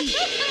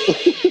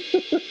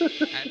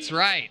 That's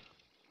right.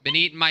 Been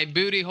eating my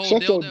booty hole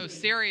dildo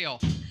cereal.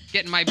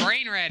 Getting my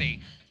brain ready.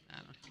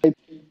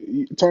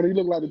 Tony, you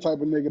look like the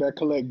type of nigga that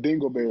collect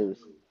dingleberries.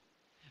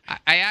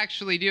 I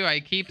actually do. I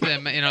keep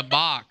them in a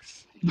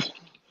box.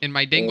 In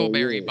my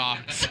dingleberry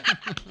box.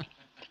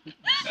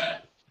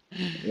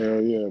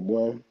 Hell yeah,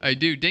 boy. I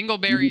do.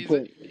 Dingleberries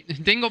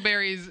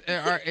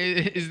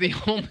is the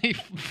only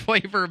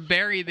flavor of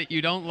berry that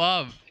you don't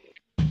love.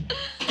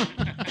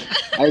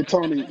 Hey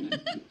Tony,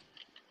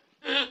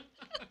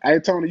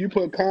 you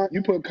put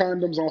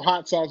condoms on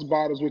hot sauce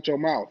bottles with your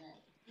mouth.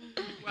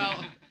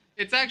 Well,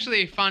 it's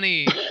actually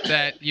funny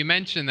that you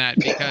mention that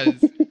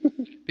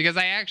because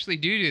I actually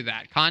do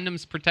that.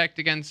 Condoms protect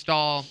against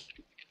all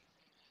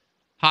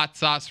hot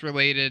sauce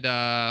related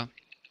all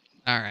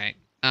right.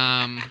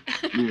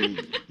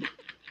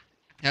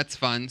 That's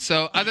fun.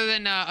 So other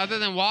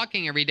than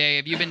walking every day,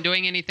 have you been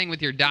doing anything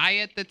with your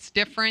diet that's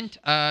different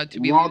to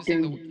be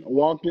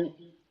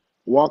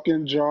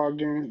walking,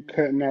 jogging,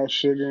 cutting out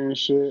sugar and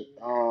shit.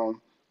 We're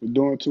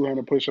doing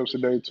 200 push-ups a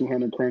day,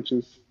 200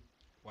 crunches.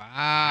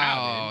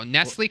 Wow.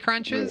 Nestle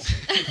Crunches?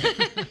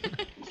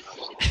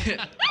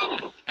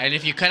 And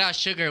if you cut out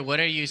sugar, what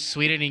are you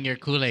sweetening your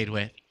Kool-Aid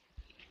with?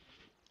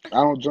 I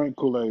don't drink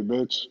Kool-Aid,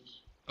 bitch.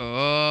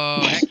 Oh,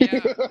 heck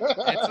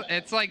yeah.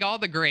 It's like all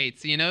the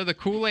greats, you know? The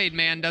Kool-Aid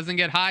man doesn't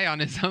get high on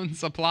his own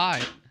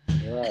supply.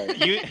 Right.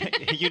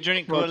 You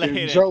drink Kool-Aid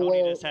and Joe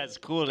Tony just has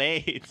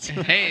Kool-Aid.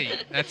 Hey,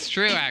 that's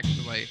true,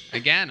 actually.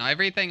 Again,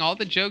 all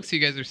the jokes you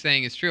guys are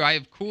saying is true. I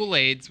have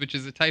Kool-Aids, which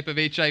is a type of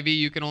HIV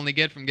you can only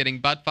get from getting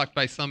butt fucked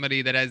by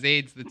somebody that has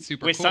AIDS that's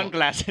super With cool.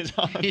 sunglasses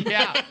on.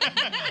 Yeah,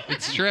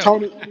 it's true.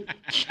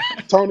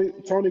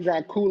 Tony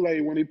got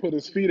Kool-Aid when he put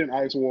his feet in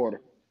ice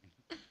water.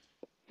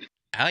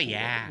 Oh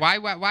yeah. Why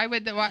would I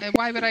do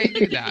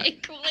that?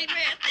 Kool-Aid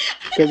man.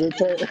 Because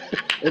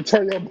it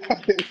turn your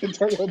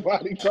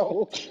body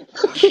cold.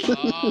 Oh,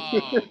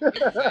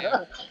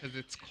 because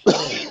it's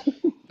cold.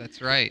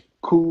 That's right.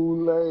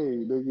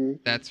 Kool-Aid, nigga.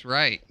 That's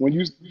right. When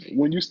you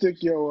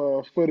stick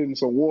your foot in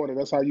some water,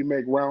 that's how you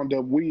make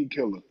Roundup weed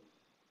killer.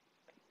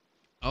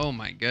 Oh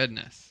my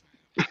goodness.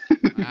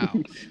 Wow.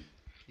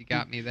 You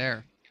got me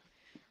there.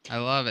 I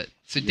love it.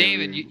 So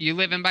David, you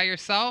living by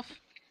yourself?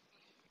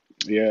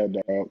 Yeah,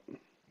 dog.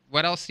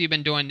 What else have you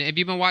been doing? Have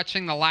you been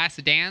watching The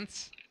Last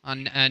Dance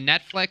on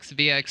Netflix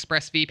via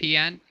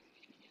ExpressVPN?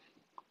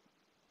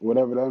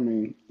 Whatever that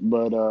means.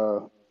 But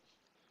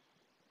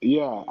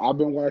yeah, I've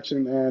been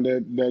watching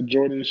that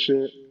Jordan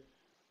shit.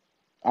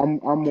 I'm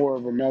more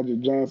of a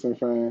Magic Johnson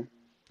fan,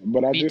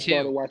 but I just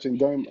started watching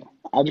Game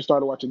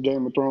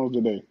of Thrones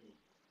today.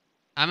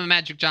 I'm a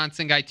Magic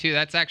Johnson guy too.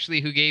 That's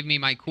actually who gave me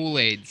my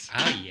Kool-Aids.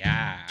 Oh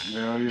yeah.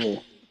 Yeah.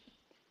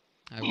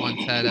 I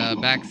once had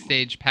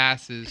backstage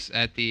passes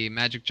at the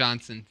Magic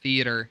Johnson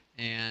Theater,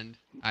 and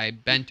I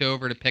bent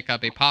over to pick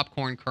up a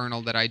popcorn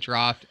kernel that I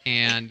dropped,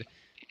 and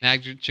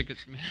Magical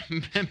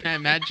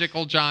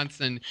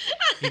Johnson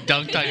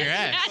dunked on your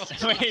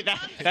ass. Wait,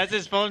 that's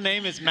his full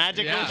name is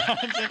Magical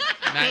Johnson?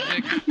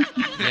 Magic.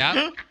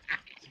 Yep.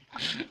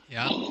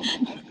 Yep.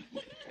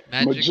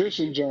 Magic.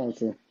 Magician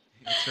Johnson.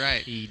 That's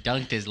right. He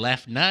dunked his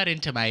left nut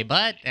into my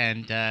butt,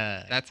 and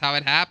that's how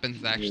it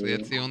happens. Actually,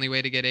 that's the only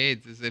way to get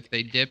AIDS is if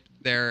they dip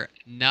their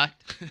nut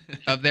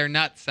of their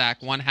nut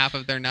sack, one half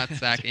of their nut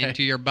sack,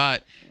 into your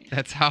butt.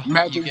 That's how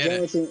you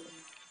get it.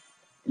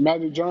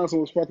 Magic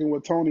Johnson was fucking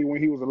with Tony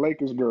when he was a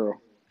Lakers girl.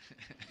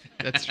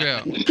 That's true.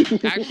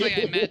 Actually,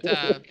 I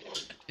met.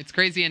 It's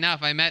crazy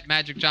enough. I met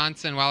Magic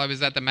Johnson while I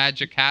was at the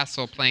Magic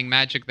Castle playing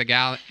Magic the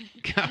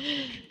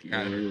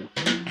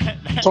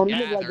Tony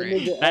looked like the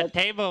nigga. That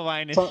table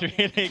wine is really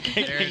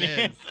kicking There it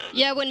in. is.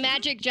 Yeah, when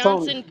Magic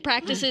Johnson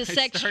practices I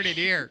sex. started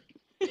here.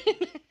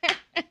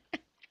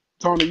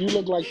 Tony, you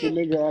look like the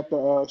nigga at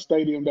the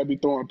stadium that be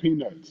throwing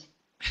peanuts.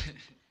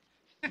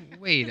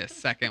 Wait a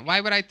second. Why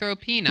would I throw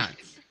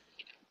peanuts?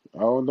 I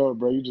don't know,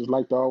 bro. You just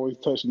like to always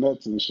touch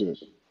nuts and shit.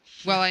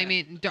 Well, I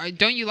mean,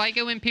 don't you like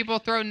it when people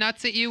throw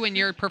nuts at you when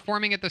you're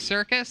performing at the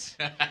circus?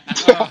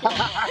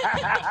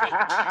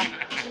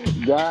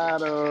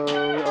 Got him.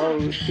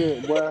 Oh,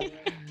 shit, boy.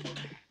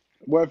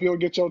 Well, if you don't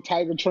get your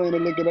tiger trainer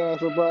looking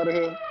ass up out of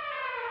here.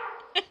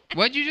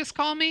 What'd you just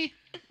call me?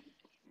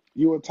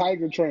 You a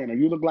tiger trainer.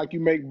 You look like you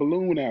make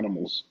balloon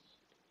animals.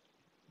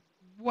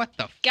 What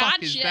the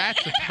fuck is that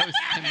supposed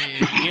to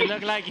mean? You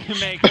look like you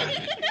make.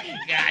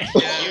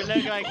 You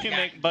look like you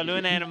make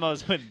balloon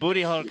animals with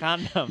booty hole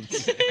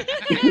condoms.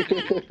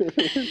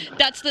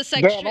 That's the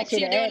sex Damn, I tricks you're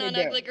shoulda doing on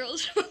added Ugly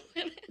Girls.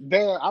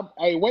 Damn,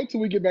 hey, wait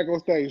till we get back on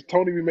stage.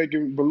 Tony be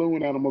making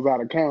balloon animals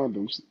out of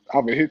condoms.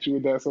 I'm gonna hit you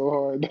with that so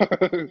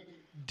hard.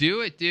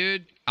 Do it,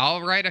 dude.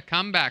 I'll write a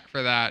comeback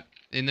for that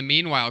in the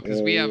meanwhile,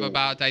 because we have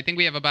about, I think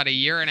we have about a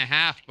year and a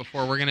half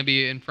before we're going to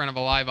be in front of a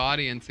live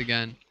audience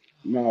again.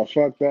 Nah,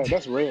 fuck that.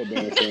 That's Red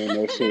Band saying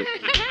that shit.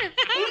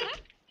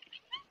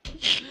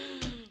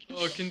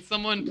 Oh, can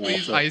someone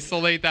please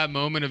isolate that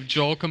moment of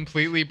Joel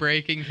completely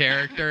breaking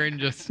character and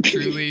just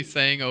truly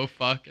saying, oh,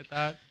 fuck at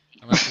that?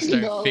 I'm about to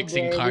start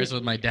fixing cars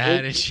with my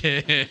dad and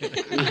shit.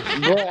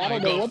 Bro, I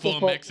don't know go what the full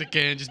fuck.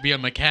 Mexican, just be a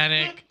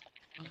mechanic.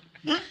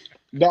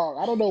 Dog,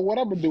 I don't know what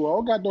I'm gonna do. I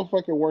don't got no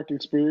fucking work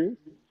experience.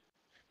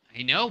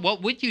 I know.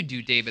 What would you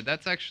do, David?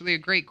 That's actually a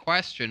great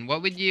question.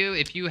 What would you,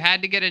 if you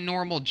had to get a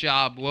normal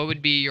job, what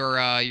would be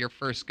your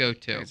first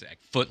go-to? Is it like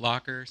Foot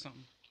Locker or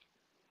something?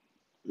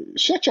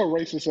 Shut your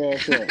racist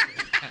ass up.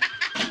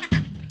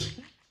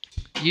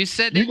 You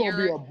said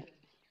that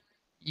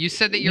you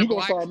said that you're you gonna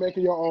black. start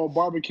making your own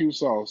barbecue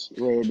sauce,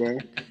 Red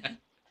Band.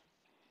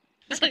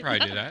 Probably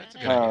do that. That's a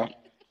good idea.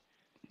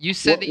 You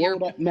said that you're.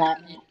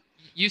 Not.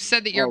 You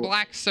said that you're Oh.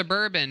 black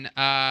suburban.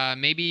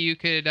 Maybe you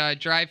could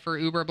drive for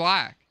Uber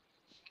Black.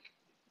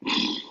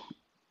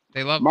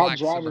 They love My black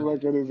driving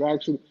suburban. record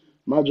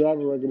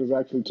is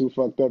actually too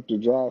fucked up to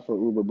drive for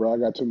Uber, bro. I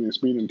got too many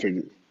speeding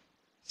tickets.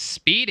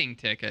 Speeding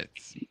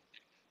tickets.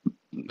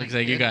 Looks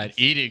like you got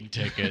eating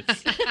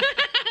tickets.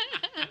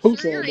 Who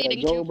said You're that?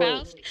 eating Joe too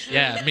Bird? fast.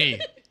 Yeah, me.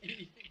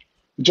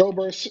 Joe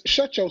Bird,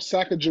 shut your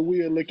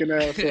Sacagawea licking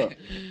ass up.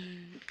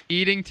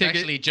 Eating tickets.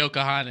 Actually, Joe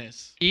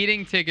Kahanis.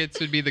 Eating tickets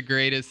would be the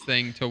greatest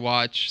thing to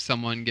watch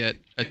someone get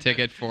a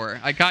ticket for.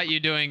 I caught you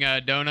doing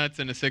donuts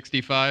in a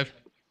 65.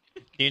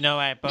 Do you know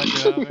why I put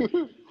you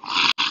over?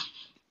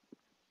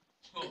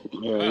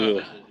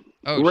 Yeah.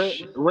 Oh,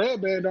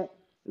 Red Band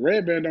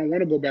don't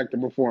want to go back to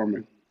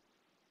performing.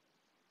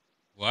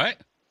 What?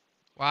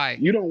 Why?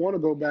 You don't want to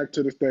go back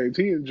to the stage.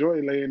 He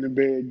enjoy laying in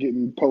bed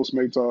getting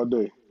Postmates all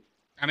day.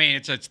 I mean,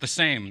 it's the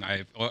same.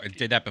 I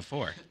did that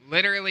before.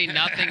 Literally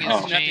nothing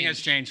has changed. Nothing has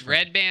changed.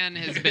 Red Band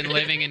has been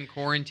living in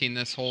quarantine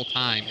this whole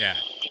time. Yeah.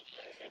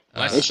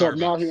 Except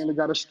now he only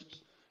got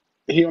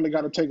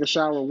to take a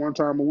shower one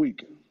time a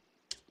week.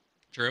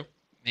 True.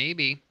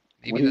 Maybe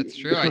When he- that's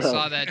true. I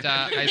saw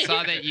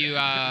that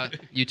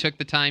you took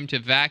the time to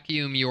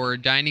vacuum your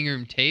dining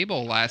room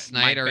table last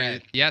night, or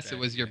bed. yes, it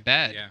was your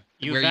bed. Yeah.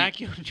 You Where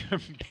vacuumed your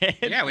bed?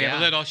 Yeah, we have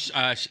a little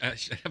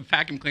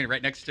vacuum cleaner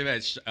right next to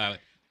it.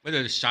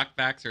 Whether the shock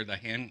vacs or the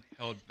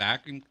handheld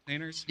vacuum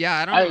cleaners. Yeah,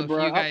 I don't Hey, know bro,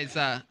 if you guys.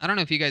 I don't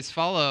know if you guys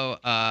follow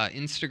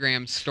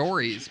Instagram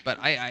stories, but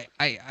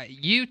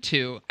you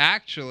two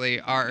actually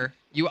are.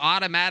 You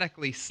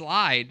automatically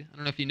slide. I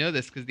don't know if you know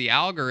this because the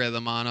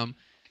algorithm on them.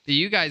 That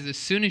you guys, as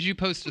soon as you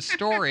post a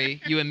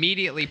story, you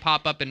immediately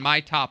pop up in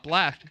my top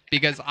left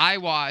because I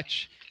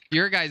watch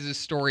your guys'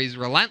 stories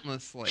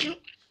relentlessly,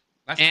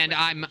 and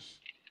I'm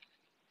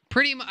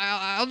pretty.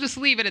 I'll just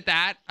leave it at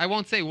that. I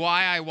won't say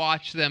why I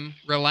watch them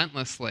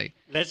relentlessly.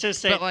 Let's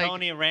just say But, like-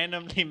 Tony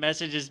randomly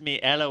messages me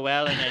LOL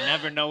and I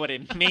never know what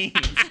it means.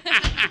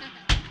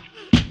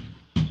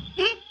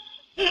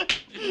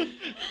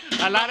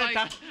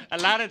 a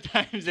lot of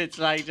times it's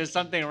like just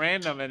something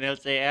random, and he'll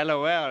say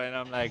LOL, and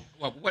I'm like,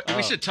 Well,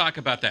 we should talk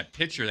about that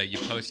picture that you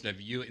posted of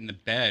you in the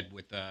bed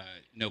with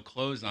no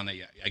clothes on. That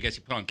I guess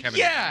you put on Kevin.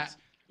 Yeah. Adams.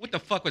 What the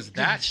fuck was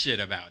that shit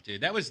about, dude?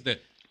 That was the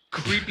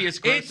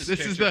creepiest, grossest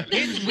picture.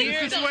 It's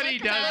weird. This is what he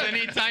does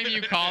anytime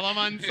you call him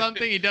on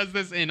something. He does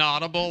this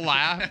inaudible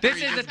laugh. There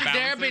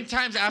have been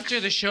times after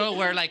the show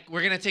where like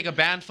we're gonna take a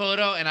band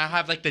photo and I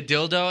have like the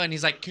dildo and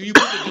he's like, "Can you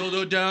put the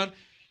dildo down?"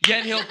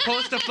 Yet he'll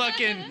post a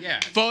fucking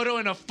photo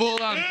in a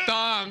full-on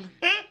thong.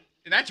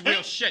 That's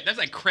real shit. That's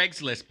like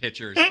Craigslist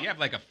pictures. You have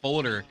like a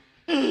folder.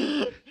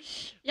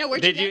 Yeah,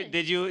 where'd Did you you? get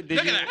Did you? Did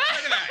Look you? at that.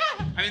 Look at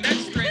that. I mean,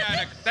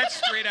 that's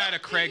straight out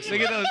of Craigslist.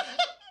 Look at those.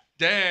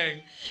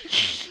 Dang.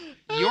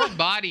 Your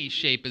body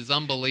shape is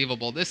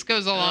unbelievable. This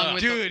goes along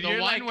with Dude, the you're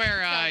one like-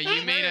 where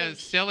you made a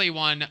silly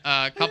one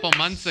a couple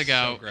months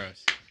ago. So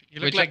gross. You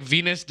look like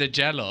Venus de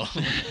Jello.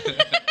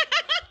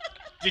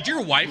 Did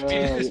your wife do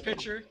this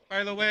picture,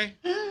 by the way?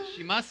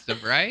 She must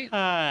have, right?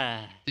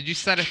 Did you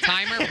set a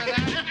timer for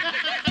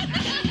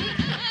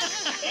that?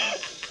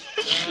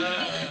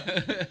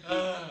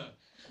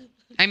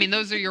 I mean,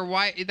 those are your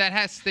wife. That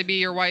has to be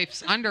your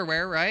wife's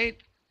underwear, right?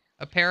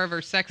 A pair of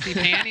her sexy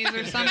panties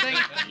or something?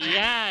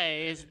 Yeah,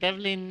 it's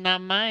definitely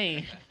not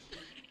mine.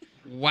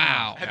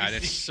 Wow. God,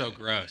 it's so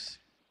gross.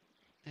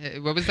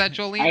 What was that,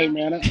 Jolene? Hey,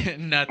 man.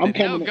 Nothing. I'm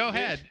coming No, go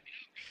ahead.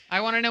 I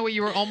want to know what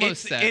you were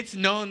almost said. It's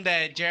known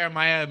that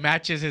Jeremiah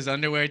matches his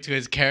underwear to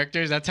his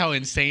characters. That's how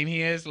insane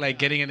he is. Like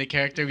getting into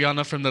character. We all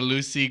know from the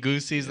Loosey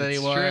Gooseys that he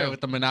It's wore true.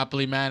 with the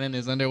Monopoly Man in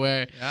his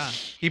underwear. Yeah.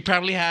 He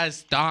probably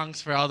has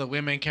thongs for all the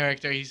women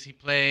characters he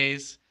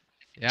plays.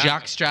 Yeah.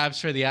 Jock straps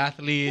for the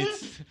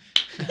athletes.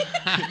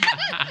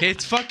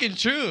 It's fucking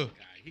true.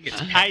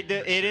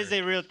 It is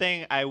a real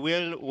thing. I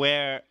will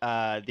wear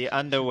the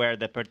underwear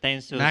that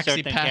pertains to Maxi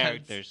certain pads.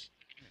 characters.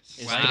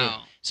 It's Wow.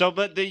 true. So,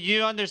 but do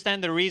you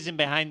understand the reason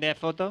behind that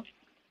photo?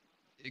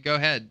 Go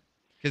ahead.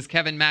 Because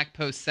Kevin Mack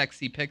posts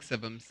sexy pics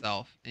of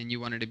himself, and you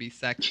wanted to be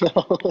sexy.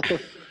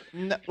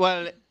 No,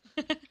 well,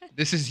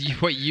 This is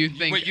what you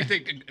think. What you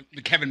think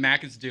Kevin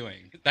Mack is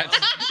doing? That's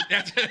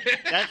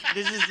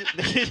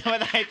this is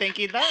what I think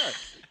he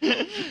does.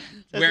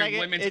 Wearing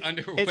women's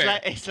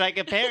underwear. It's like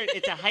a parody.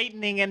 It's a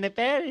heightening and a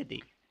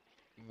parody.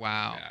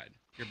 Wow.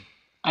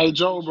 Hey,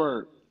 Joe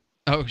Bird.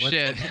 Oh,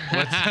 shit.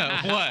 What's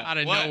up? What? Out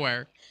of What?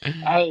 nowhere.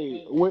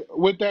 Hey,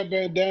 with that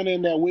bandana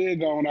and that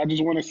wig on, I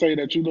just want to say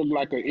that you look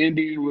like an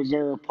Indian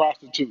Reserve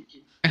prostitute.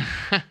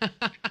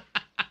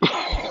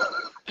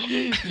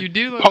 You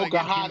do look Poke like a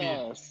hot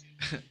ass.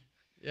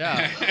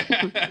 Yeah.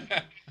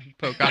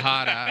 Poke a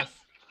hot ass.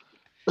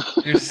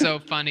 You're so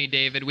funny,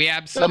 David. We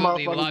That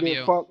absolutely motherfucker love get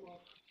you. fucked.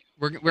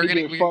 We're He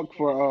gonna. get fucked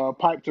for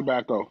pipe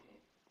tobacco.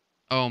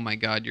 Oh my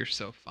God, you're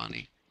so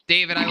funny,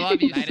 David. I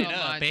love you Light so it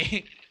up, much.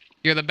 eh?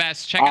 You're the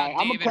best. Check All out right,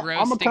 I'm David gonna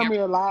roasting. come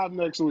here live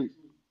next week.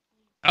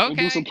 We'll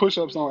Okay. do some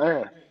push-ups on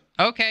air.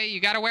 Okay, you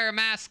gotta wear a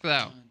mask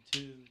though.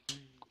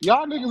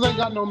 Y'all niggas ain't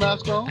got no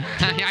mask on.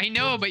 I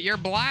know, but you're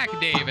black,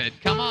 David.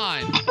 Come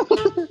on.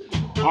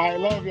 I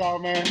love y'all,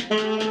 man.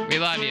 We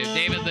love you,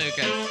 David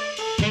Lucas.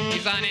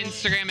 He's on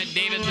Instagram at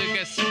David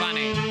Lucas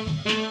Funny.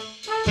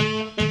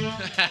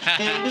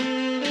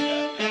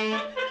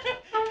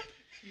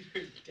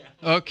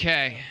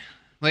 Okay,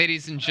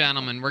 ladies and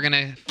gentlemen, we're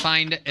gonna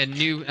find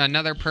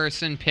another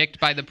person picked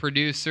by the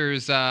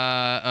producers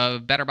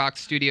of Better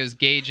Box Studios,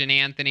 Gage and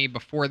Anthony.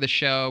 Before the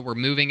show, we're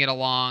moving it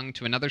along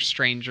to another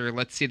stranger.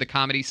 Let's see the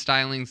comedy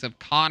stylings of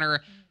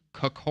Connor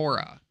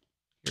Kokora.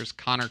 Here's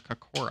Connor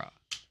Kokora.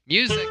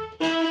 Music.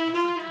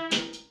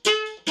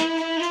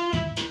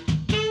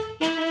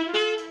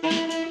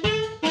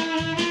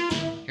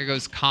 Here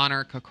goes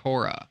Connor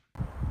Kokora.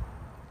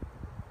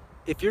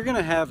 If you're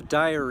gonna have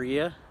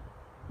diarrhea,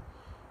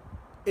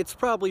 it's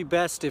probably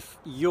best if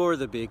you're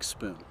the big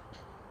spoon.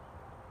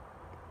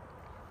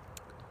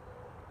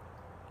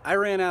 I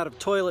ran out of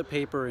toilet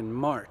paper in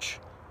March.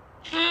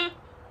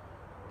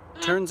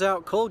 Turns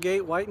out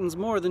Colgate whitens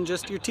more than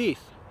just your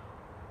teeth.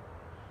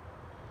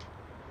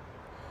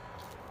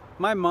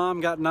 My mom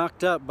got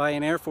knocked up by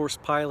an Air Force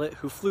pilot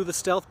who flew the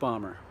stealth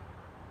bomber.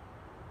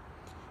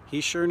 He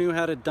sure knew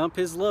how to dump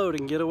his load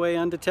and get away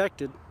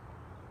undetected.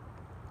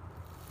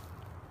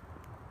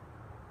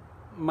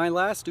 My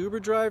last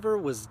Uber driver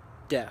was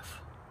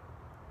deaf.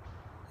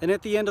 And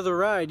at the end of the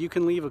ride, you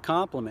can leave a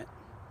compliment.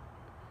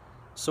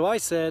 So I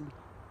said,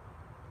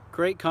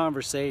 "Great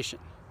conversation."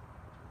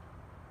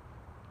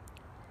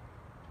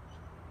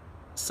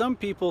 Some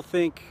people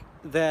think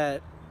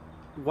that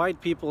white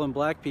people and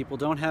black people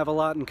don't have a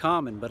lot in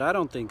common, but I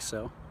don't think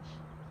so.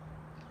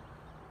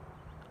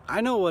 I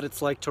know what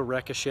it's like to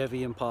wreck a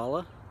Chevy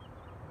Impala.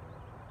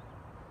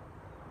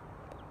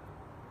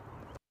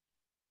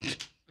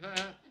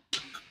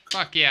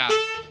 Fuck yeah.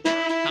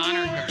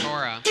 Connor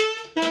Kokora.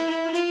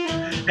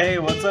 Hey,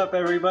 what's up,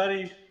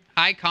 everybody?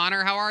 Hi,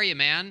 Connor. How are you,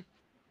 man?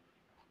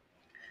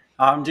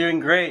 I'm doing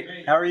great.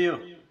 How are you?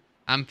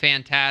 I'm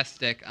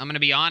fantastic. I'm going to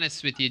be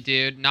honest with you,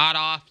 dude. Not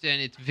often.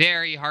 It's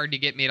very hard to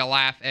get me to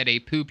laugh at a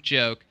poop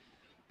joke.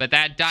 But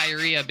that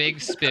diarrhea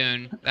big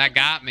spoon, that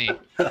got me.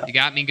 You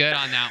got me good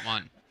on that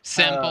one.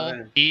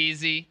 Simple,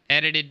 easy,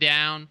 edited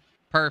down,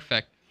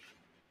 perfect.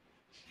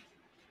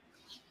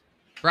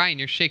 Brian,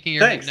 you're shaking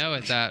your Thanks. head no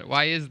at that.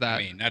 Why is that?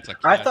 I mean, that's a I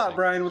classic thought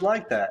Brian would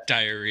like that.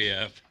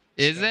 diarrhea.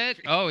 Is it?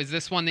 Oh, is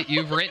this one that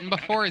you've written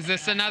before? Is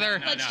this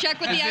another? Let's check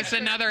with the Is this expert.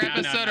 another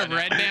episode of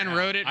Red Band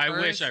wrote it I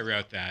first? wish I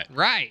wrote that.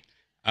 Right.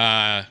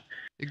 Uh,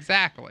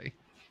 Exactly.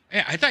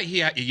 yeah, I thought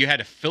you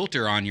had a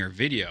filter on your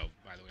video,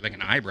 by the way, like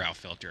an eyebrow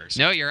filter or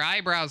something. No, your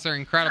eyebrows are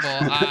incredible.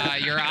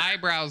 Your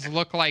eyebrows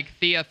look like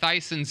Thea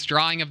Thyson's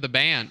drawing of the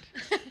band.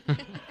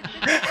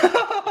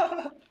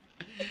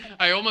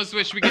 I almost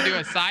wish we could do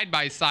a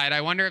side-by-side.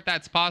 I wonder if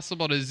that's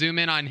possible to zoom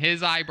in on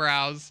his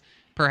eyebrows,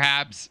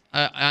 perhaps,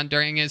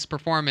 during his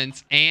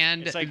performance.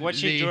 And It's like what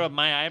she drew of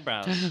my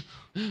eyebrows.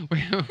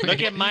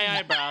 Look at my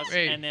eyebrows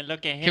and then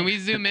look at him. Can we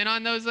zoom in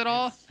on those at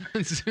all?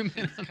 Zoom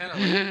in.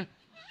 On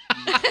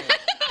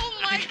Oh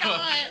my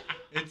god.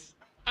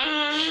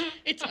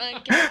 It's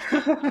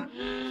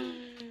uncanny.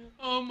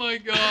 Oh my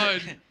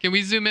god. Can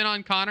we zoom in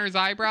on Connor's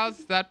eyebrows?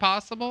 Is that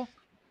possible?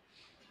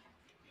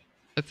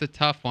 That's a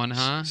tough one,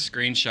 huh?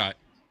 Screenshot.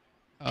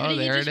 Oh, Couldn't you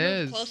there just it move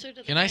is. closer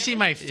to the Can I see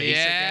my face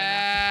again?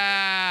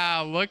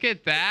 Yeah, look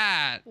at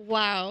that.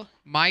 Wow.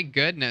 My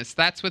goodness,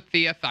 that's what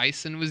Thea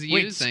Thyssen was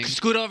Wait, using.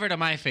 scoot over to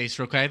my face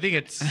real quick. I think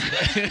it's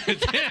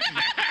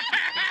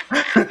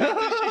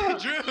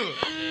Drew.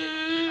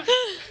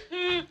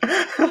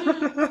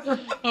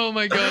 Oh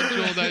my god,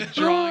 Joel, that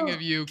drawing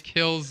of you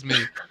kills me.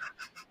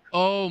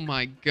 Oh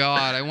my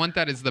god, I want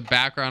that as the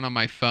background on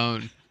my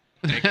phone.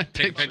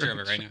 Take a picture of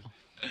it right now.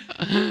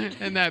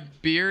 And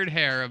that beard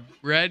hair of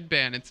Red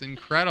Band, it's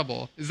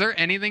incredible. Is there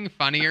anything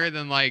funnier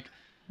than like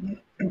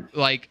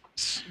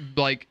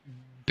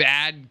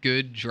bad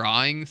good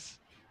drawings?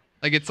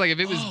 Like it's like if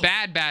it was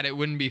bad, it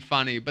wouldn't be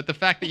funny. But the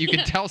fact that you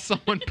can tell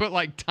someone put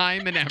like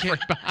time and effort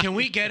behind. Can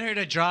we get her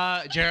to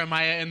draw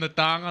Jeremiah in the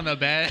thong on the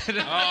bed?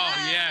 Oh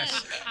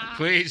yes,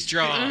 please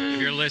draw if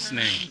you're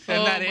listening.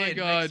 Oh that my in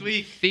god, next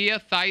week.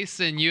 Thea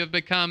Thyssen, you have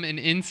become an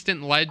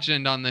instant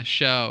legend on the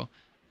show.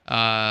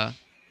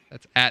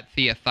 That's at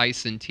Thea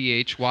Thyssen,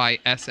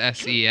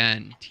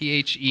 Thyssen,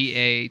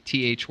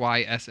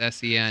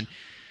 Thyssen.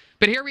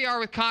 But here we are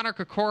with Connor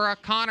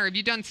Kokora. Connor, have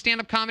you done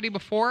stand-up comedy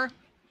before?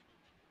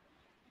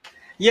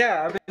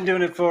 Yeah, I've been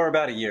doing it for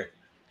about a year.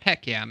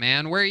 Heck yeah,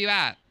 man. Where are you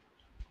at?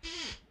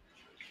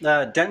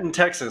 Denton,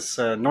 Texas,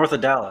 north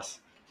of Dallas.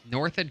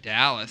 North of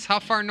Dallas. How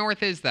far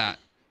north is that?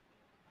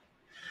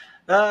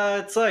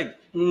 It's like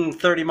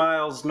 30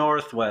 miles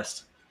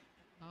northwest.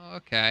 Oh,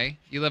 okay.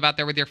 You live out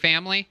there with your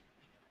family?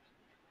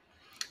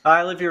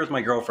 I live here with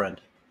my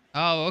girlfriend.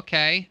 Oh,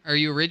 okay. Are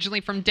you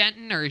originally from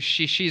Denton, or is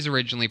she's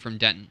originally from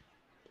Denton?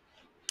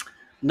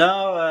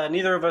 No,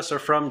 neither of us are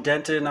from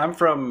Denton. I'm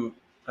from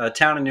a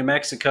town in New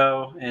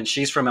Mexico, and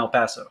she's from El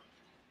Paso.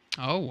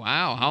 Oh,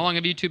 wow. How long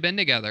have you two been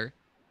together?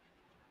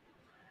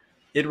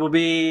 It will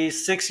be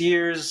 6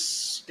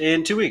 years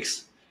in 2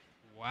 weeks.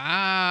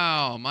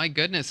 Wow, my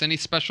goodness. Any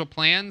special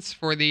plans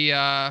for the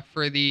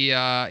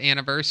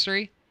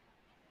anniversary?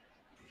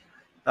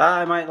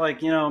 I might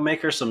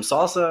make her some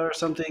salsa or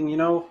something,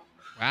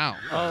 Wow.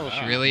 Oh,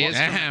 she really is.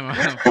 Damn.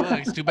 Fuck,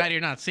 it's too bad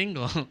you're not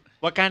single.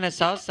 What kind of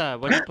salsa?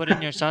 What do you put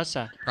in your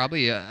salsa?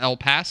 Probably El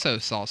Paso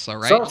salsa,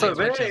 right? Salsa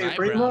verde,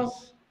 primo.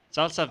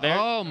 Salsa verde.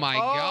 Oh my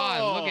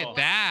God! Look at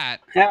that.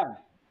 Yeah.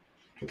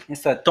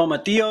 It's the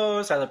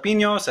tomatillos,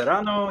 jalapeno,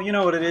 serrano. You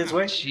know what it is,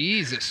 way.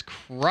 Jesus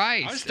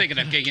Christ. I was thinking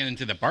of getting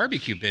into the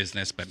barbecue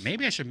business, but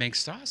maybe I should make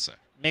salsa.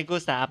 Me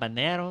gusta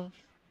habanero.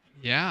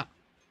 Yeah.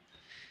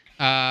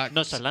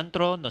 No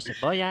cilantro, no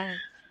cebolla.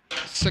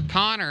 So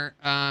Connor,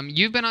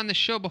 you've been on the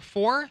show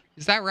before,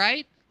 is that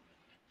right?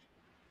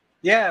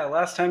 Yeah,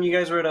 last time you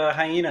guys were at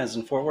Hyenas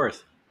in Fort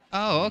Worth.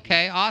 Oh,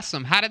 okay,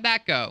 awesome. How did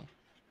that go?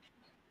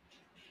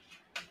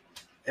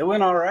 It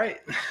went all right.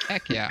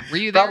 Heck yeah. Were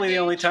you there? Probably the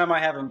only time I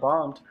haven't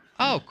bombed.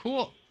 Oh,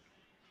 cool.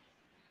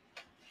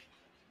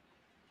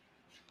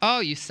 Oh,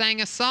 you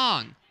sang a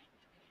song.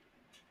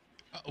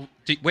 Oh,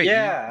 wait.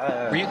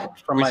 Yeah, were you,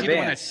 from was my he the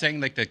one band. that sang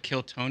like the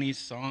Kill Tony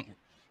song?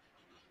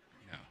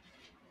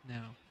 No,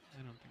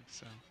 I don't think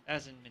so.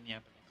 As in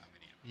Minneapolis.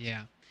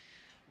 Yeah.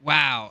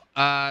 Wow.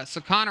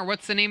 So Connor,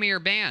 what's the name of your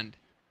band?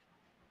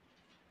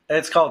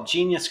 It's called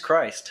Genius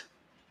Christ.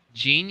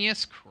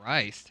 Genius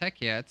Christ.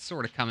 Heck yeah, it's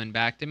sort of coming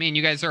back to me. And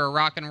you guys are a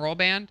rock and roll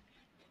band?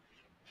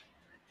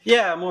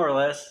 Yeah, more or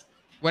less.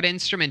 What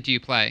instrument do you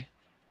play?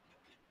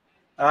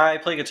 I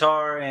play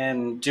guitar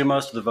and do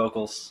most of the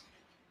vocals.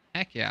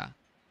 Heck yeah.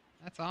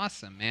 That's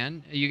awesome,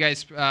 man. You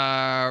guys,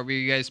 were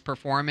you guys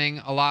performing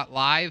a lot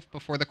live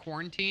before the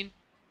quarantine?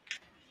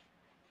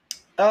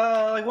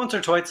 Like once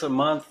or twice a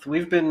month.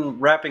 We've been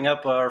wrapping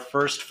up our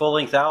first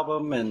full-length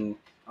album, and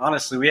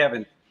honestly, we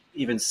haven't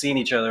even seen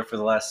each other for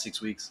the last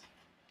 6 weeks.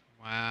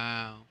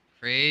 Wow.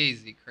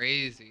 Crazy,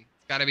 crazy.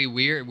 It's got to be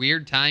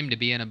weird time to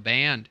be in a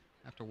band,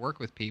 have to work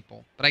with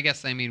people. But I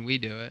guess, we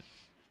do it.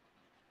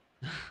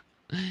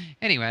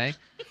 Anyway,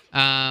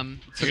 So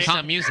Here's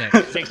some music.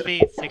 6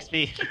 feet, 6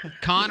 feet.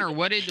 Connor,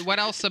 what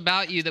else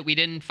about you that we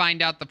didn't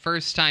find out the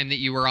first time that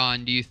you were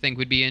on do you think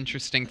would be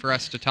interesting for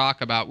us to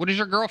talk about? What does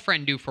your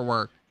girlfriend do for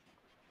work?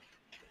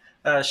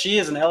 She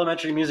is an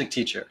elementary music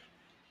teacher.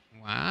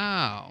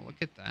 Wow, look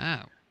at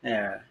that.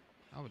 Yeah.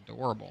 How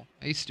adorable.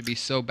 I used to be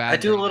so bad. I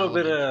do a during little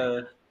bit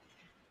elementary.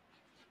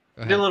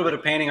 of do a little bit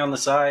of painting on the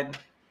side.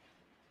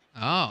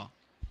 Oh.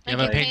 You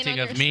have a painting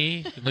of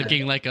me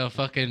looking like a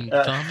fucking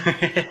thumb? Oh,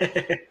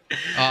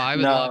 I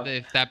would No. love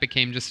if that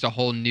became just a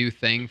whole new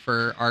thing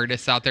for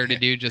artists out there to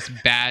do, just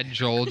bad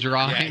Joel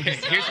drawings.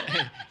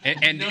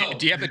 And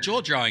do you have a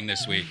Joel drawing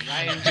this week?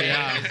 Ryan J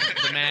is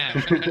the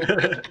man.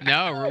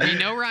 No, we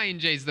know Ryan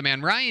J's the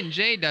man. Ryan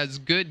J does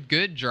good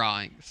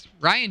drawings.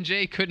 Ryan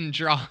J couldn't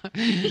draw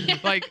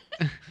like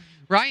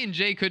Ryan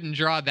J couldn't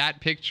draw that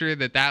picture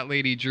that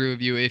lady drew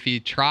of you if he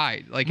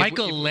tried. Like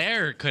Michael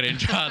Lair couldn't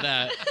draw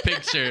that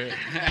picture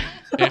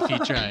if he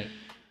tried.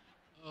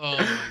 Oh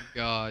my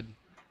God.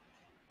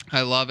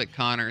 I love it,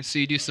 Connor. So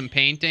you do some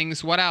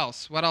paintings. What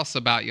else? What else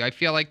about you? I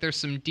feel like there's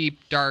some deep,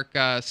 dark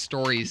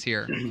stories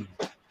here.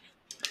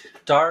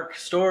 Dark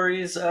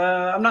stories?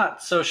 I'm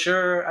not so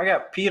sure. I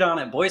got peed on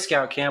at Boy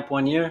Scout camp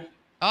one year.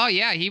 Oh,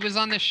 yeah. He was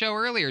on the show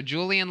earlier.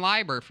 Julian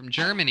Leiber from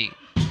Germany.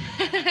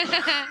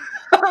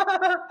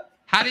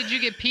 How did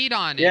you get peed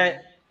on in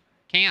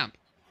camp?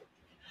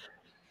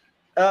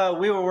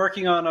 We were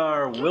working on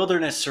our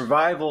wilderness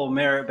survival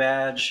merit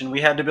badge, and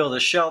we had to build a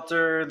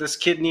shelter. This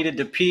kid needed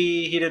to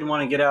pee. He didn't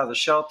want to get out of the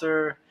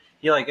shelter.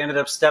 He ended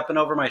up stepping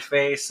over my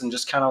face and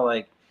just kind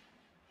of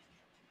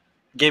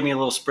gave me a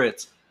little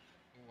spritz.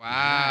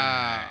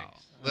 Wow.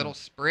 Little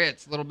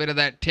spritz. A little bit of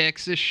that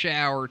Texas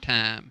shower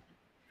time.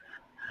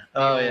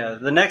 Oh yeah.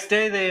 The next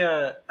day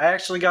I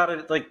actually got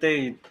it.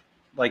 They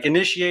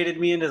initiated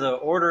me into the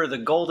Order of the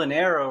Golden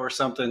Arrow or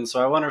something.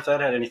 So I wonder if that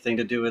had anything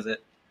to do with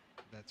it.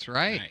 That's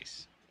right.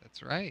 Nice.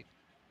 That's right.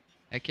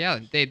 Heck yeah.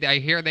 I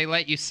hear they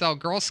let you sell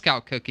Girl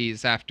Scout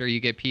cookies after you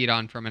get peed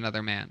on from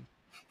another man.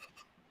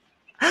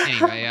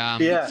 Anyway,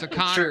 yeah, so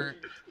Connor,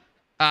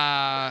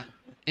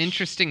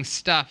 interesting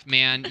stuff,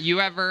 man. You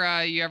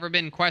ever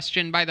been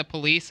questioned by the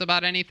police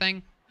about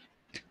anything?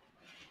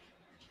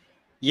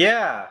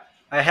 Yeah,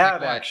 I have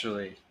Like what?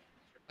 actually.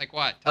 Like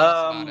what? Tell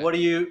us about it.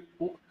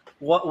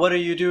 What are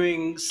you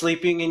doing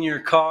sleeping in your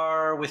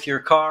car with your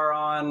car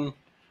on?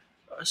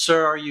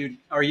 Sir, are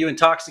you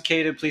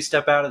intoxicated? Please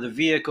step out of the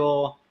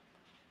vehicle.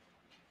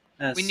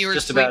 That's When you were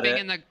just about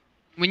sleeping it.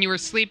 when you were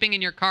sleeping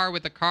in your car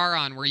with the car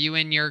on, were you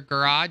in your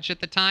garage at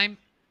the time?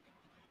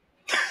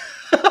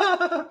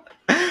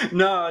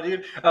 No,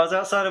 dude. I was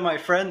outside of my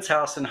friend's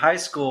house in high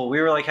school.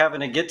 We were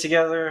having a get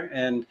together,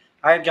 and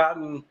I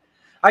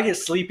get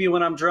sleepy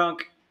when I'm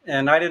drunk,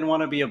 and I didn't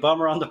want to be a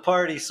bummer on the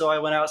party, so I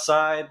went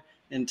outside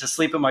and to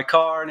sleep in my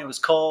car, and it was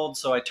cold,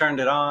 so I turned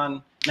it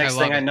on. Next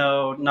love thing I it.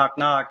 know, knock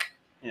knock.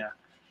 Yeah.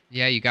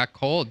 Yeah, you got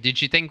cold.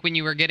 Did you think when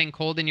you were getting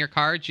cold in your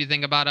car, did you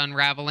think about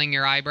unraveling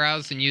your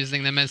eyebrows and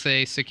using them as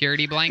a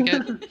security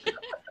blanket?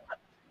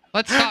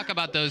 Let's talk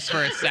about those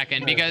for a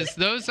second, because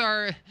those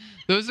are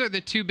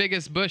the two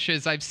biggest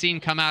bushes I've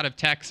seen come out of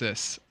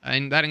Texas,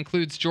 and that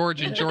includes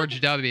George and George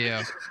W.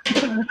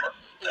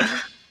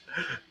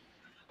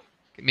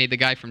 Made the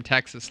guy from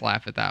Texas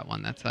laugh at that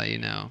one. That's how you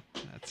know.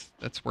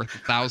 That's worth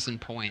 1,000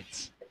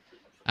 points.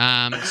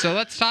 So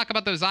let's talk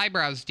about those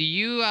eyebrows. Do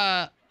you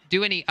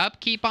do any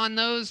upkeep on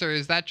those, or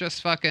is that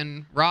just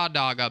fucking raw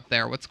dog up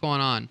there? What's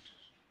going on?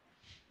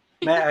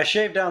 Man, I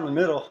shaved down the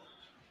middle.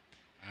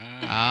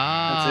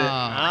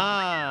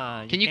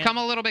 Ah. Can you come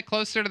a little bit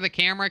closer to the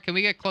camera? Can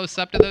we get close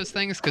up to those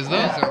things? Because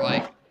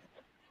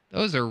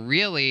those are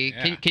really.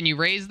 Yeah. Can you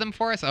raise them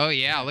for us? Oh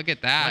yeah, look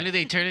at that. When do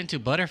they turn into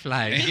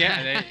butterflies?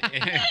 Yeah.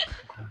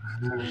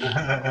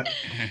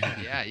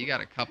 Yeah, you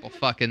got a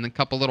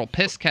couple little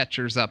piss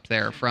catchers up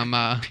there from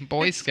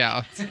Boy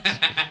Scouts.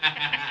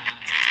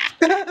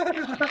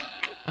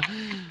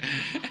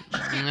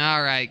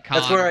 All right,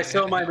 Connor. That's where I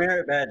sell my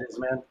merit badges,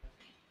 man.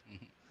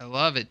 I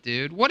love it,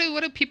 dude. What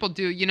do people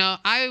do? You know,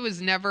 I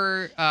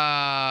never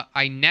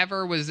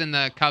was in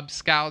the Cub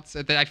Scouts.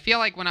 I feel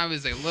like when I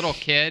was a little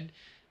kid,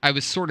 I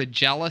was sort of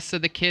jealous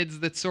of the kids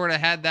that sort of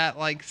had that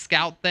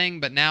scout thing.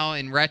 But now,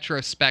 in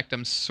retrospect,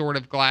 I'm sort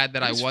of glad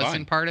that I wasn't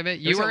fun. part of it.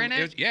 You were in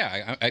it?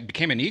 Yeah, I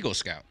became an Eagle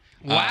Scout.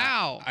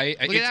 Wow. Look at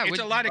that. It's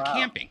a lot of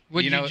camping.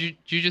 Did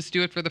you just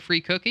do it for the free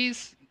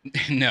cookies?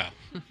 No,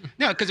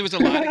 because it was a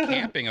lot of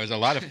camping. It was a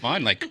lot of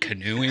fun, like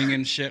canoeing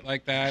and shit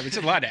like that. It's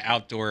a lot of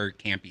outdoor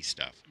campy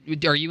stuff.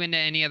 Are you into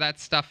any of that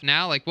stuff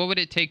now? What would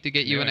it take to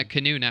get you in a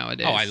canoe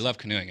nowadays? Oh, I love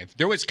canoeing. If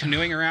there was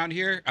canoeing around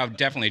here, I would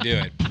definitely do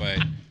it. But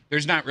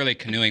there's not really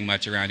canoeing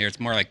much around here. It's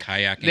more like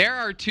kayaking. There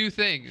are two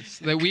things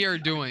that we are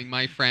doing,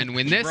 my friend.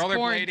 When this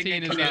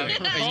quarantine is up,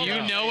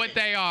 you know what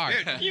they are.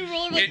 You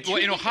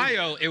rollerblade. In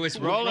Ohio, it was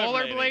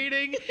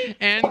rollerblading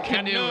and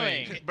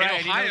canoeing.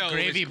 Brian, in Ohio,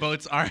 gravy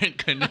boats aren't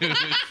canoes.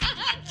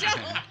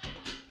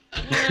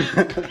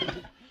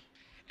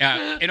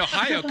 In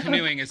Ohio,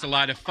 canoeing is a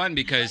lot of fun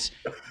because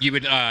you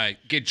would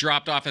get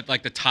dropped off at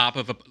the top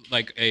of a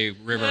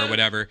river or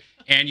whatever,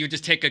 and you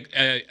just take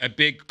a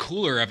big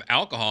cooler of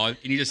alcohol, and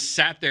you just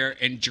sat there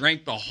and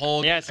drank the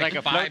whole. Yeah, it's like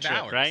a 5 float trip,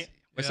 hours. right?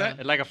 What's Yeah.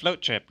 that? Like a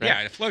float trip, right?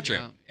 Yeah, a float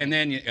trip. And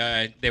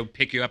then they would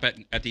pick you up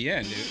at the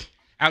end.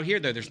 Out here,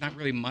 though, there's not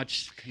really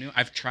much canoe.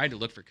 I've tried to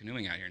look for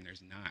canoeing out here, and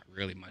there's not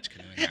really much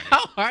canoeing out here.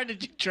 How hard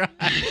did you try?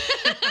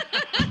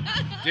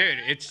 Dude,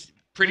 it's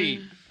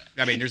pretty.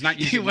 I mean, there's not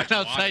usually You went much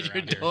outside water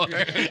your out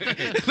door,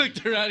 here.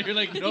 looked around, you're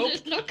like, nope.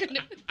 There's no canoe.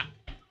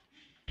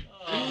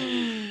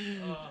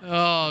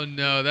 Oh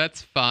no,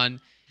 that's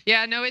fun.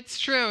 Yeah, no, it's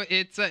true.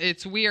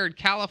 It's weird.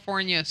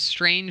 California,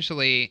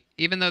 strangely,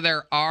 even though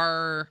there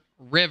are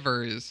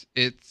rivers,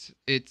 it's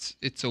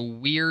a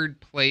weird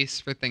place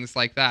for things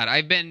like that.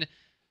 I've been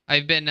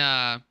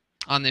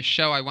on this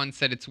show. I once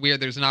said it's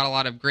weird. There's not a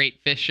lot of great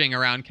fishing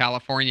around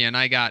California, and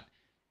I got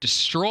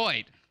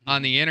destroyed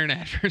on the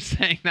internet for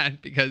saying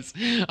that because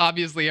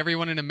obviously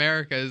everyone in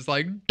America is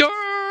like,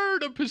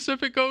 "Darn, a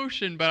Pacific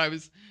Ocean," but I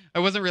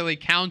wasn't really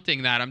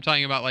counting that. I'm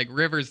talking about like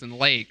rivers and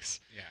lakes.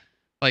 Yeah.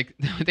 Like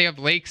they have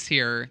lakes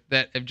here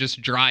that have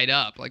just dried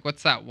up. Like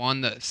what's that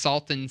one? The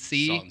Salton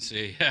Sea. Salton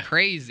Sea. Yeah.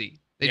 Crazy.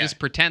 They Yeah. just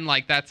pretend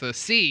like that's a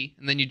sea,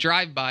 and then you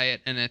drive by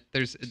it, and it's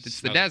the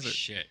Smells like desert.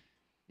 shit.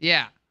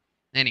 Yeah.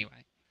 Anyway.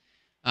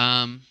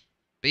 But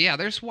yeah,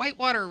 there's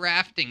whitewater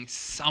rafting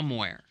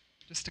somewhere,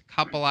 just a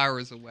couple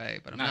hours away,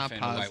 but I'm Not a not fan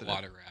positive. of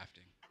whitewater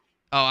rafting.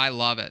 Oh, I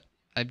love it.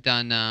 I've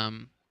done.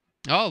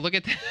 Oh, look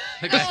at that.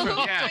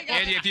 Yeah,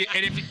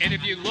 and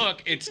if you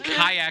look, it's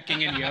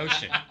kayaking in the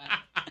ocean.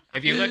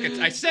 If you look,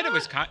 I said it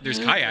was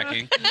there's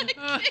kayaking.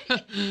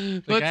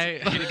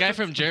 The guy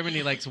from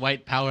Germany likes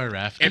white power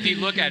rafting. If you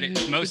look at it,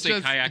 it's mostly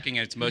Just- kayaking and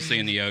it's mostly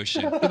in the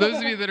ocean. For those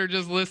of you that are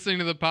just listening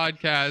to the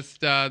podcast,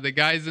 the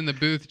guys in the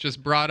booth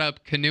just brought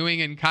up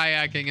canoeing and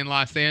kayaking in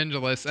Los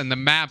Angeles, and the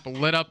map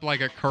lit up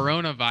like a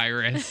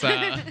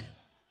coronavirus.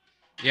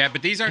 Yeah,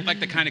 but these aren't like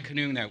the kind of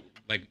canoeing that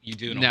like you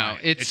do in Ohio. No,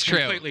 it's true.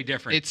 Completely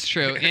different. It's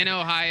true. In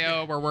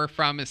Ohio, where we're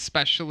from,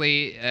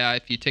 especially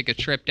if you take a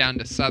trip down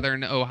to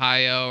southern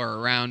Ohio or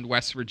around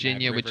West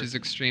Virginia, which River. is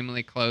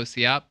extremely close.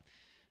 Yep.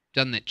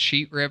 Done the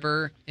Cheat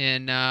River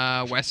in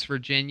West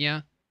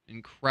Virginia.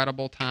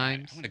 Incredible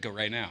times. I want to go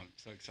right now. I'm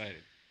so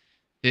excited.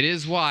 It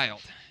is wild.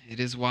 It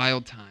is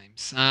wild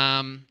times.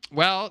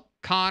 Well,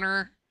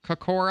 Connor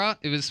Kokora,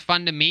 it was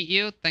fun to meet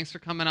you. Thanks for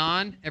coming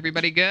on.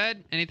 Everybody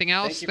good? Anything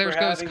else? Thank you There for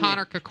goes having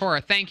Connor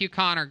Kokora. Thank you,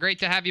 Connor. Great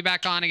to have you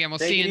back on again. We'll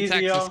Take see you it in easy,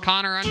 Texas. y'all.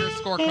 Connor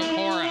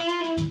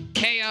 _Kokora.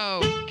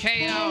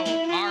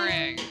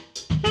 K-O-K-O-R-A.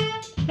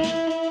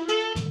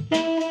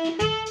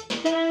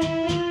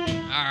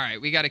 All right,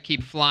 we got to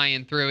keep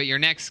flying through it. Your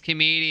next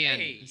comedian,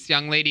 this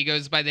young lady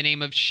goes by the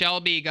name of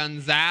Shelby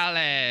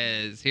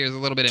Gonzalez. Here's a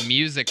little bit of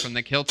music from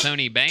the Kill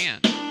Tony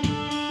Band.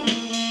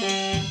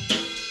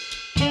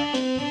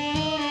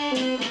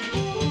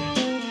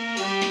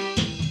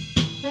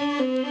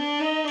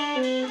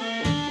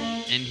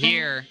 And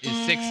here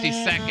is 60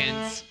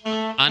 seconds,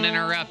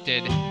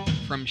 uninterrupted,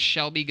 from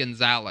Shelby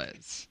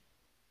Gonzalez.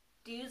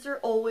 Dudes are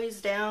always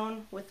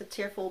down with the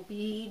tearful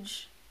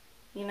beach,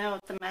 you know,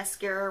 with the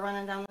mascara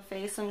running down the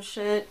face and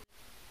shit,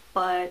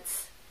 but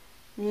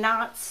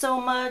not so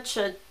much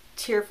a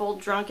tearful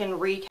drunken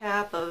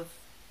recap of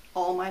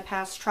all my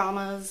past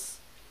traumas.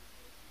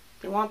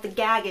 They want the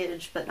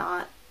gaggage, but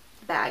not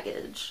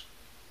baggage.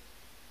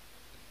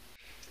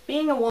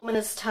 Being a woman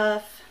is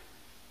tough.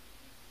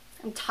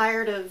 I'm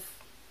tired of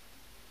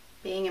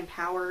being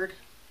empowered.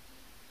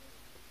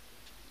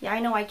 Yeah, I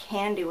know I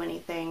can do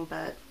anything,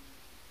 but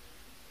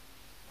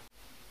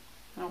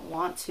I don't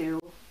want to.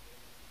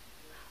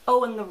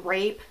 Oh, and the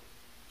rape.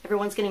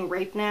 Everyone's getting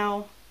raped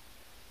now.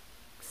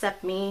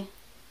 Except me.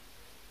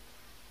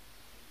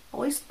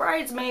 Always the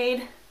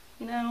bridesmaid,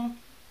 you know.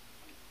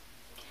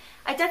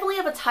 I definitely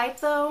have a type,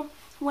 though,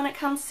 when it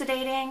comes to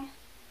dating.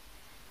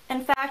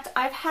 In fact,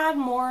 I've had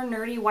more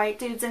nerdy white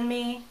dudes in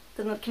me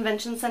than the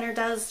convention center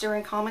does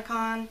during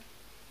Comic-Con.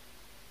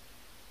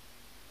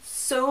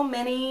 So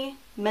many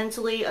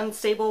mentally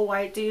unstable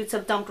white dudes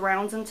have dumped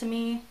rounds into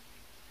me.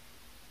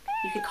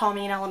 You could call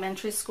me in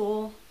elementary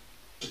school.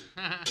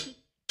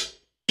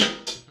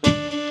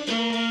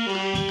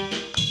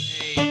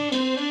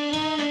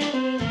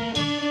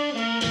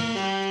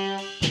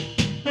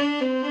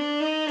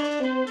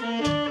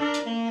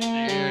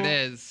 There it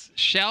is.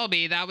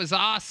 Shelby, that was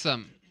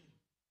awesome.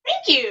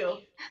 Thank you.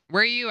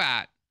 Where are you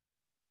at?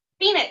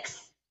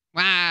 Phoenix.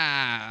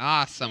 Wow,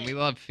 awesome. We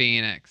love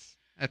Phoenix.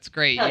 That's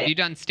great. Hell yeah. Have you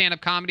done stand-up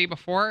comedy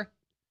before?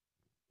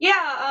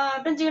 Yeah,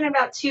 I've been doing it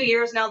about 2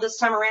 years now this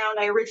time around.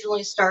 I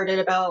originally started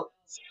about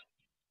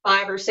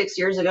 5 or 6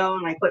 years ago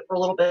and I quit for a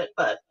little bit,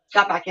 but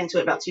got back into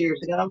it about 2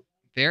 years ago.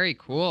 Very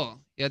cool.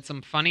 You had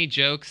some funny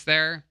jokes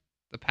there.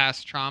 The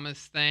past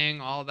traumas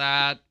thing, all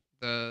that,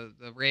 the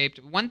rape.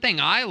 One thing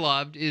I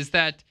loved is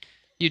that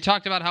you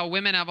talked about how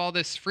women have all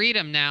this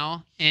freedom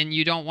now and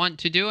you don't want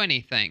to do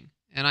anything.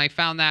 And I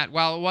found that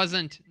while it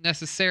wasn't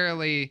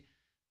necessarily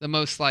the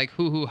most like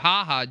hoo-hoo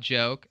ha-ha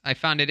joke, I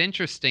found it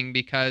interesting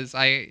because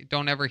I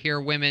don't ever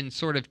hear women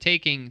sort of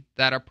taking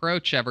that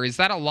approach ever. Is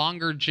that a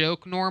longer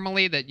joke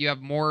normally that you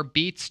have more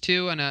beats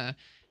to and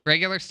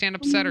Regular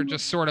stand-up set, or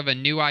just sort of a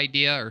new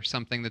idea, or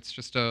something that's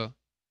just a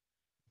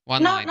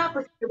one-liner? Not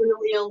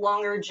particularly a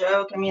longer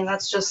joke. I mean,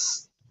 that's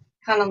just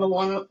kind of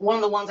one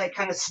of the ones I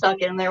kind of stuck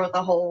in there with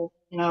the whole,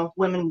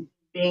 women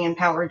being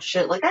empowered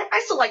shit. Like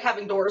I still like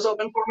having doors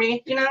open for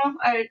me.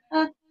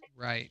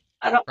 Right.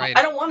 I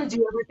don't want to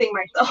do everything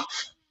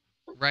myself.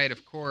 Right,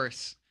 of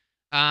course.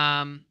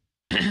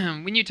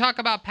 When you talk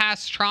about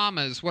past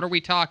traumas, what are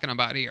we talking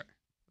about here?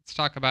 Let's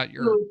talk about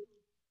your.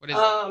 What is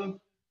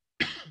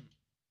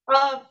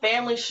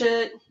family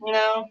shit.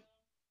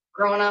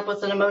 Growing up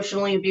with an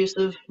emotionally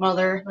abusive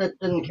mother that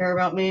didn't care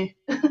about me.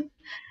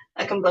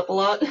 That comes up a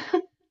lot.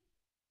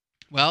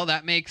 Well,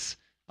 that makes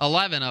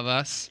 11 of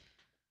us.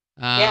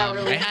 Yeah,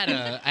 really.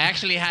 I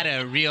actually had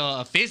a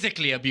real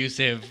physically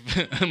abusive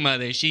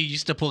mother. She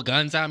used to pull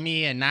guns on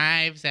me and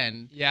knives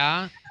and.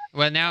 Yeah.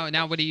 Well,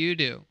 now what do you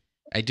do?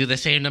 I do the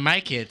same to my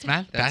kids,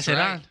 man. That's Pass it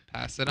right. on.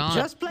 Pass it on.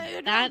 Just play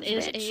it. That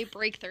is a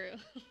breakthrough.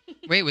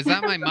 Wait, was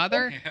that my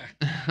mother?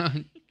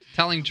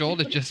 Telling Joel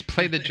to just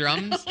play the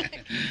drums?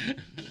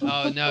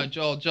 Oh no,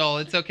 Joel,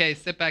 it's okay.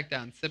 Sit back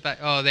down. Sit back.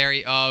 Oh,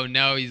 oh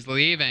no, he's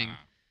leaving.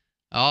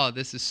 Oh,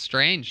 this is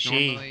strange.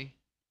 Normally,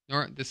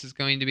 this is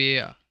going to be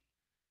a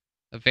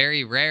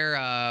very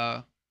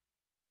rare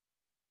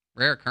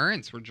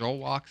occurrence where Joel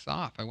walks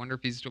off. I wonder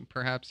if he's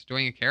perhaps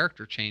doing a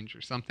character change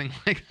or something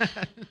like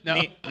that.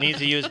 No. Needs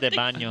to use the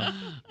baño.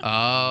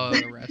 Oh,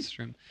 the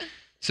restroom.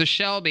 So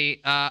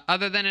Shelby,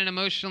 other than an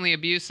emotionally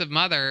abusive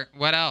mother,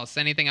 what else?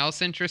 Anything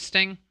else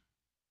interesting?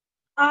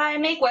 I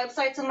make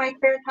websites in my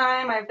spare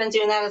time. I've been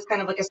doing that as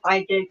kind of like a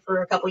side gig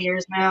for a couple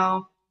years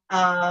now.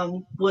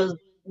 Was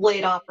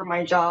laid off from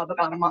my job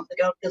about a month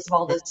ago because of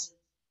all this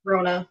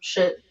Rona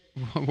shit.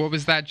 What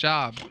was that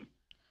job?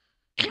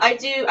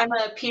 I'm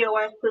a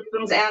POS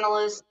systems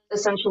analyst.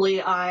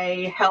 Essentially,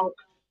 I help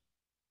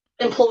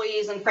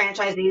employees and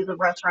franchisees of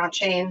restaurant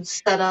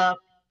chains set up,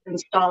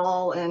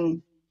 install,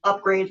 and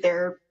upgrade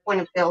their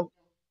point of sale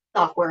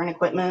software and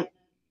equipment.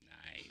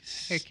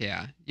 Nice. Heck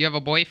yeah. You have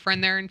a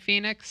boyfriend there in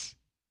Phoenix?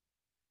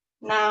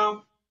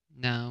 No.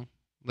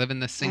 Living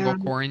the single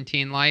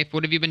quarantine life.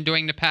 What have you been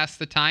doing to pass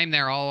the time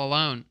there all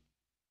alone?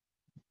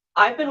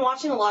 I've been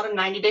watching a lot of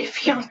 90 Day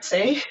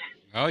Fiancé.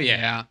 Oh,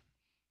 yeah.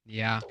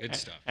 Yeah. Good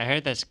stuff. I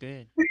heard that's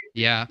good.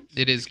 Yeah,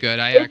 it is good.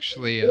 I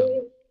actually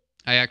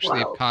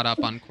have caught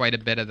up on quite a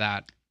bit of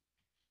that.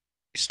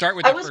 Start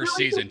with the first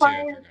season, too.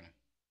 If you're gonna...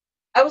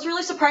 I was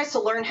really surprised to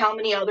learn how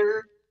many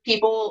other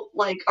people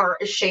are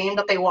ashamed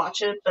that they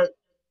watch it, but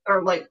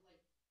are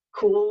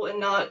cool and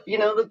not,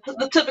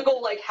 the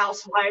typical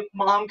housewife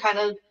mom kind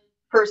of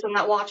person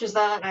that watches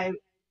that. I'm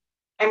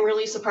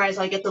really surprised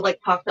I get to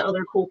talk to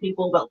other cool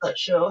people about that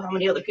show. How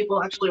many other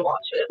people actually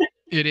watch it?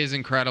 It is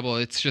incredible.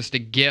 It's just a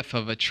gif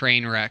of a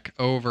train wreck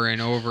over and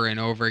over and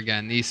over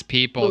again. These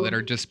people that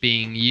are just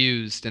being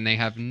used and they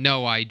have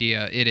no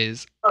idea. It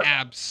is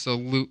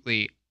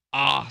absolutely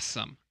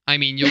awesome. I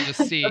mean, you'll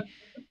just see,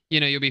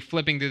 you'll be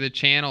flipping through the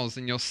channels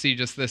and you'll see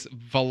just this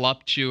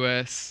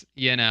voluptuous,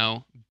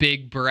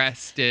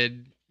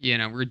 big-breasted,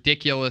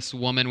 ridiculous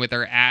woman with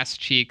her ass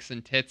cheeks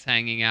and tits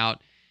hanging out.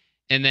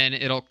 And then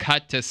it'll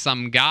cut to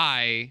some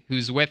guy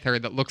who's with her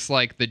that looks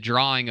like the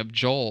drawing of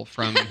Joel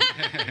from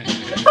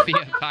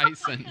Thea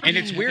Tyson. And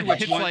it's weird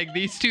which it's one... like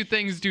these two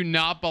things do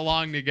not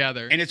belong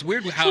together. And it's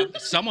weird how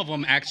some of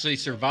them actually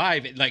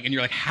survive. And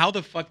you're like, how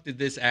the fuck did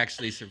this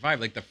actually survive?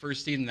 Like the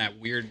first season, that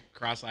weird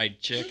cross-eyed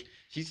chick.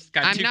 She's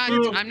got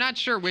I'm not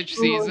sure which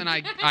season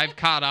I've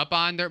caught up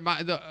on.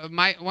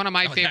 One of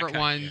my favorite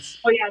ones.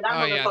 Oh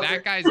yeah,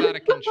 that guy's out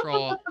of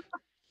control.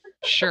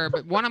 Sure,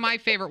 but one of my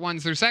favorite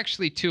ones, there's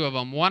actually two of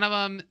them. One of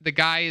them, the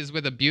guy is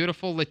with a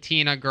beautiful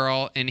Latina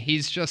girl, and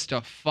he's just a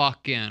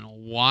fucking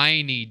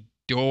whiny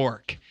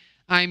dork.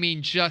 I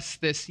mean, just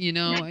this,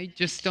 I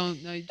just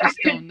don't know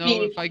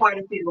if I.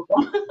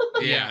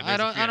 Yeah, I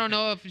don't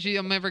know if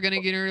I'm ever gonna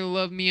get her to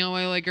love me how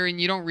I like her,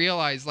 and you don't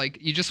realize,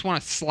 you just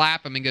want to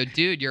slap him and go,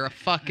 dude, you're a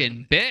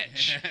fucking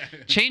bitch.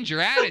 Change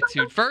your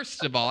attitude,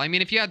 first of all. I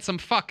mean, if you had some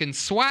fucking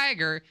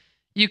swagger,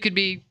 you could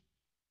be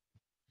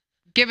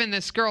giving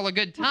this girl a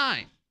good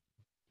time.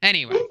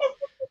 Anyway.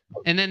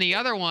 And then the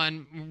other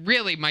one,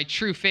 really my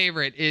true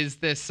favorite, is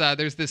this,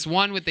 there's this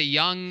one with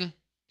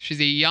she's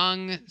a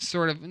young,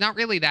 sort of, not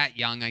really that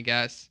young, I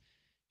guess.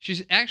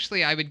 She's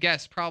actually, I would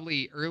guess,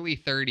 probably early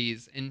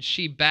 30s, and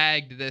she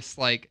bagged this,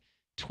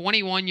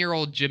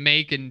 21-year-old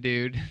Jamaican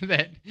dude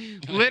that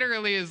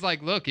literally is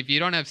like, look, if you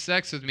don't have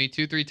sex with me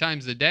 2-3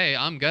 times a day,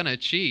 I'm gonna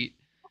cheat.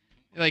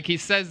 He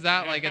says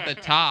that, at the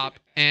top,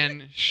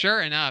 and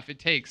sure enough, it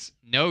takes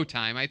no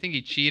time. I think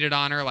he cheated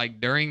on her,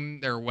 during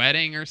their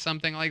wedding or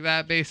something like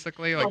that,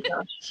 basically.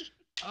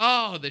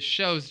 The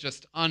show's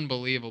just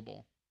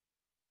unbelievable.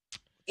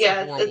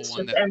 It's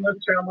just endless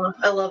drama.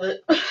 I love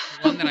it. The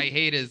one that I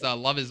hate is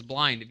Love is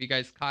Blind. Have you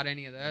guys caught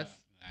any of this?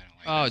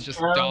 Just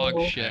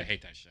dog shit. I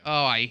hate that show.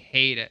 Oh, I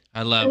hate it.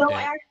 I love it.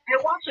 I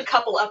watched a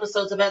couple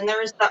episodes of it, and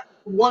there is that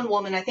one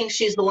woman, I think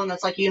she's the one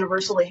that's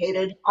universally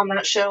hated on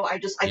that show. I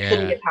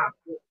couldn't get past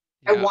it.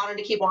 I wanted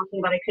to keep watching,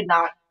 but I could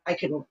not I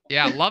couldn't.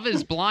 Yeah, Love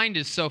is Blind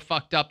is so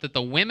fucked up that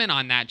the women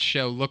on that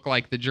show look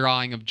like the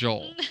drawing of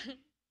Joel.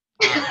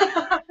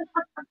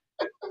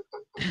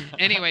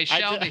 Anyway,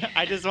 Shelby.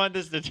 I just want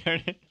this to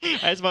turn.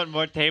 I just want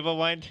more table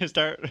wine to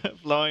start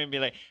flowing and be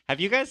like, have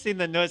you guys seen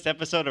the newest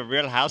episode of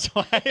Real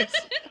Housewives?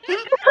 No,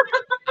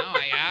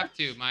 I have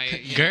to.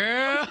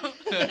 Girl.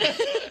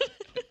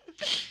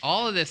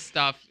 All of this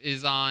stuff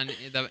is on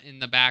in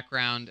the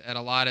background at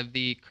a lot of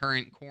the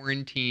current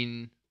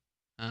quarantining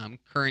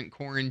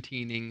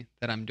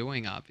that I'm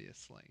doing.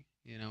 Obviously,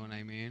 you know what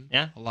I mean.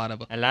 Yeah. A lot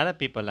of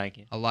people like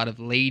it. A lot of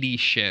lady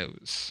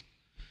shows.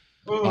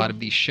 A lot of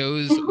these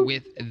shows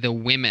with the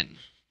women.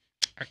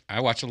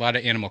 I watch a lot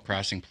of Animal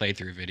Crossing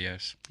playthrough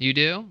videos. You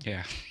do?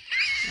 Yeah.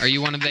 Are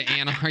you one of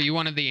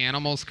the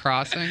Animals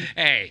Crossing?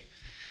 Hey.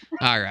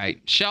 All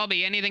right.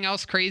 Shelby, anything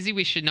else crazy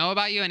we should know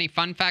about you? Any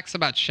fun facts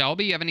about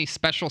Shelby? You have any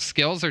special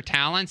skills or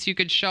talents you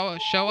could show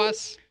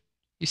us?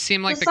 You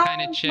seem like the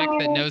kind of chick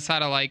that knows how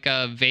to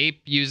vape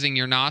using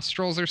your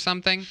nostrils or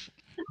something.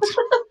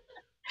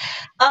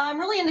 I'm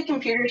really into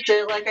computer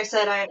shit. Like I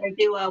said, I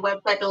do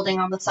website building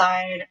on the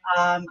side.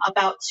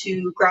 About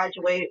to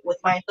graduate with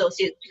my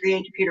associate's degree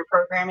in computer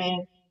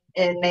programming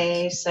in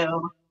May,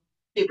 so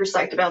super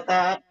psyched about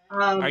that.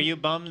 Are you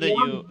bummed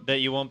that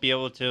you won't be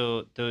able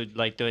to do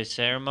a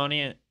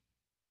ceremony?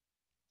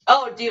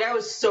 Oh, dude, I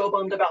was so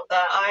bummed about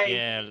that.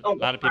 A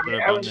lot of people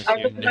are bummed this year.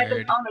 I've been on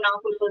and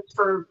off with this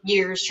for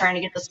years trying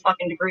to get this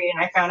fucking degree,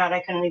 and I found out I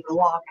couldn't even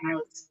walk, and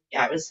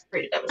I was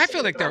pretty devastated. I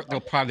feel like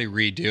they'll probably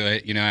redo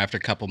it, after a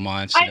couple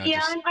months. I'm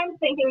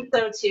thinking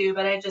so too,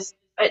 but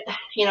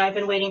I've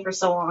been waiting for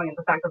so long, and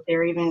the fact that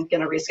they're even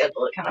gonna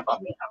reschedule it kind of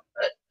bummed me out.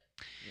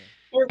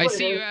 But I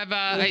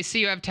see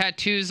you have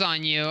tattoos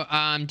on you.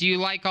 Do you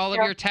like all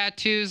of your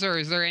tattoos, or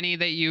is there any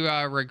that you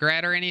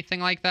regret or anything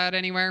like that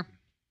anywhere?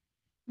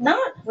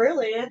 Not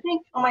really. I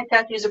think all my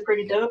tattoos are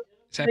pretty dope.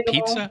 Is that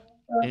pizza?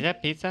 Is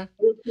that pizza?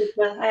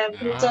 I have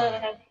pizza. I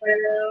have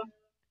Ferrero.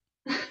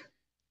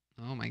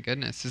 Oh my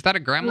goodness! Is that a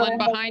gremlin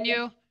behind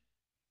you?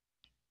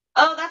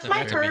 Oh, that's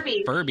my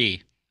Furby.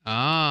 Furby.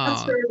 Oh.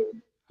 That's Furby.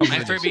 My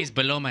Furby is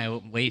below my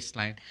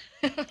waistline.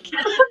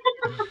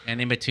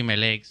 And in between my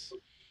legs.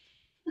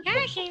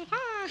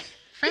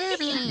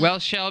 Well,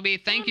 Shelby,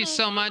 thank you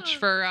so much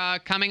for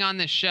coming on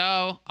the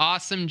show.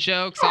 Awesome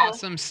jokes,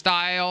 awesome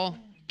style.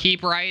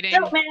 Keep writing.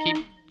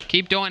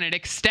 Keep doing it.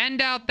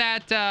 Extend out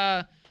that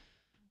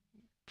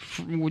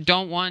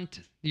don't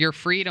want your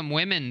freedom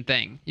women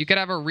thing. You could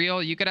have a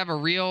real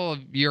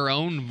your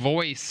own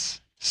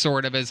voice,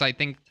 sort of, as I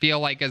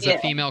feel like as a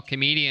female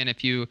comedian,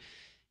 if you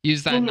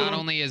use that not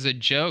only as a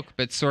joke,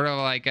 but sort of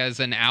like as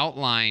an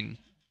outline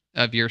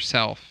of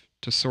yourself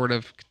to sort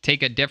of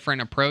take a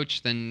different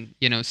approach than,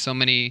 so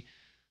many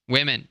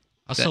women.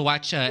 Also,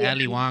 watch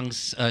Ali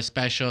Wong's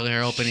special.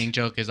 Her opening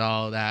joke is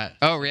all that.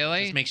 Oh,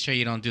 really? Just make sure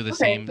you don't do the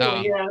same.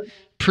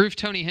 Proof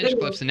Tony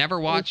Hinchcliffe's never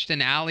watched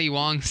an Ali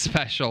Wong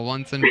special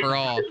once and for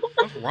all.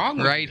 What's wrong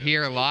with Right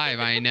here live,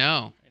 I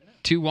know.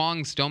 Two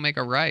Wongs don't make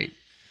a right.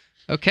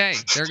 Okay,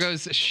 there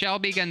goes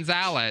Shelby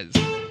Gonzalez.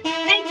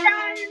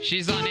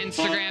 She's on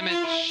Instagram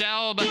at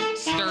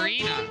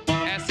ShelbSterina.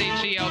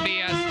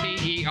 ShelbSterina.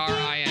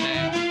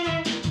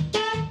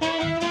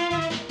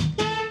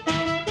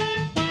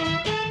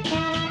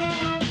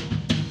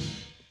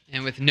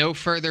 And with no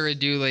further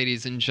ado,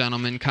 ladies and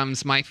gentlemen,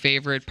 comes my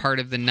favorite part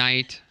of the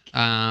night.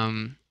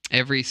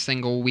 Every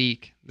single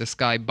week, this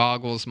guy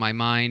boggles my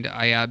mind.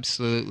 I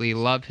absolutely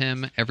love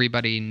him.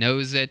 Everybody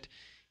knows it.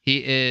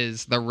 He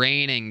is the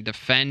reigning,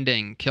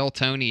 defending Kill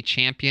Tony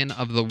champion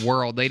of the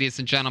world. Ladies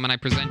and gentlemen, I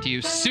present to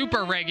you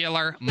super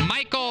regular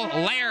Michael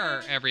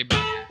Lehrer,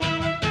 everybody.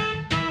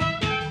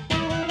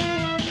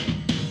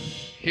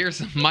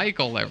 Here's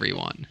Michael,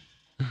 everyone.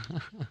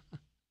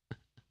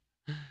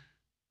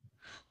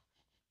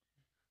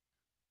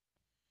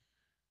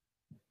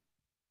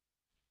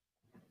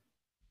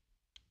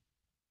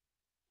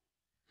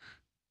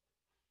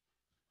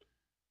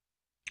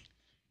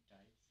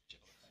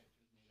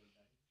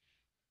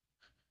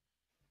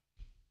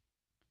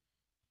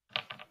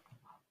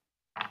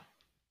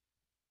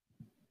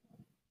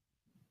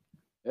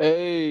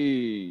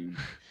 Hey.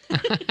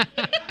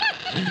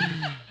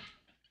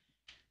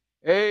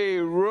 Hey,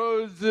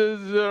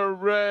 roses are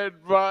red,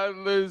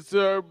 violets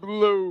are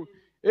blue.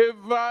 If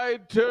I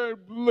turn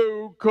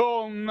blue,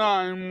 call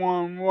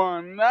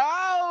 911.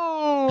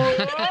 Ow!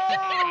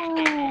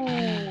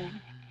 Oh!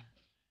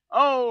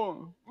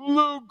 Oh,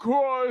 Blue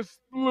Cross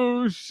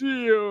Blue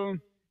Shield.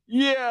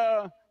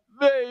 Yeah,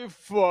 they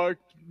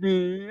fucked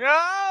me.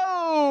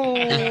 Ow!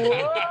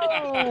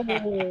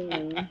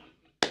 Oh!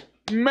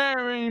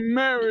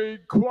 Mary,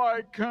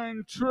 quite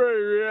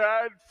contrary,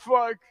 I'd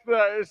fuck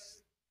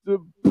the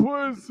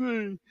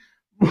pussy,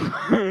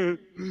 but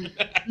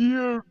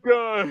you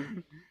got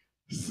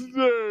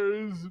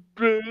stairs,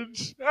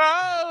 bitch.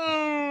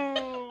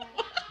 Ow!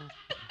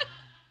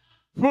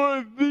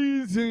 Put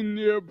these in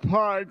your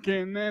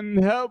pocket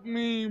and help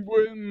me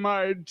with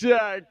my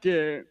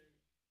jacket.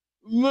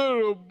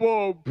 Little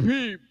Bo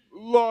Peep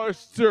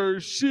lost her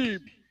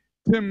sheep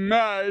to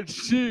mad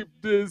sheep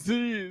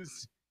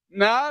disease.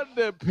 not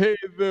to pay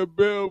the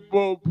bill,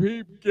 Bo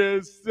Peep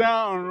gets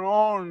down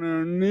on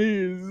her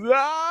knees.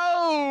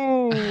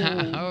 Oh!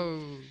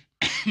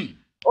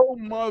 Oh,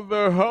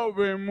 Mother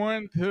Hubbard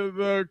went to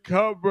the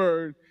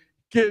cupboard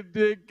to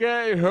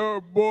get her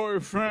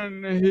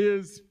boyfriend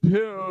his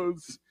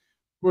pills,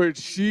 but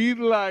she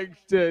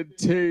liked the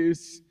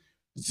taste.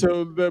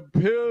 So the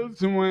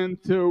pills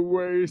went to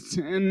waste,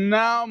 and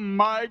now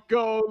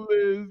Michael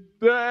is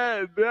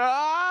dead.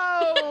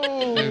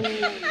 Oh!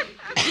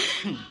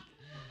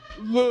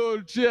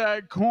 Little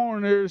Jack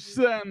Horner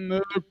sat in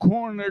the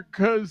corner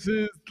 'cause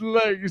his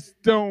legs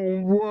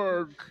don't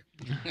work.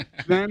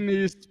 Then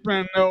he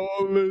spent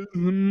all his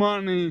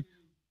money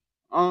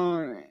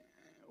on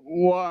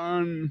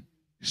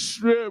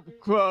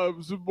strip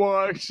clubs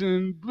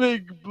watching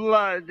big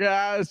black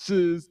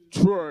asses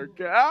twerk.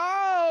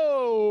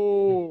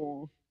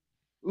 Oh!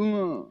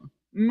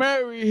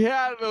 Mary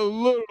had a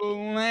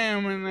little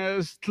lamb and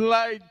a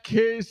slight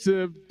case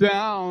of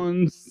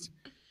Downs.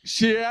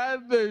 She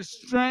had the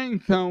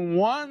strength of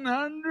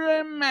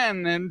 100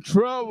 men in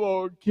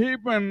trouble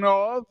keeping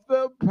off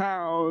the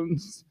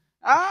pounds.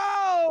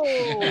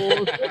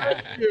 Oh!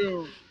 Thank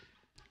you.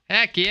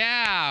 Heck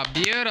yeah,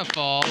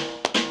 beautiful.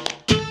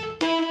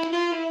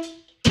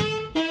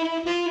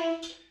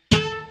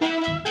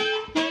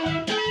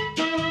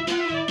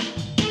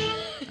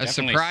 A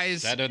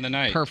surprise set of the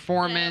night.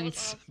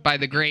 performance by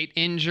the great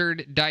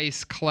Injured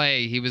Dice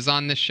Clay. He was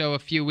on the show a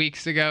few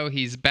weeks ago.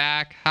 He's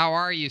back. How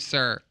are you,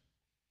 sir?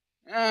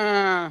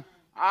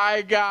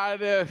 I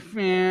got a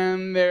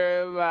fan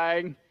there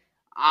like,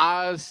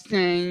 I'll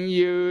send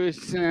you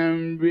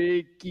some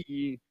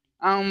Ricky.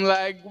 I'm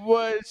like,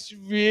 what's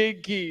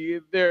Ricky?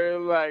 They're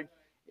like,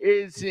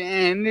 it's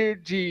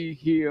energy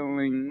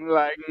healing,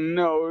 like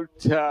no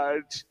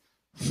touch.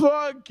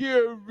 Fuck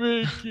you,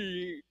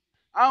 Ricky.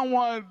 I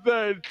want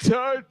the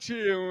touch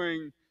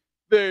healing.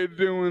 They're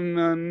doing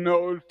the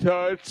no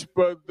touch,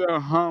 but they're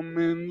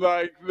humming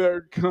like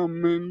they're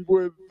coming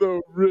with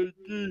the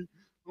Ricky.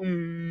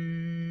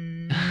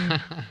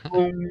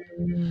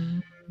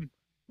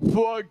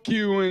 Fuck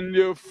you and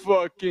your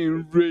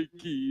fucking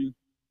Ricky.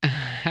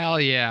 Hell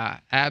yeah,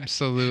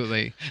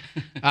 absolutely.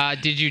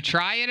 Did you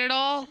try it at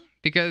all?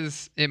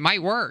 Because it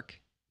might work.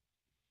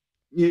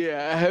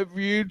 Yeah, have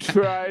you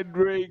tried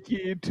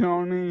Reiki,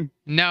 Tony?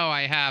 No,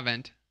 I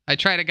haven't. I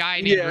tried a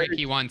guy named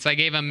Ricky once. I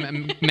gave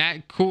him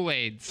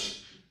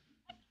Kool-Aids.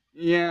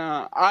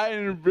 Yeah, I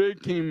and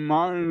Ricky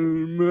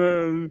Martin,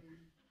 man,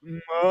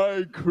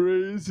 my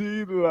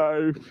crazy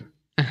life.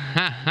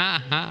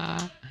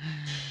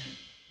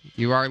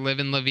 You are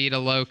living La Vida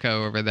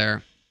Loco over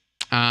there.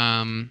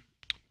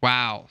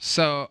 Wow.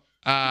 So,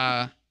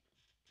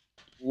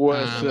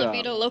 what's up? La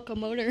Vida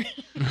Locomotor.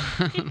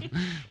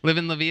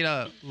 Living La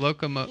Vida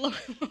Locomotor.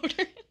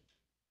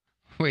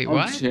 Wait, I'm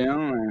what?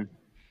 chilling.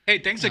 Hey,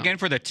 thanks again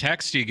for the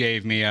text you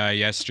gave me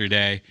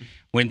yesterday.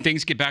 When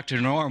things get back to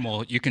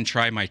normal, you can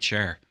try my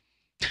chair.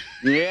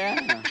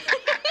 Yeah.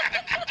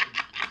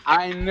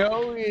 I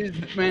know he's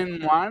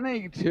been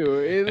wanting to.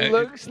 It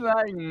looks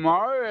like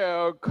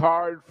Mario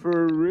Kart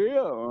for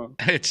real.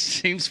 It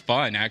seems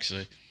fun,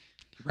 actually.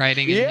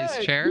 Riding in his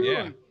chair?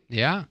 Yeah.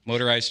 Yeah.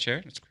 Motorized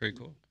chair. That's pretty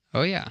cool.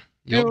 Oh, yeah.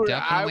 You'll Dude,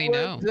 definitely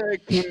know. I was a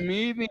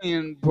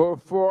comedian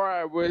before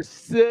I was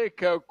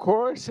sick. Of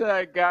course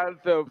I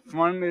got the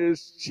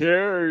funnest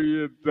chair,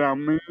 you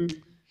dummy.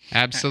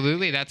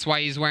 Absolutely. That's why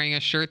he's wearing a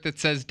shirt that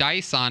says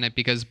Dice on it,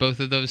 because both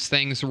of those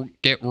things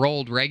get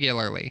rolled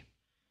regularly.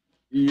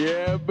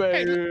 Yeah,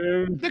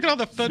 baby. Look at all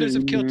the photos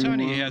of Kill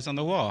Tony he has on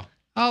the wall.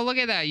 Oh, look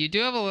at that. You do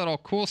have a little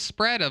cool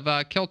spread of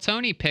Kill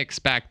Tony pics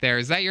back there.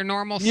 Is that your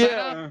normal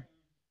setup? Yeah.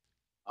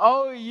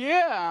 Oh,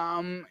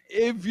 yeah.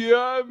 If you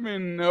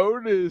haven't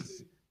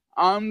noticed,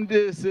 I'm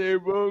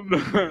disabled.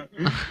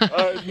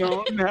 I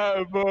don't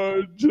have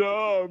a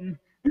job.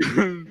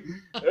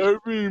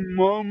 Every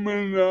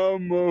moment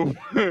I'm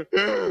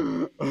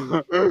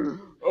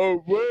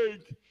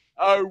awake,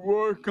 I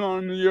work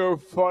on your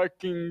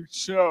fucking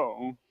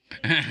show.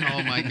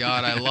 Oh, my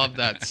God. I love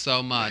that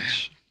so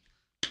much.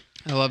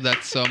 I love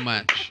that so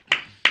much.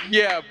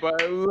 Yeah, but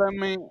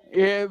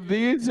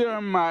these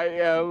are my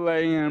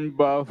LA and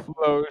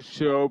Buffalo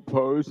show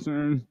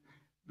posters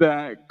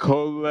that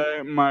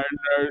Colette, my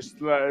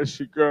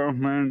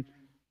nurse/girlfriend,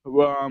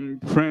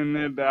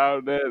 printed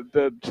out at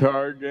the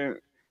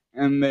Target,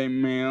 and they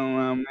mail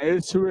them.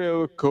 It's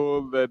real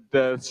cool, the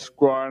Death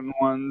Squad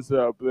one's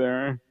up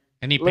there.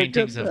 Any Look at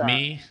paintings of that.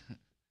 me?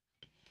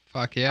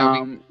 Fuck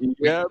yeah.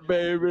 Yeah,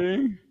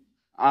 baby.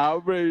 I'll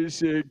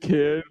raise your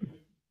kid.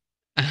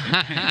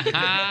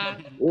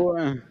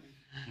 What?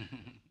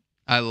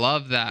 I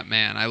love that,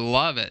 man. I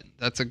love it.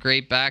 That's a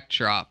great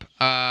backdrop.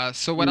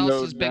 So what No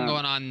else has been doubt.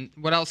 going on?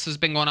 What else has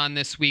been going on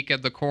this week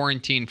of the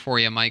quarantine for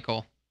you,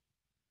 Michael?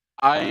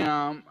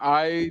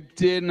 I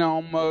did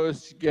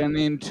almost get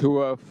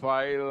into a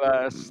fight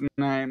last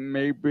night.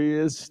 Maybe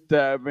a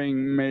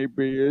stabbing,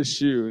 maybe a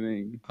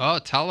shooting. Oh,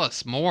 tell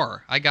us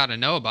more. I got to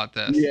know about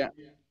this. Yeah.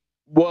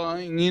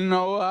 Well, you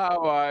know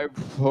how I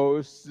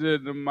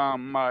posted about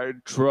my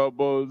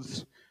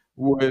troubles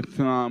with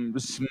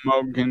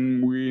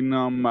smoking weed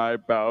on my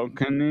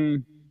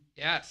balcony.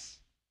 Yes.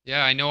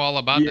 Yeah, I know all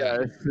about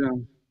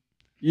that.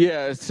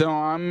 So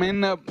I'm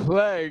in a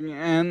plague,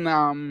 and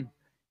I'm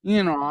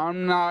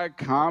not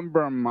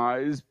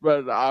compromised,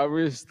 but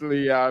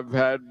obviously I've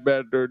had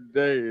better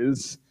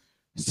days.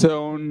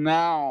 So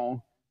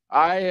now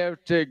I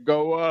have to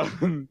go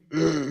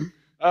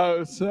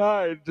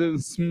outside to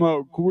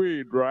smoke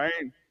weed, right?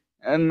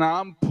 And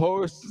I'm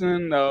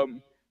posting up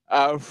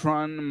out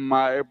front of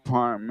my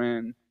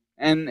apartment.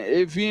 And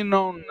if you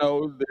don't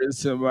know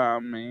this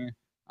about me,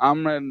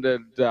 I'm gonna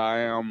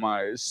die on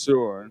my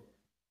sword.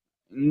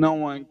 No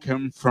one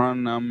can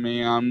front on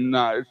me. I'm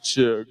not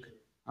shook.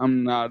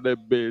 I'm not a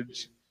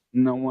bitch.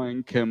 No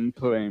one can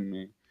play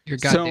me. You're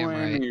So goddamn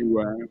right.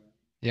 anyway,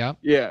 Yep.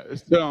 yeah,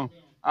 so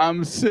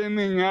I'm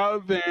sitting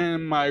out there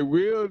in my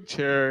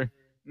wheelchair,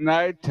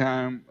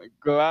 nighttime,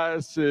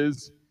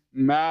 glasses,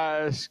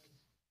 mask,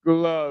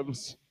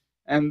 gloves,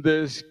 and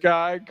this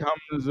guy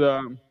comes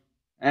up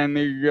and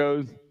he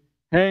goes,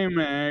 "Hey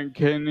man,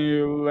 can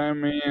you let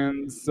me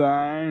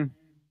inside?"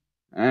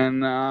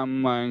 And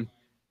I'm like,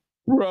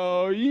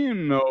 "Bro, you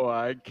know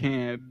I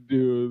can't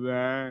do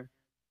that.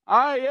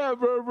 I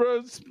have a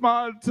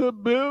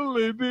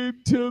responsibility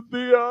to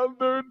the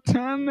other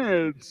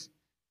tenants."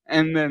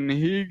 And then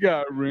he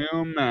got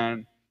real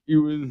mad. He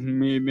was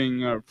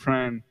meeting a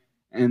friend,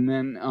 and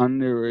then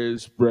under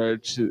his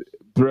breath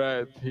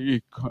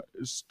he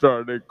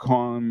started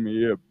calling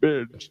me a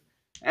bitch.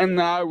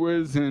 And I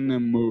was in the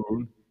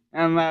mood,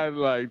 and I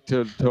like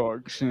to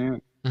talk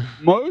shit.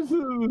 Most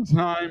of the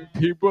time,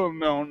 people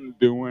don't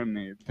do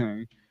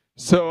anything.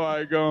 So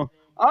I go,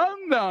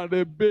 "I'm not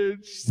a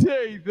bitch,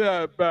 take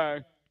that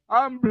back.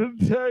 I'm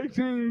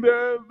protecting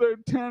the other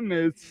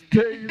tenants,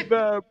 take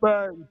that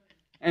back."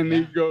 And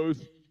he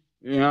goes,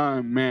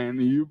 "Yeah,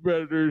 man, you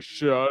better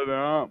shut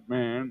up,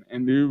 man."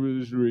 And he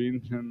was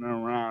reaching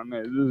around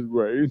at his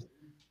waist.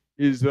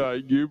 He's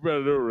like, "You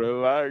better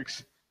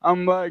relax."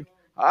 I'm like,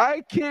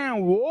 "I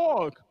can't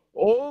walk.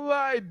 All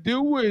I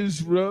do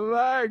is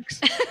relax.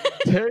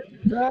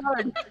 Take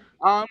back.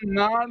 I'm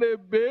not a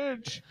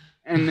bitch."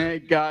 And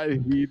it got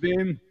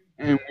heated,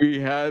 and we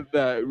had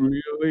that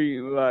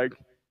really like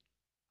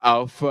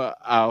alpha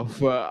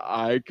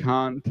eye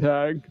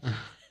contact,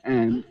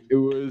 and it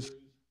was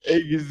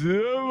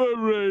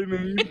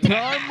exhilarating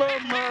time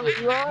of my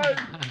life.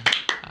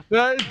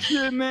 That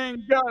shit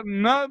ain't got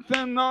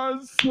nothing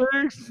on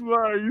Six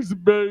Flags,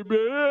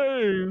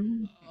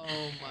 baby.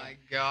 Oh my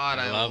god,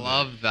 I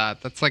love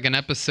that. That's like an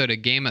episode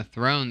of Game of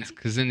Thrones,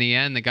 because in the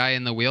end, the guy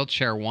in the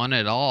wheelchair won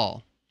it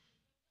all.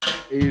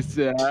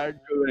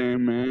 Exactly,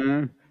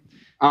 man.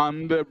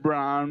 I'm the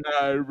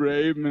brown-eyed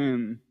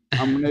raven.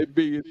 I'm gonna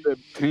be the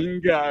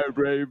pink-eyed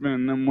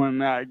raven, and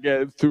when I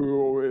get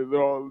through with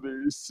all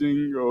these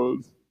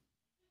singles.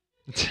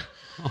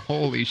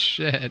 Holy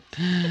shit.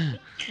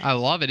 I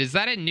love it. Is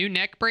that a new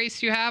neck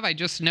brace you have? I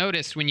just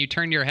noticed when you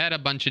turn your head a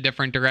bunch of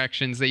different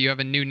directions that you have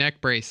a new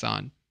neck brace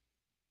on.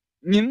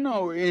 You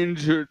know,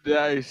 Injured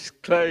Dice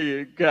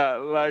Clay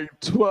got like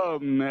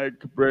 12 neck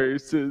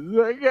braces.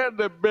 I got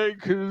the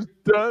baker's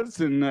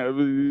dozen of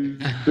these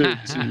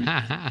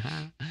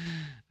bitches.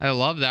 I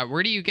love that.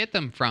 Where do you get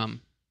them from?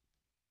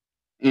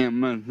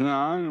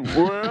 Amazon.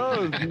 Where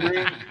else,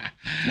 man?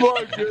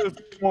 Fuck a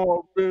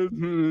small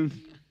business.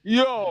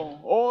 Yo,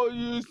 all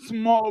you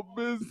small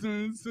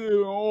businesses,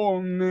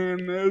 old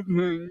nanas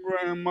and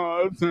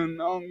grandmas and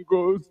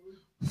uncles,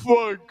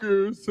 fuck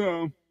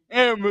yourself.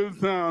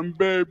 Amazon,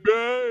 baby.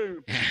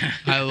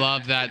 I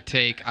love that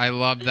take. I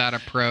love that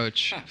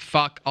approach.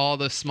 Fuck all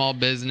the small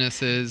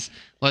businesses.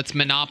 Let's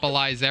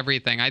monopolize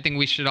everything. I think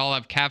we should all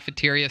have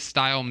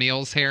cafeteria-style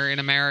meals here in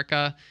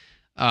America.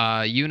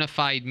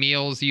 Unified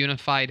meals,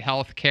 unified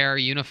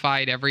healthcare,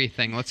 unified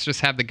everything. Let's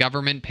just have the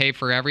government pay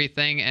for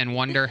everything and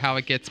wonder how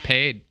it gets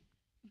paid.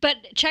 But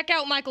check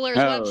out Michael Lehr's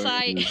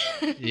website.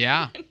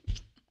 Yeah.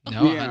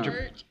 No,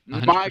 100%.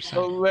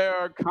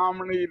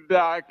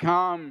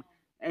 MichaelLehrComedy.com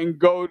and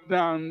go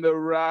down the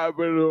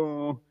rabbit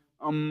hole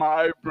of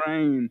my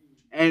brain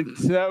and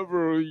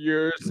several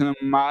years of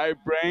my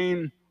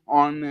brain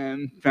on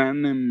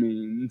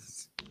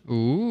amphetamines.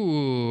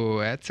 Ooh,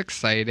 that's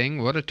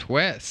exciting. What a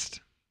twist.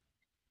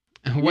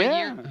 Guess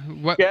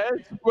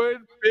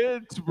what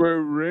bits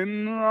were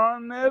written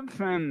on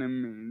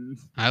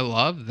amphetamines? I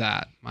love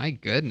that. My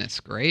goodness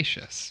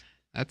gracious.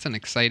 That's an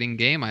exciting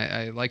game.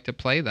 I like to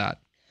play that.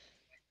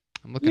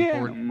 I'm looking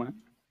forward.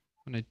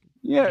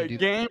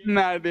 Game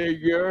night at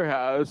your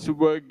house.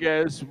 Well,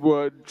 guess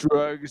what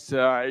drugs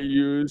I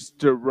used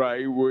to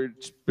write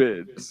which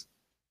bits?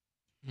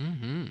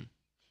 Mm-hmm.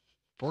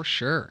 For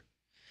sure.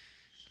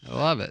 I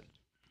love it.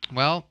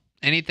 Well,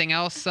 anything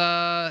else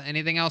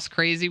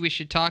crazy we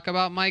should talk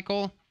about,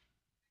 Michael?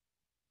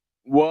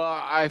 Well,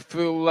 I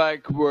feel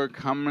like we're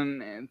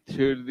coming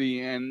to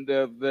the end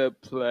of the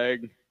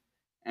plague,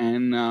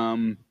 and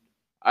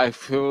I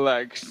feel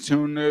like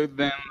sooner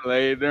than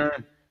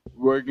later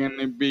we're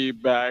gonna be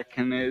back,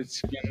 and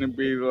it's gonna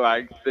be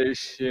like this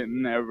shit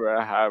never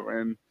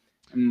happened.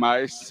 and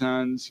my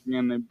son's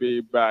gonna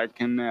be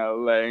back in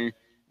LA,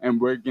 and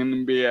we're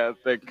gonna be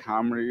at the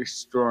Comedy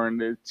Store,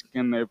 and it's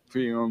gonna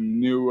feel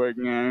new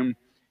again.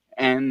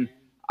 And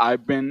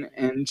I've been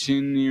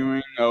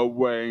engineering a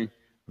way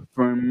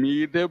for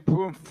me to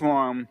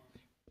perform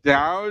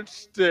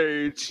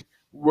downstage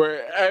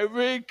where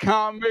every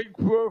comic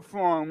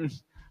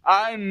performs.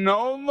 I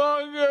no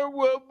longer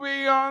will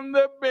be on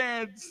the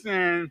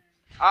bandstand.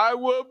 I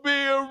will be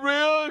a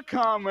real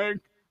comic,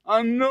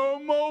 a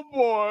normal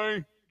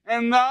boy,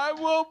 and I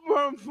will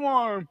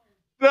perform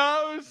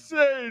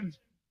downstage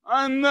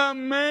on the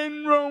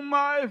main room,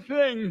 I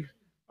think,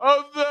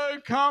 of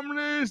the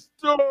Comedy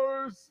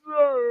Store.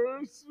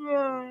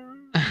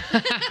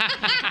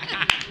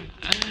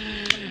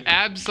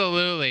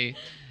 Absolutely.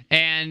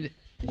 And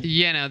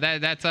you know,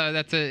 that's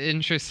an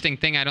interesting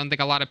thing I don't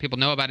think a lot of people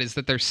know about, is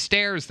that there's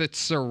stairs that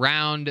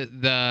surround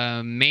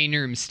the main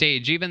room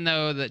stage, even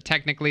though that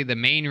technically the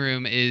main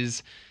room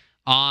is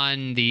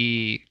on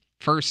the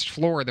first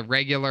floor, the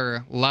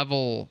regular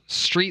level,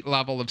 street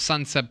level of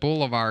Sunset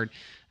Boulevard.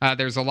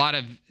 There's a lot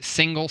of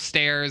single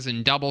stairs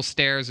and double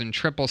stairs and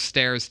triple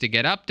stairs to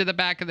get up to the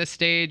back of the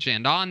stage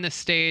and on the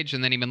stage,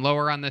 and then even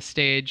lower on the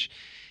stage.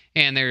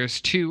 And there's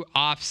 2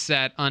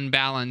 offset,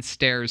 unbalanced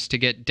stairs to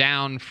get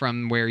down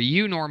from where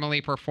you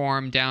normally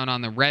perform, down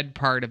on the red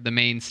part of the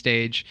main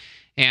stage.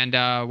 And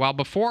while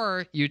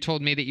before you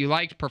told me that you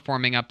liked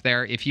performing up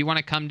there, if you want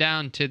to come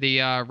down to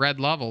the red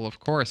level, of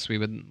course, we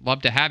would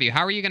love to have you.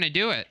 How are you going to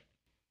do it?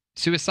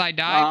 Suicide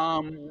dive?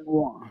 I'll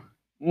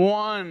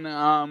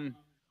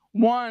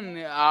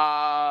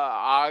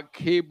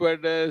keep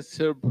it a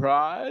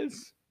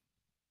surprise.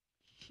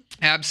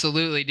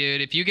 Absolutely,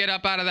 dude. If you get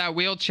up out of that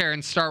wheelchair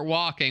and start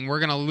walking, we're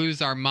going to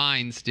lose our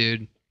minds,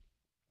 dude.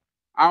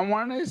 I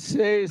want to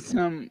say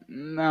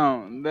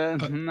no,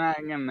 that's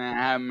not going to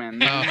happen.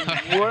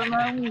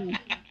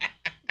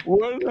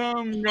 What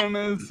I'm going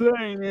to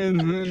say is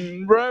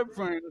in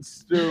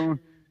reference to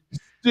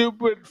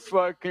stupid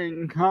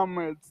fucking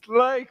comments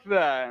like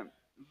that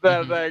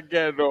I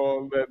get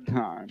all the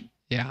time.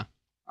 Yeah.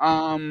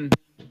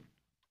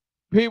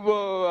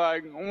 People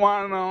like,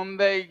 why don't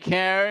they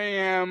carry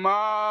him?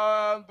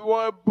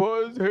 What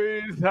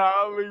pussies,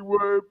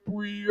 Hollywood,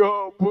 we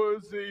all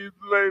pussies,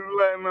 they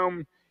let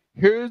them.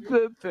 Here's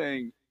the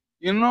thing,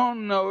 you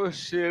don't know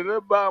shit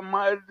about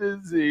my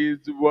disease,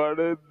 what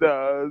it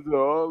does,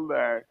 all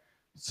that.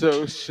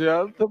 So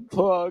shut the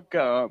fuck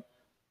up.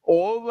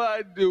 All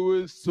I do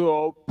is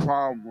solve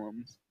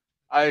problems.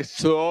 I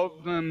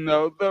solved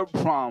another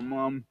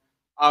problem.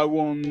 I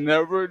will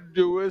never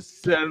do a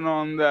set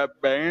on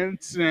that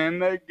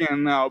bandstand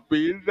again. I'll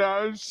be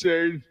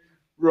downstage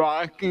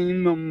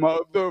rocking the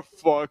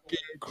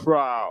motherfucking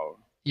crowd.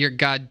 You're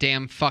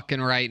goddamn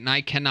fucking right, and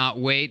I cannot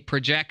wait.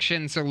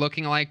 Projections are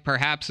looking like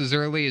perhaps as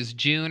early as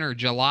June or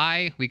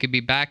July. We could be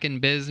back in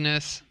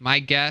business. My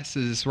guess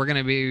is we're going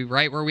to be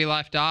right where we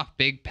left off.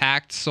 Big,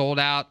 packed,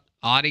 sold-out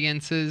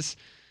audiences,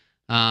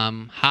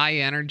 high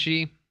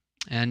energy,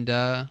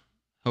 and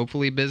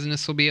hopefully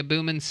business will be a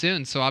booming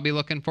soon, so I'll be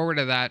looking forward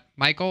to that.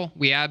 Michael,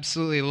 we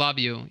absolutely love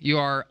you. You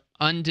are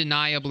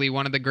undeniably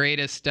one of the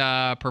greatest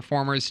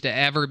performers to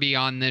ever be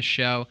on this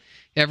show.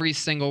 Every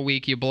single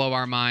week you blow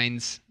our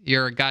minds.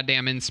 You're a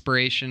goddamn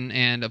inspiration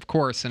and, of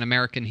course, an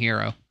American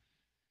hero.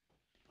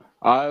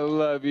 I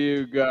love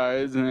you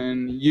guys,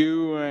 and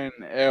you and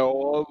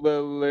all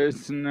the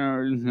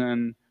listeners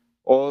and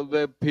all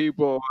the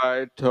people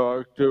I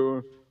talk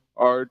to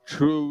are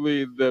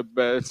truly the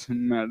best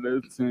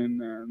medicine,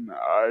 and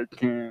I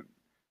can't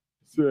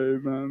say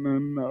that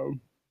enough.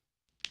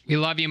 We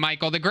love you,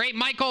 Michael. The great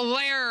Michael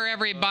Lehrer,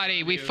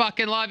 everybody. We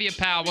fucking love you,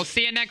 pal. We'll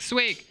see you next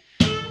week.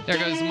 There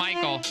goes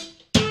Michael.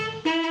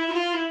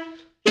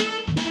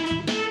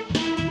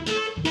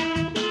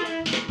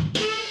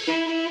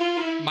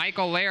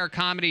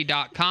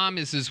 MichaelLehrerComedy.com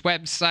is his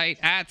website.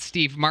 At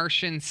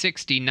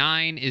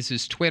SteveMartian69 is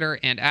his Twitter,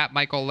 and at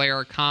Michael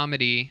Lehrer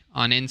Comedy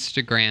on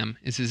Instagram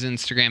is his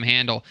Instagram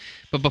handle.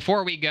 But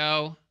before we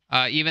go,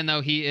 even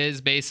though he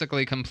is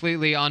basically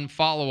completely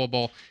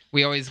unfollowable,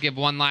 we always give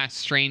one last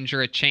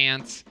stranger a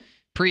chance.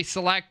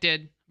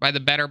 Pre-selected by the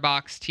Better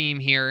Box team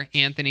here,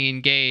 Anthony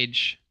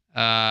Engage.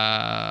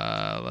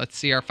 Let's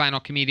see, our final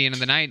comedian of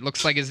the night.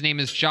 Looks like his name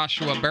is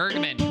Joshua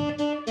Bergman.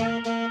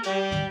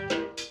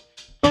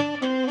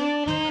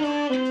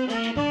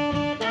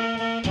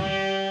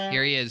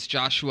 Here he is,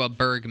 Joshua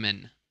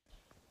Bergman.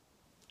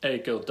 Hey,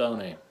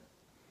 Tony.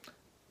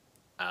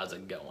 How's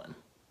it going?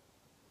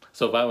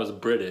 So if I was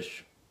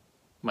British,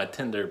 my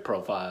Tinder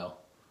profile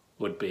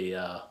would be,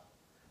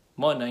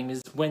 my name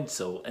is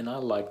Wenzel and I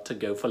like to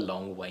go for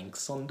long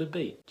wanks on the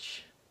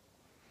beach.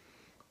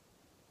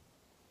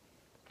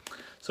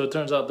 So it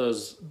turns out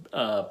those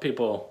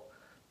people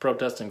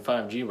protesting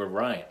 5G were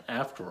right,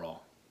 after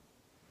all.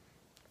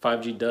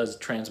 5G does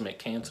transmit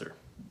cancer,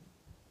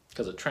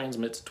 because it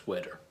transmits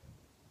Twitter.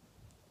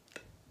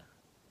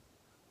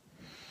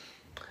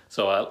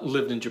 So I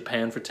lived in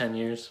Japan for 10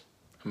 years.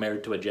 I'm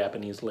married to a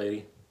Japanese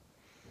lady.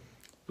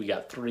 We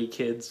got 3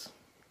 kids.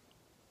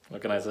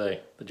 What can I say?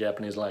 The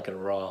Japanese like it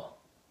raw.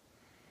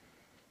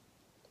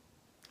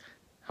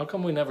 How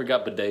come we never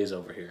got bidets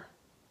over here?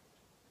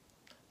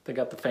 They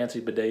got the fancy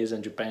bidets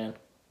in Japan.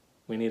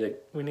 We need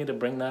to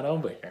bring that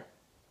over here.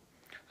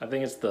 I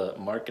think it's the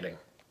marketing.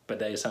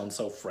 Bidet sounds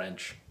so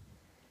French,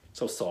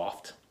 so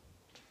soft.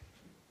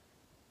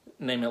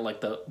 Name it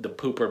like the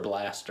pooper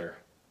blaster.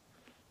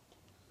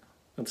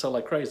 And sell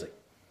like crazy.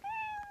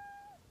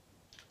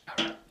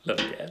 All right, love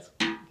you guys.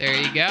 There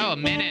you go, a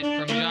minute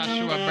from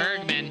Joshua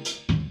Bergman.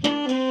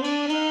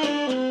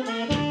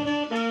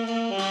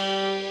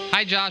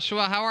 Hi,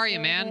 Joshua. How are you,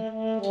 man?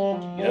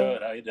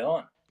 Good. How you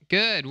doing?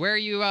 Good. Where are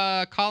you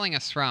calling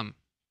us from?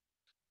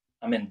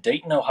 I'm in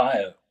Dayton,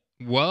 Ohio.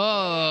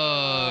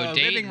 Whoa,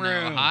 Dayton,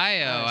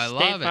 Ohio. I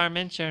love State it. Farm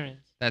Insurance.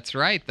 That's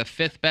right, the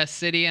 5th best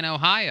city in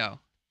Ohio.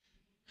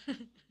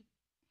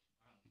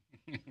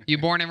 You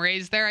born and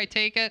raised there, I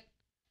take it?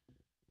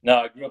 No,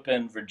 I grew up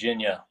in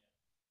Virginia.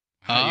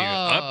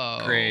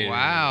 upgraded.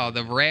 Wow,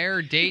 the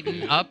rare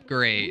Dayton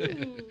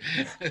upgrade.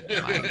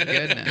 My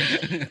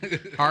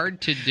goodness.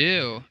 Hard to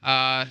do.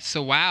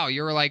 So, wow,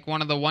 you were like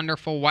one of the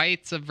wonderful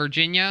whites of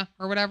Virginia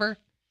or whatever?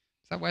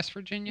 Is that West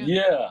Virginia?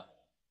 Yeah.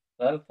 Is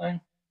that a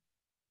thing?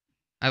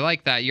 I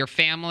like that. Your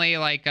family,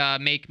 like,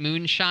 make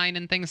moonshine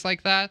and things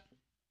like that?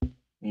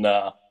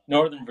 Nah,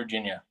 Northern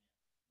Virginia.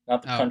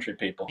 Not the country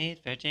people.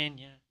 Meet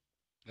Virginia.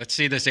 Let's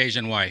see this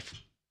Asian wife.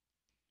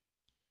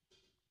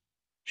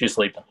 She's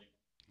sleeping.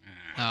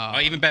 Oh,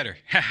 even better.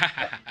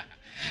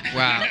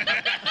 Wow.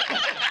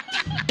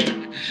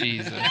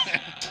 Jesus.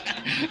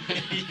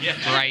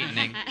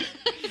 Frightening.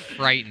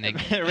 Frightening.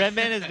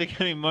 Redman is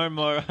becoming more and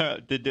more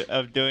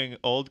of doing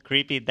old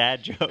creepy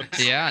dad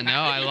jokes. Yeah, no,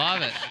 I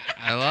love it.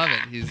 I love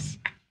it.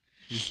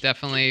 He's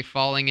definitely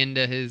falling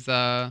into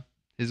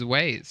his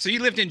ways. So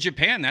you lived in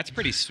Japan. That's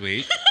pretty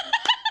sweet.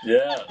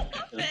 Yeah,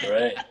 it's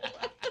great.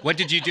 What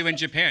did you do in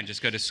Japan?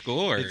 Just go to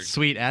school, or It's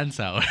sweet and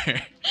sour.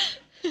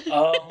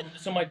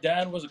 So my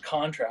dad was a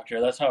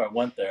contractor. That's how I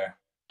went there.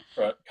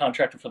 For a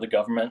contractor for the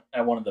government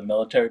at one of the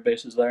military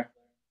bases there.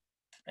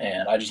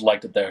 And I just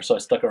liked it there, so I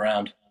stuck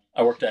around.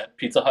 I worked at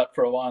Pizza Hut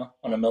for a while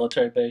on a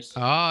military base.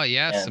 Oh,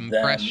 yeah, And some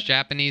then- fresh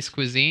Japanese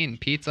cuisine,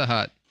 Pizza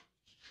Hut.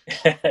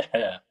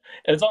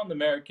 It's on the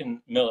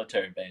American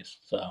military base,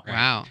 so.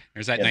 Wow.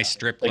 There's that you nice know,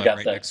 strip They club got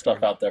right that next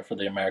stuff out there for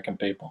the American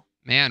people.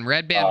 Man,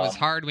 Red Band was Um,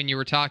 hard when you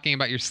were talking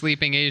about your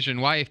sleeping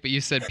Asian wife, but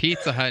you said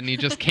Pizza Hut and he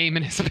just came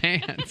in his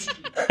pants.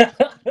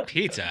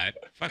 Pizza Hut.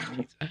 Fuck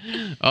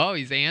Pizza. Oh,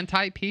 he's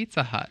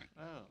anti-Pizza Hut.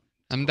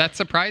 That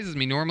surprises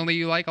me. Normally,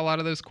 you like a lot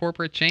of those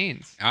corporate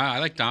chains. I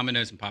like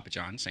Domino's and Papa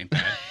John's. Same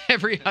thing.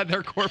 Every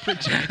other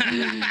corporate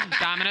chain.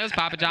 Domino's,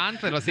 Papa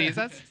John's, Little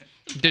Caesars,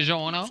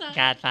 DiGiorno.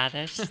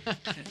 Godfathers.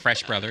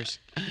 Fresh Brothers.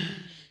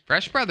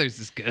 Fresh Brothers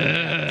is good.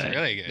 It's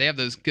really good. They have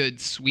those good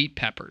sweet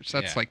peppers.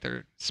 That's Yeah. like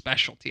their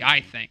specialty,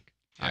 I think.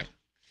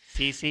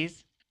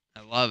 CC's.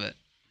 I love it.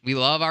 We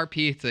love our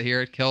pizza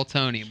here at Kill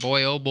Tony.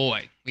 Boy, oh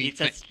boy.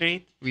 Pizza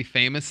Street. We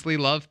famously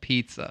love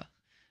pizza.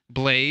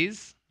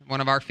 Blaze,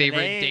 one of our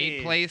favorite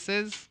date Blaze.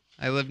 places.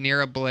 I live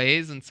near a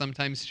Blaze, and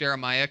sometimes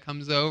Jeremiah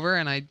comes over,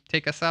 and I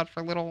take us out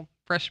for little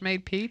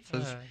fresh-made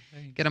pizzas.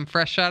 Get them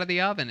fresh out of the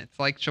oven. It's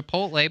like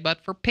Chipotle,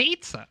 but for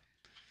pizza.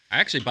 I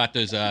actually bought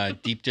those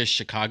deep dish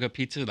Chicago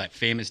pizza, that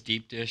famous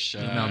deep dish.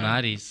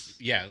 Malnati's.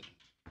 Yeah,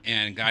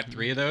 and got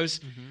 3 of those.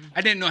 I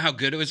didn't know how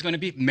good it was going to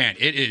be. Man,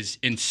 it is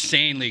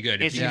insanely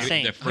good. It's If you do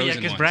insane. The Yeah, frozen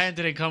because ones. Brian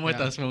didn't come with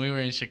Yeah. us when we were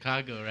in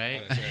Chicago,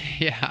 right?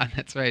 Yeah,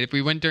 that's right. If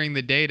we went during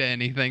the day to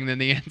anything, then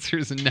the answer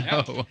is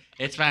no.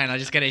 It's fine. I'll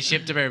just get it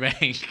shipped to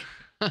Burbank.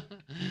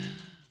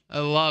 I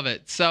love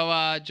it.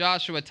 So,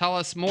 Joshua, tell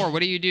us more.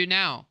 What do you do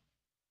now?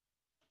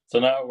 So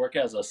now I work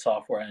as a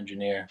software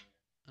engineer.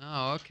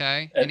 Oh,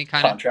 okay. at Any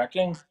kind of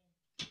contracting?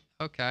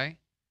 Okay.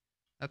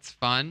 That's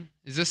fun.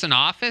 Is this an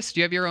office? Do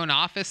you have your own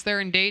office there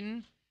in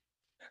Dayton?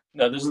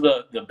 No, this is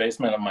the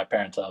basement of my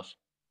parents' house.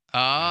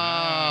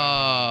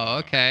 Oh,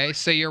 okay.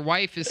 So your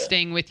wife is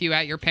staying with you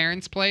at your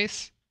parents'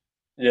 place?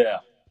 Yeah.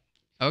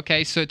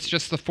 Okay, so it's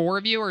just the 4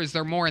 of you, or is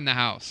there more in the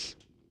house?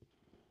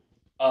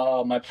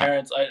 My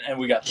parents, and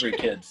we got 3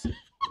 kids.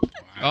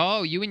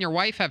 Oh, you and your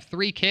wife have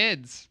 3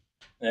 kids.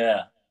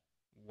 Yeah.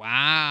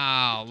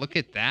 Wow, look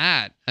at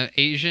that.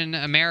 Asian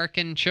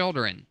American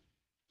children.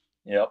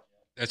 Yep.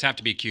 Those have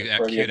to be cute, They're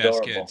pretty cute ass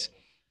adorable. kids.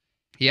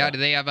 Yeah, do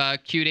they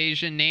have cute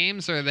Asian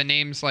names, or are the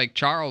names like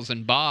Charles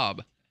and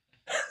Bob?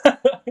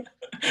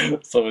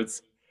 So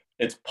it's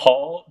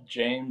Paul,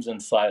 James,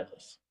 and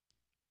Silas.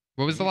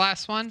 What was the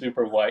last one?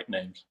 Super white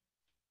names.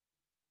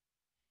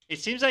 It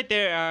seems like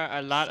there are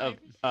a lot of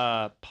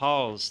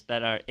Pauls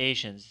that are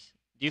Asians.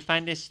 Do you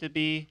find this to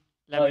be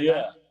Oh,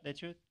 yeah. the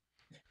truth?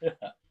 Yeah.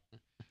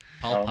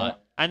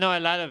 I know a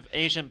lot of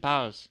Asian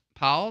Pauls.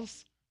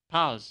 Pauls?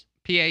 Pauls.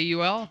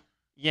 Paul?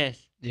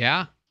 Yes.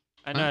 Yeah.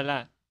 I know a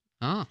lot.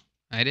 Oh,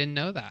 I didn't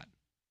know that.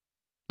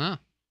 Huh.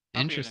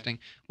 Interesting.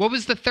 What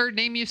was the third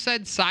name you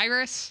said?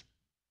 Cyrus?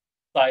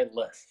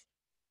 Silas.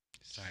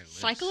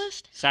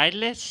 Cyclist?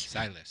 Silas?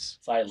 Silas.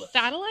 Silas.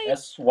 Satellite?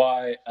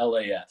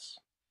 Sylas.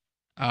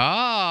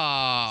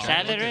 Oh. Look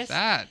Celery? at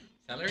that.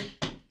 Celery?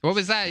 What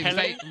was that?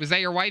 Hello? Was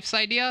that your wife's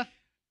idea?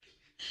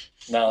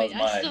 No, Wait, it was I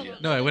my still idea.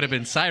 No, it would have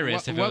been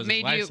Cyrus if it was his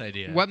made wife's you?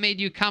 idea. What made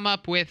you come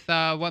up with?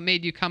 What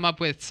made you come up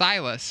with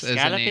Silas as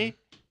a name?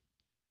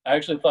 I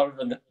actually thought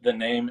of the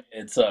name.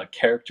 It's a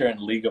character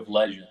in League of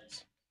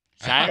Legends.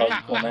 Cyrus? That was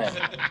a cool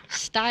name.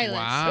 Stylist.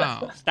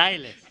 Wow.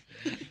 Stylist.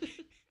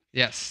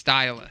 Yes,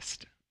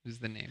 Stylist is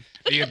the name.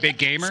 Are you a big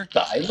gamer?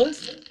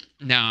 Stylist?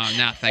 No,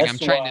 nothing. I'm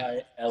trying to.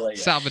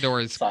 S-Y-L-A-S.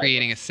 Salvador is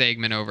creating a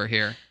segment over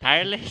here.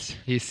 Tireless?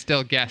 He's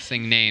still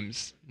guessing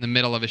names in the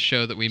middle of a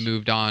show that we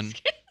moved on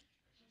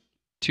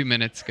 2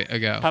 minutes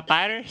ago.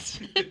 Papyrus?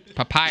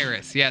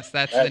 Papyrus. Yes,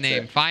 that's the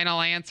name.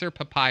 Final answer,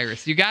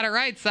 Papyrus. You got it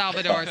right,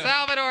 Salvador.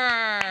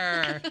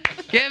 Salvador!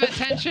 Give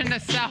attention to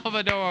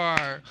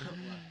Salvador.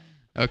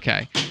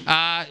 Okay.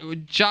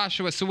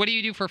 Joshua, so what do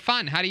you do for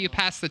fun? How do you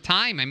pass the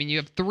time? I mean, you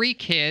have 3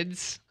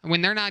 kids.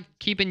 When they're not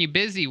keeping you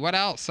busy, what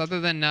else other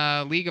than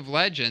League of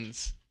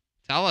Legends?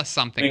 Tell us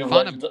something League of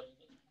fun. Legends.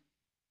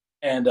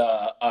 And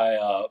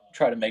I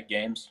try to make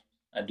games.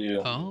 I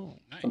do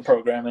some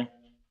programming.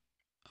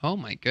 Oh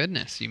my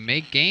goodness, you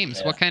make games.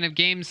 Yeah. What kind of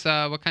games?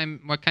 What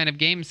kind of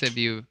games have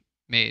you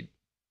made?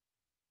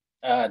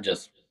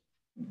 Just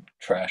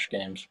trash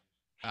games.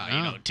 You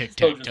know, Still just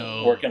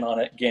tic-tac-toe. working on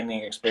it,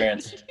 gaining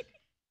experience.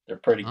 They're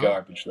pretty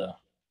garbage though.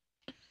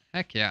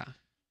 Heck yeah,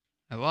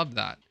 I love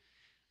that.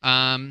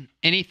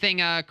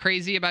 Anything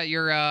crazy about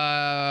your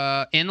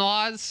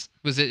in-laws?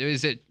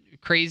 Is it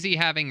crazy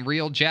having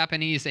real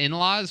Japanese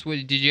in-laws?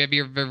 Did you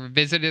ever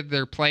visited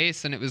their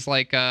place and it was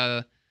like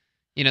the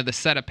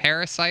set of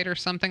Parasite or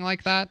something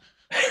like that?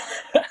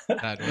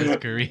 That was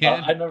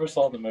Korean. I never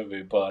saw the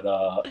movie,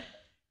 but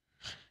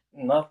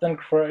nothing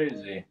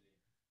crazy.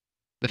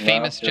 The No,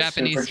 famous just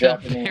Japanese super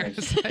film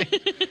Japanese.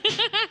 Parasite.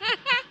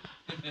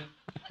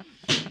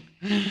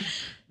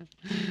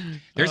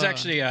 There's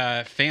actually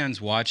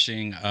fans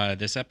watching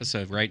this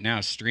episode right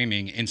now,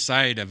 streaming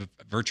inside of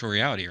virtual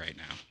reality right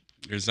now.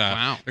 There's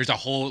a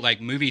whole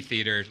like movie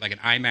theater, like an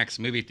IMAX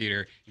movie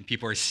theater, and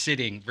people are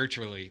sitting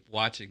virtually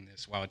watching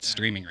this while it's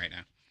streaming right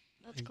now.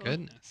 That's cool.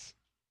 Goodness.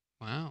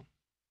 Wow.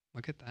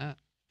 Look at that.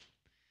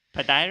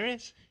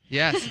 Podiatrist?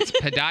 Yes, it's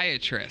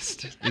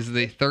Podiatrist is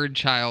the third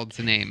child's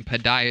name.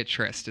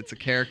 Podiatrist. It's a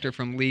character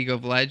from League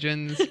of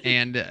Legends,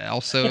 and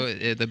also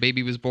the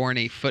baby was born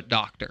a foot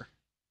doctor.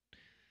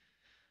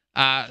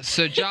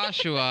 So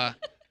Joshua.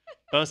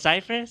 Both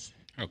ciphers?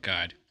 Oh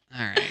God.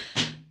 All right.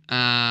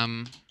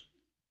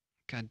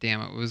 God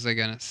damn it! What was I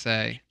gonna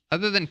say?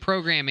 Other than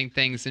programming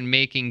things and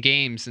making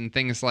games and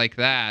things like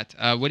that,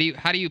 how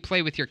do you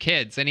play with your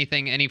kids? Any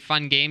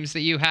fun games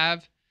that you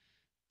have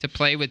to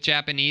play with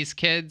Japanese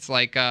kids?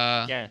 Like, you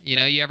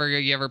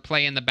ever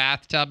play in the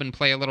bathtub and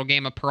play a little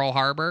game of Pearl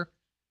Harbor,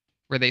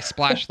 where they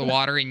splash the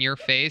water in your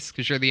face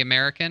because you're the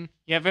American?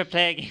 You ever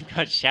play a game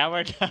called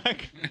Shower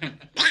Duck?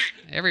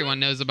 Everyone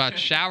knows about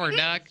Shower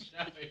Duck.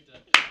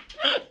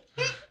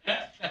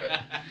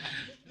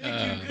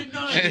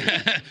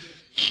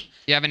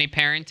 You have any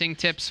parenting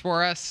tips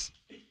for us?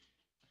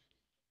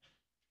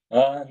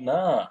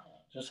 Nah.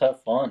 Just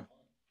have fun.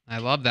 I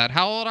love that.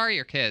 How old are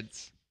your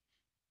kids?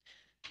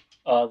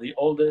 The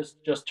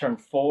oldest just turned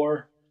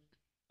 4.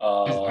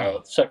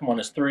 The second one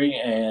is 3,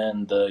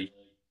 and the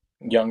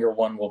younger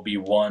one will be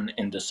 1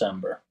 in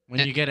December.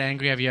 When you get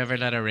angry, have you ever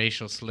let a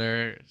racial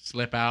slur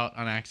slip out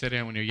on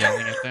accident when you're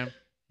yelling at them?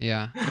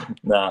 Yeah.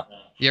 Nah.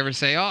 You ever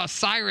say, "Oh,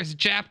 Cyrus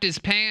japped his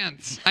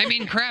pants"? I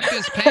mean, crapped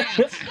his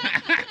pants.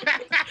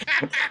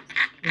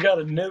 You got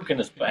a nuke in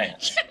his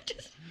pants.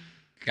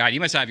 God, you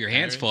must have your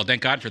hands full.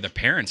 Thank God for the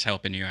parents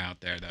helping you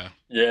out there, though.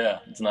 Yeah,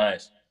 it's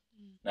nice.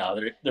 No,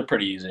 they're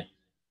pretty easy.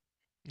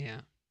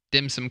 Yeah.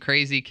 Dim some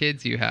crazy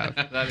kids you have.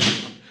 That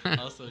is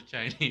also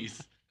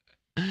Chinese.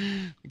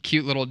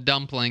 Cute little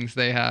dumplings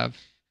they have.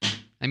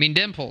 I mean,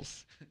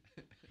 dimples.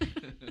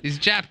 These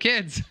Jap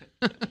kids.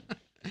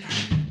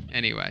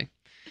 Anyway.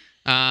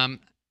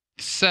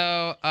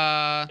 So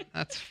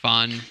that's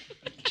fun.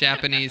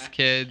 Japanese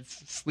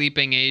kids,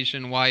 sleeping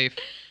Asian wife.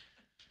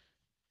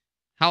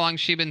 How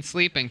long's she been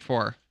sleeping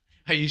for?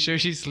 Are you sure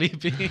she's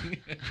sleeping?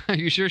 Are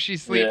you sure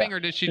she's sleeping, or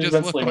did she She's just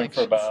been look sleeping like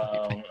for she's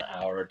about sleeping? an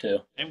hour or 2.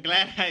 I'm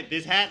glad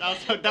this hat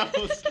also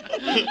doubles.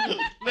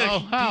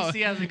 Oh, wow.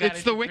 DC hasn't got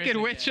It's the into Wicked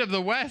prison Witch of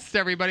the West,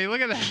 everybody.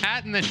 Look at the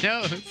hat and the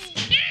nose.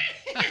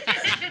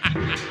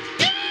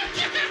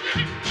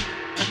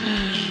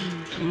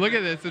 Look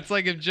at this. It's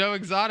like if Joe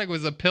Exotic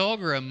was a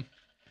pilgrim.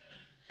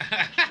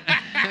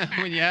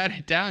 When you add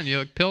it down, you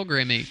look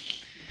pilgrimy.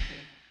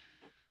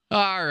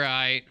 All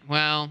right.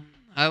 Well,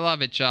 I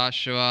love it,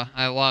 Joshua.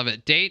 I love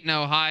it. Dayton,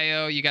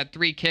 Ohio. You got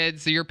 3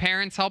 kids. Do your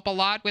parents help a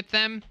lot with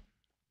them?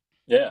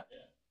 Yeah.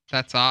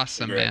 That's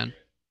awesome, Great. man.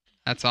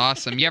 That's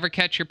awesome. You ever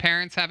catch your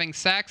parents having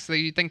sex? Do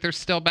you think they're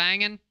still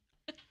banging?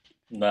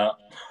 No.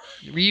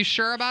 Were you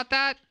sure about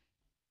that?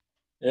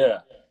 Yeah,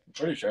 I'm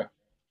pretty sure.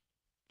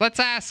 Let's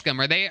ask them.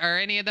 Are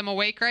any of them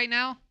awake right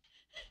now?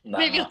 Nah.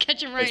 Maybe you'll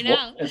catch him right It's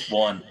now. It's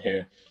 1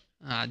 here.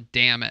 Ah,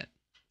 damn it.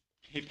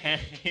 He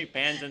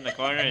pans in the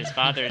corner. His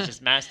father is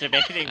just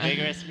masturbating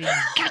vigorously.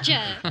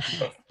 Gotcha.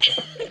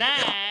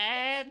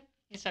 Dad,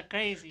 you're so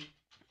crazy.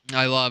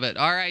 I love it.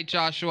 All right,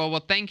 Joshua.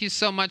 Well, thank you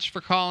so much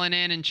for calling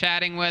in and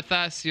chatting with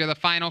us. You're the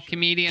final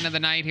comedian of the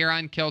night here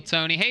on Kill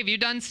Tony. Hey, have you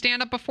done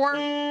stand-up before?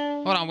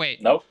 Hold on,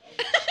 wait. Nope.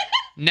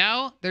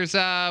 No? There's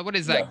what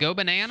is that? Go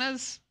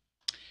Bananas?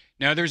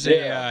 No, there's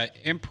a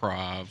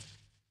improv.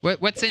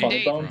 What's in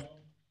Funny Dayton?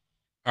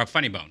 Bone?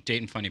 Funny Bone,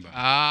 Dayton Funny Bone.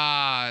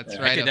 Ah, that's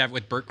right. I did that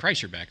with Bert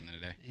Kreischer back in the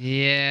day.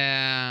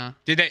 Yeah.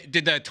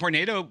 Did the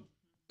tornado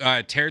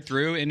tear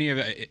through any of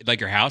like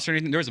your house or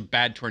anything? There was a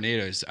bad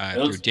tornadoes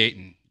through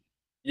Dayton.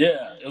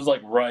 Yeah, it was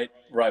like right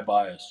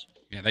by us.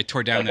 Yeah, they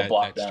tore down Like a that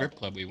block down. strip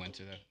club we went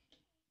to.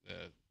 The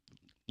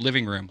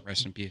living room,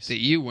 rest in peace. That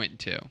you went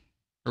to,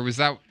 or was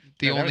that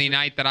the Yeah, that only was the-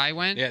 night that I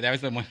went? Yeah, that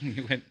was the one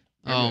we went.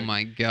 Oh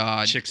my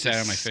God! Chick sat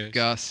on my face.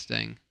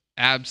 Disgusting.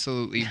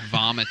 Absolutely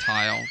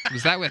vomitile.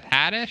 Was that with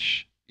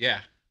Haddish?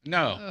 Yeah.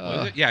 No.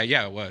 Was it?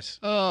 Yeah, it was.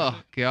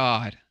 Oh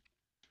God.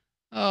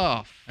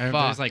 Oh There's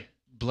fuck. like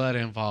blood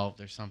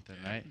involved or something,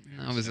 right?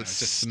 That was a It's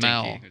just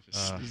smell. stinky. It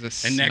was a The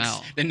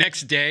smell.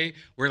 next day,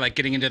 we're like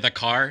getting into the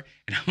car,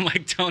 and I'm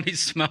like, Tony,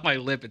 smell my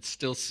lip. It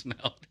still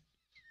smelled.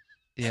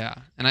 Yeah,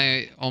 and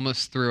I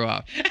almost threw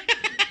up.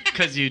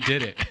 Because you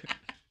did it.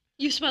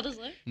 You smelled his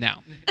lip? No.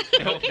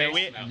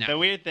 The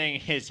weird thing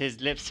is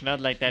his lips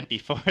smelled like that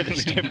before the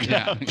strip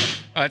club.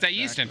 Oh, it's a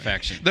yeast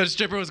infection. The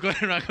stripper was going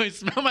around going,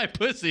 smell my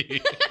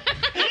pussy.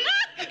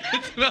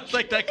 It smells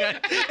like that guy.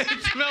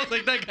 It smells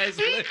like that guy's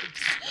lips.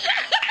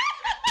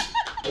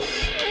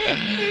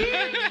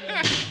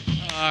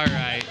 All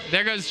right.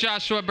 There goes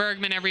Joshua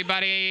Bergman,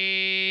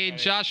 everybody.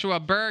 Joshua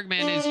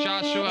Bergman is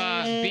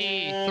Joshua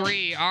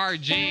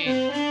B3RG.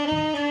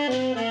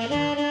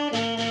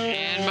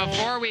 And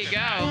before we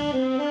go,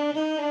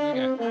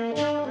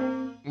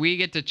 we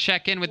get to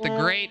check in with the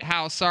great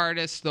house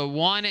artist, the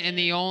one and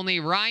the only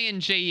Ryan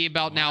J.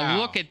 Ebelt. Now, Wow.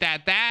 look at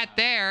that. That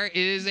there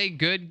is a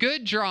good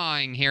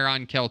drawing here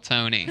on Kill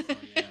Tony.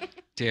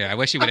 Dude, I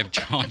wish he would have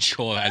drawn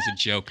Joel as a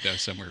joke, though,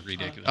 somewhere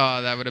ridiculous.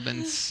 Oh, that would have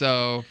been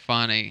so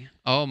funny.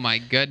 Oh, my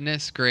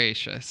goodness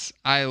gracious.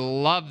 I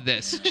love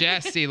this.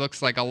 Jesse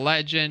looks like a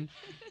legend.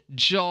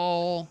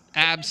 Joel,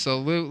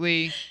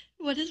 absolutely.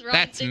 What is wrong?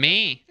 That's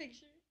me.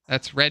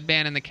 That's Red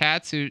Band in the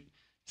Catsuit.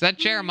 Is that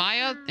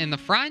Jeremiah in the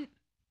front?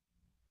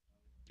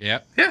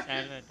 Yep.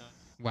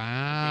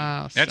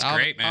 Wow. That's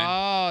great, man.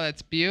 Oh,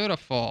 that's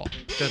beautiful.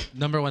 The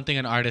number one thing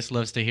an artist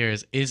loves to hear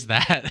is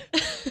that.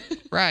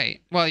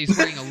 Right. Well, he's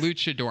wearing a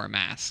luchador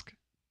mask.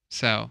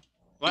 So.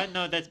 What?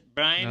 No, that's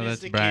Brian. No, is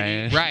that's the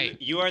Brian. kitty. Right.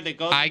 You are the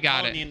golden I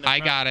got pony it. in the I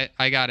front. got it.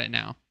 I got it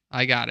now.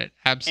 I got it.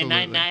 Absolutely.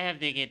 And I have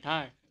the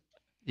guitar.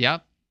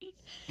 Yep.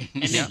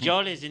 And then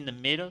Joel is in the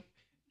middle.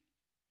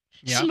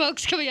 Yep.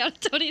 Smoke's coming out of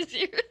Tony's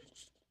ears.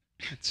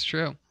 It's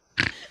true.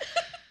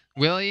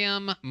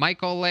 William,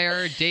 Michael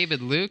Lair,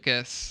 David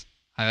Lucas.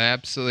 I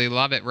absolutely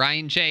love it.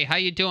 Ryan J., how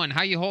you doing?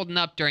 How you holding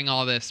up during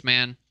all this,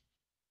 man?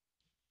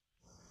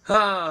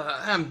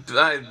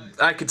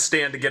 I could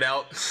stand to get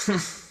out.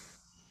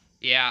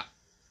 Yeah.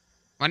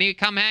 Why don't you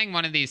come hang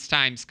one of these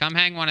times? Come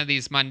hang one of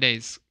these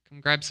Mondays. Come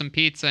grab some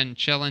pizza and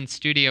chill in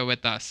studio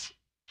with us.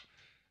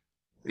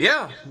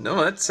 Yeah,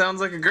 no, that sounds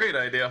like a great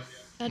idea.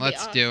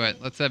 Let's do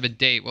it. Let's have a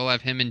date. We'll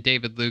have him and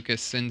David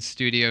Lucas in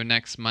studio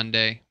next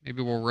Monday.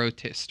 Maybe we'll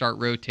start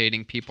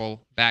rotating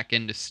people back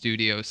into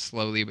studios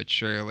slowly but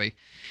surely.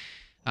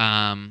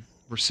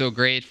 We're so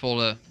grateful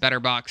to Better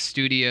Box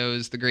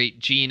Studios, the great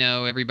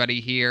Gino,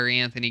 everybody here,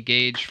 Anthony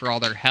Gage for all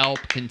their help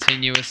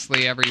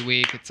continuously every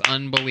week. It's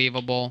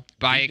unbelievable.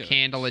 Buy a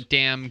candle at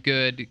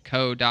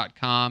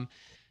damngoodco.com.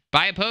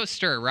 Buy a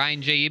poster,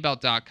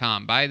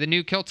 RyanJEbelt.com. Buy the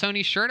new Kill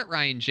Tony shirt at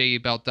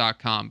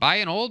RyanJEbelt.com. Buy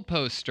an old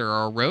poster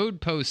or a road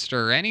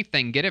poster or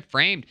anything. Get it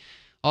framed.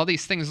 All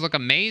these things look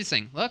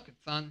amazing. Look,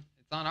 it's on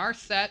our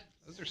set.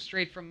 Those are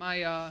straight from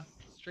my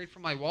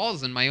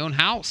walls in my own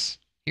house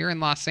here in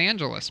Los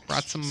Angeles.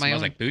 Brought some of my Smells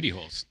own like booty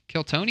holes.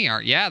 Kill Tony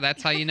art. Yeah,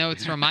 that's how you know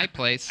it's from my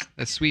place.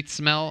 The sweet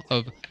smell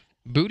of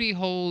booty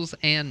holes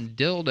and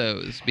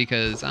dildos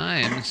because I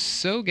am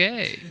so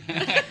gay.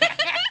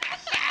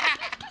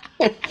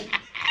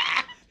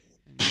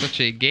 Such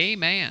a gay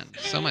man.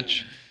 So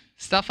much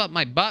stuff up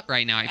my butt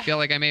right now. I feel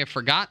like I may have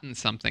forgotten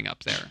something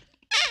up there.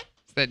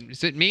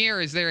 Is it me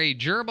or is there a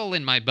gerbil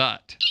in my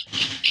butt?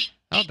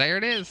 Oh, there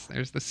it is.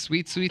 There's the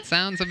sweet, sweet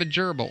sounds of a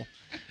gerbil.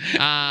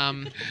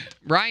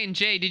 Ryan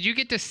J., did you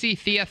get to see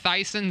Thea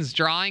Thyson's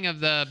drawing of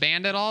the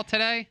band at all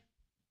today?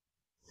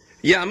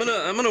 Yeah, I'm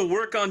gonna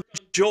work on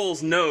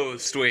Joel's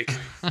nose this week.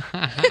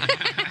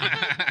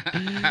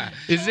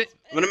 Is it?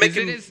 I'm gonna make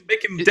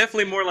him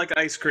definitely more like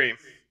ice cream.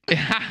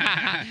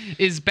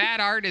 Is bad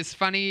art as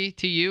funny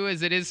to you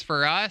as it is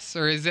for us,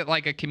 or is it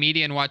like a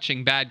comedian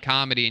watching bad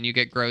comedy and you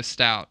get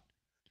grossed out?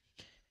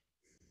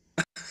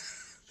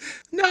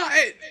 No,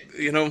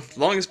 as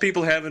long as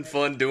people having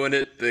fun doing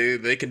it,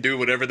 they can do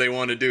whatever they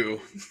want to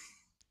do.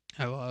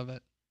 I love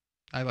it.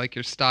 I like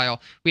your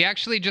style. We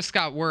actually just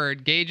got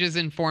word. Gage has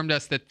informed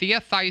us that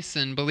Thea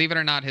Thyson, believe it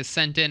or not, has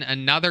sent in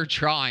another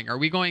drawing. Are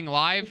we going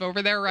live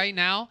over there right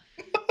now?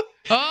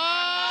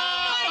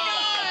 Oh,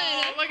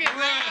 my God! Look at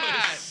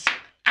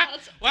that!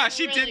 Wow,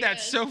 she Really did that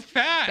good. so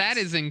fast. That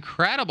is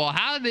incredible.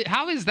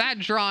 How is that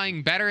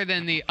drawing better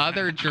than the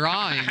other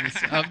drawings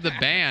of the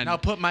band? I'll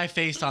put my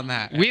face on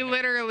that. We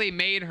literally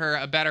made her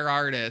a better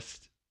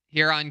artist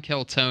here on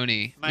Kill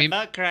Tony. My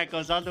butt crack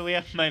goes all the way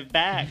up my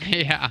back.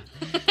 Yeah.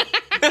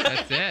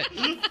 That's it.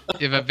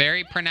 You have a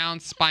very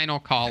pronounced spinal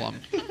column.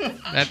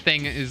 That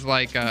thing is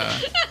like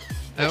it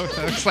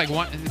looks like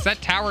one. Is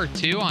that Tower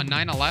 2 on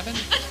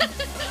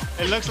 9/11?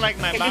 It looks like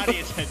my body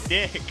is a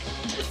dick.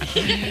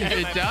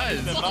 It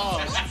does.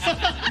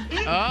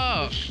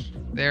 Oh,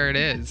 there it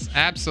is.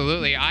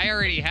 Absolutely. I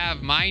already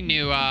have my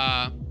new.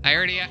 I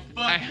already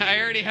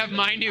have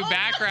my new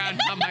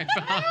background on my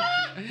phone.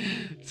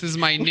 This is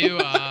my new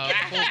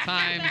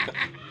full-time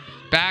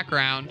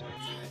background.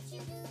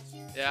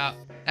 Yeah,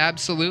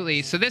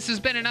 absolutely. So this has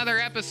been another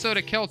episode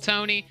of Kill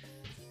Tony.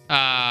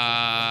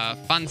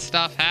 Fun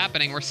stuff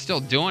happening. We're still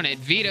doing it.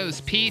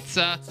 Vito's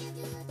Pizza.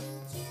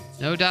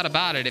 No doubt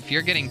about it. If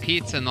you're getting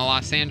pizza in the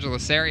Los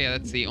Angeles area,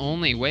 that's the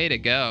only way to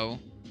go.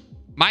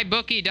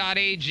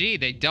 MyBookie.ag.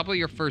 They double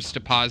your first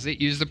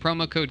deposit. Use the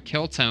promo code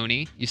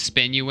KillTony. You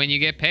spin, you win, you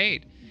get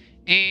paid.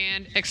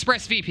 And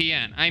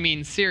ExpressVPN. I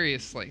mean,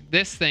 seriously,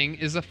 this thing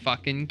is a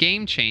fucking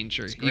game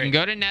changer. You can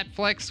go to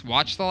Netflix,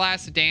 watch The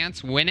Last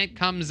Dance when it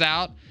comes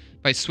out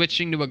by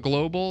switching to a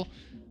global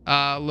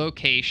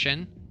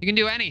location. You can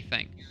do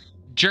anything.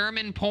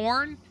 German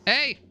porn?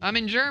 Hey, I'm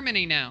in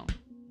Germany now.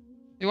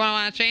 You want to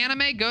watch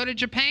anime? Go to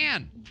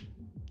Japan.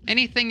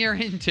 Anything you're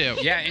into.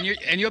 Yeah,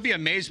 and you'll be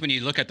amazed when you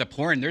look at the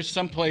porn. There's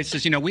some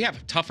places, we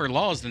have tougher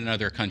laws than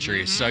other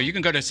countries. So you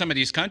can go to some of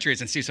these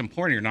countries and see some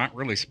porn you're not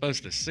really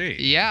supposed to see.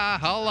 Yeah,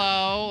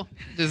 hello.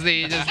 Does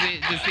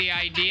the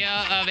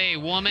idea of a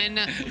woman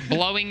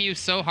blowing you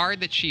so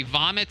hard that she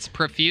vomits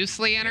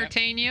profusely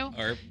entertain you?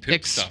 Or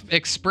poop stuff.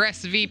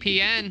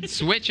 ExpressVPN,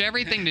 switch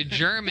everything to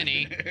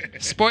Germany.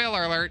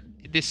 Spoiler alert,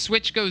 the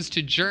switch goes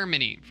to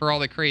Germany for all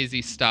the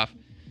crazy stuff.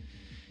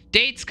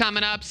 Dates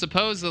coming up,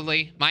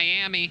 supposedly.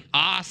 Miami,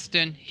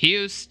 Austin,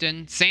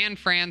 Houston, San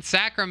Fran,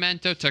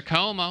 Sacramento,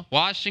 Tacoma,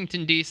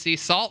 Washington, D.C.,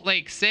 Salt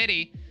Lake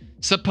City.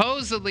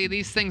 Supposedly,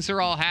 these things are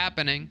all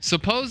happening.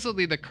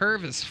 Supposedly, the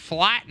curve is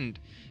flattened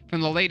from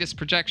the latest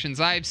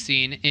projections I've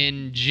seen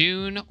in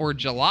June or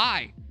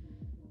July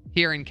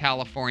here in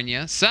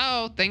California.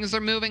 So, things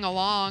are moving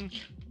along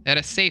at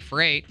a safe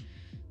rate.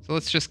 So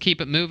let's just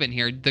keep it moving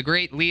here. The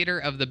great leader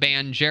of the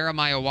band,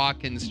 Jeremiah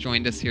Watkins,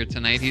 joined us here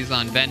tonight. He's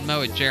on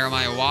Venmo at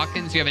Jeremiah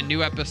Watkins. You have a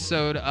new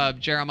episode of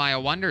Jeremiah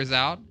Wonders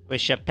out. With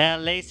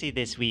Chappelle Lacey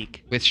this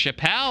week. With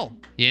Chappelle.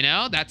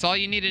 That's all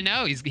you need to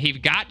know. He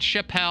got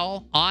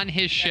Chappelle on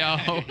his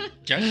show.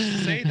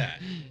 Just say that.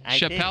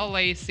 Chappelle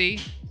Lacey.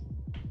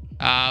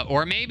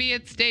 Or maybe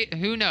it's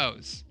who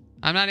knows?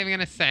 I'm not even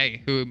going to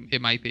say who it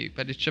might be,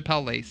 but it's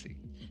Chappelle Lacey.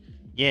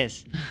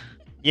 Yes.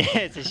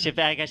 Yes, it's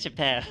Chappelle. I got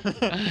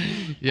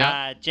Chappelle.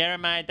 Yeah.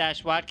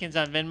 Jeremiah-Watkins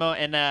on Venmo.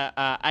 And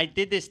I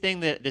did this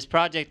thing, this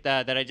project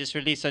that I just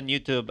released on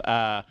YouTube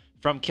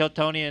from Kill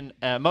Tony and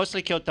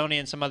mostly Kill Tony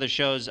and some other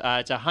shows.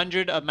 It's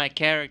 100 of my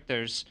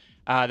characters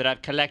that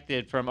I've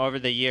collected from over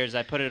the years.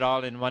 I put it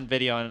all in one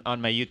video on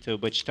my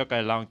YouTube, which took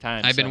a long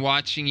time. I've been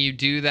watching you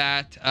do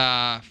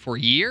that for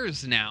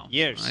years now.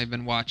 Years. I've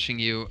been watching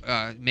you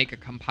make a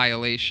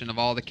compilation of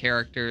all the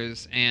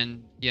characters.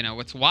 And,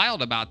 what's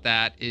wild about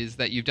that is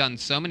that you've done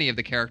so many of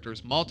the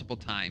characters multiple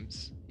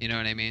times. You know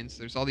what I mean? So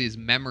there's all these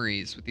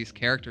memories with these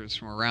characters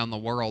from around the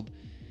world.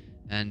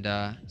 And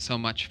so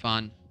much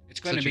fun. It's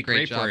going to be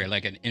great for you,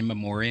 like an in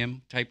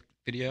memoriam type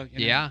video.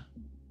 Yeah.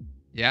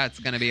 Yeah, it's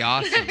going to be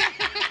awesome.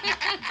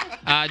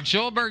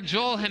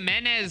 Joel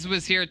Jimenez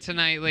was here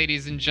tonight,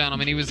 ladies and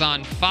gentlemen. He was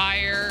on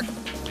fire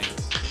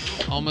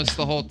almost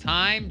the whole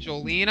time.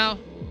 Jolina,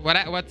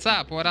 what's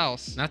up? What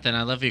else? Nothing.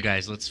 I love you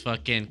guys. Let's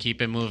fucking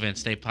keep it moving.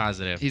 Stay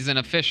positive. He's an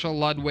official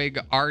Ludwig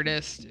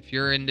artist. If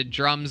you're into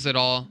drums at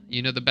all,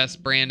 the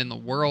best brand in the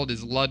world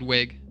is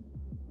Ludwig.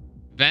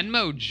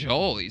 Venmo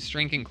Joel. He's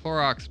drinking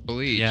Clorox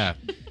bleach. Yeah.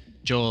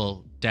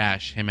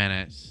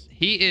 Joel-Jimenez.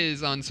 He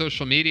is on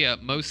social media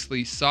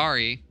mostly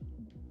sorry.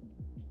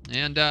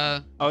 And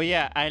oh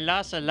yeah, I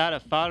lost a lot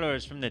of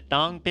followers from the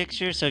thong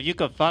picture, so if you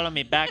could follow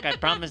me back, I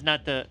promise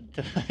not to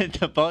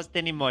post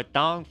any more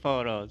thong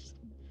photos.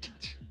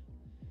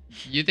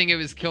 You think it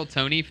was Kill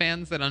Tony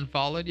fans that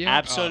unfollowed you?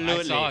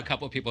 Absolutely. I saw a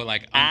couple of people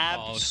unfollowed.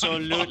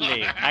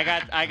 Absolutely.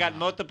 I got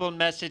multiple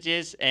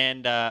messages,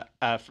 and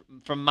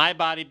from my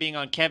body being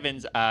on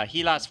Kevin's,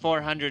 he lost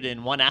 400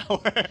 in 1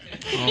 hour.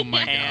 Oh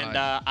my god. And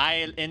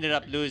I ended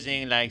up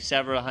losing like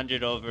several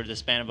hundred over the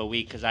span of a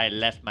week because I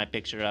left my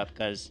picture up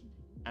because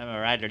I'm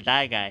a ride or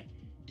die guy.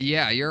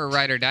 Yeah, you're a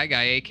ride or die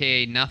guy,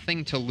 aka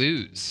nothing to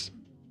lose.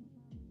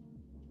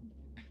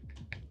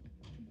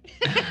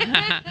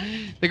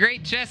 The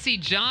great Jesse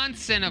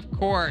Johnson, of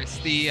course,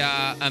 the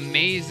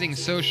amazing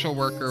social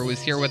worker, was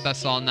here with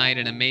us all night.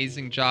 An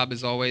amazing job,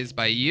 as always,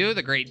 by you,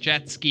 the great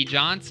Jet Ski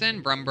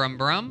Johnson. Brum, brum,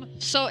 brum.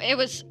 So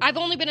I've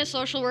only been a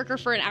social worker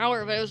for an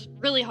hour, but it was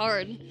really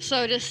hard.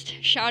 So just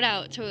shout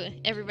out to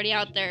everybody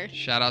out there.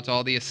 Shout out to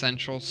all the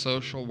essential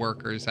social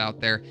workers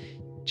out there.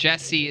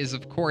 Jesse is,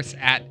 of course,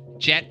 at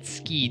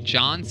Jetski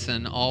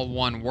Johnson, all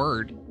one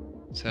word.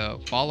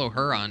 So follow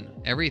her on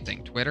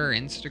everything, Twitter,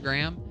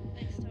 Instagram.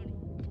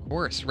 Of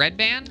course, Red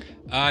Band?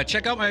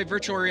 Check out my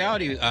virtual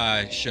reality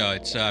show.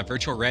 It's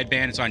Virtual Red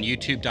Band. It's on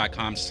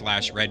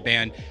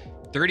youtube.com/redband.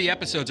 30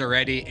 episodes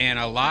already, and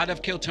a lot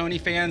of Kill Tony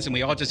fans, and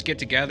we all just get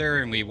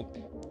together and we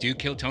do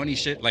Kill Tony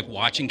shit, like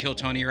watching Kill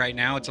Tony right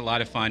now. It's a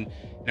lot of fun.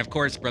 And of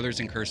course, Brothers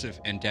in Cursive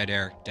and Dead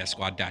Air,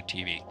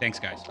 DeathSquad.tv. Thanks,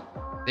 guys.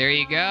 There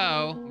you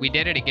go. We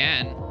did it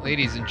again.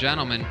 Ladies and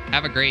gentlemen,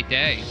 have a great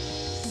day.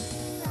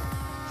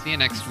 See you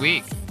next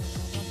week.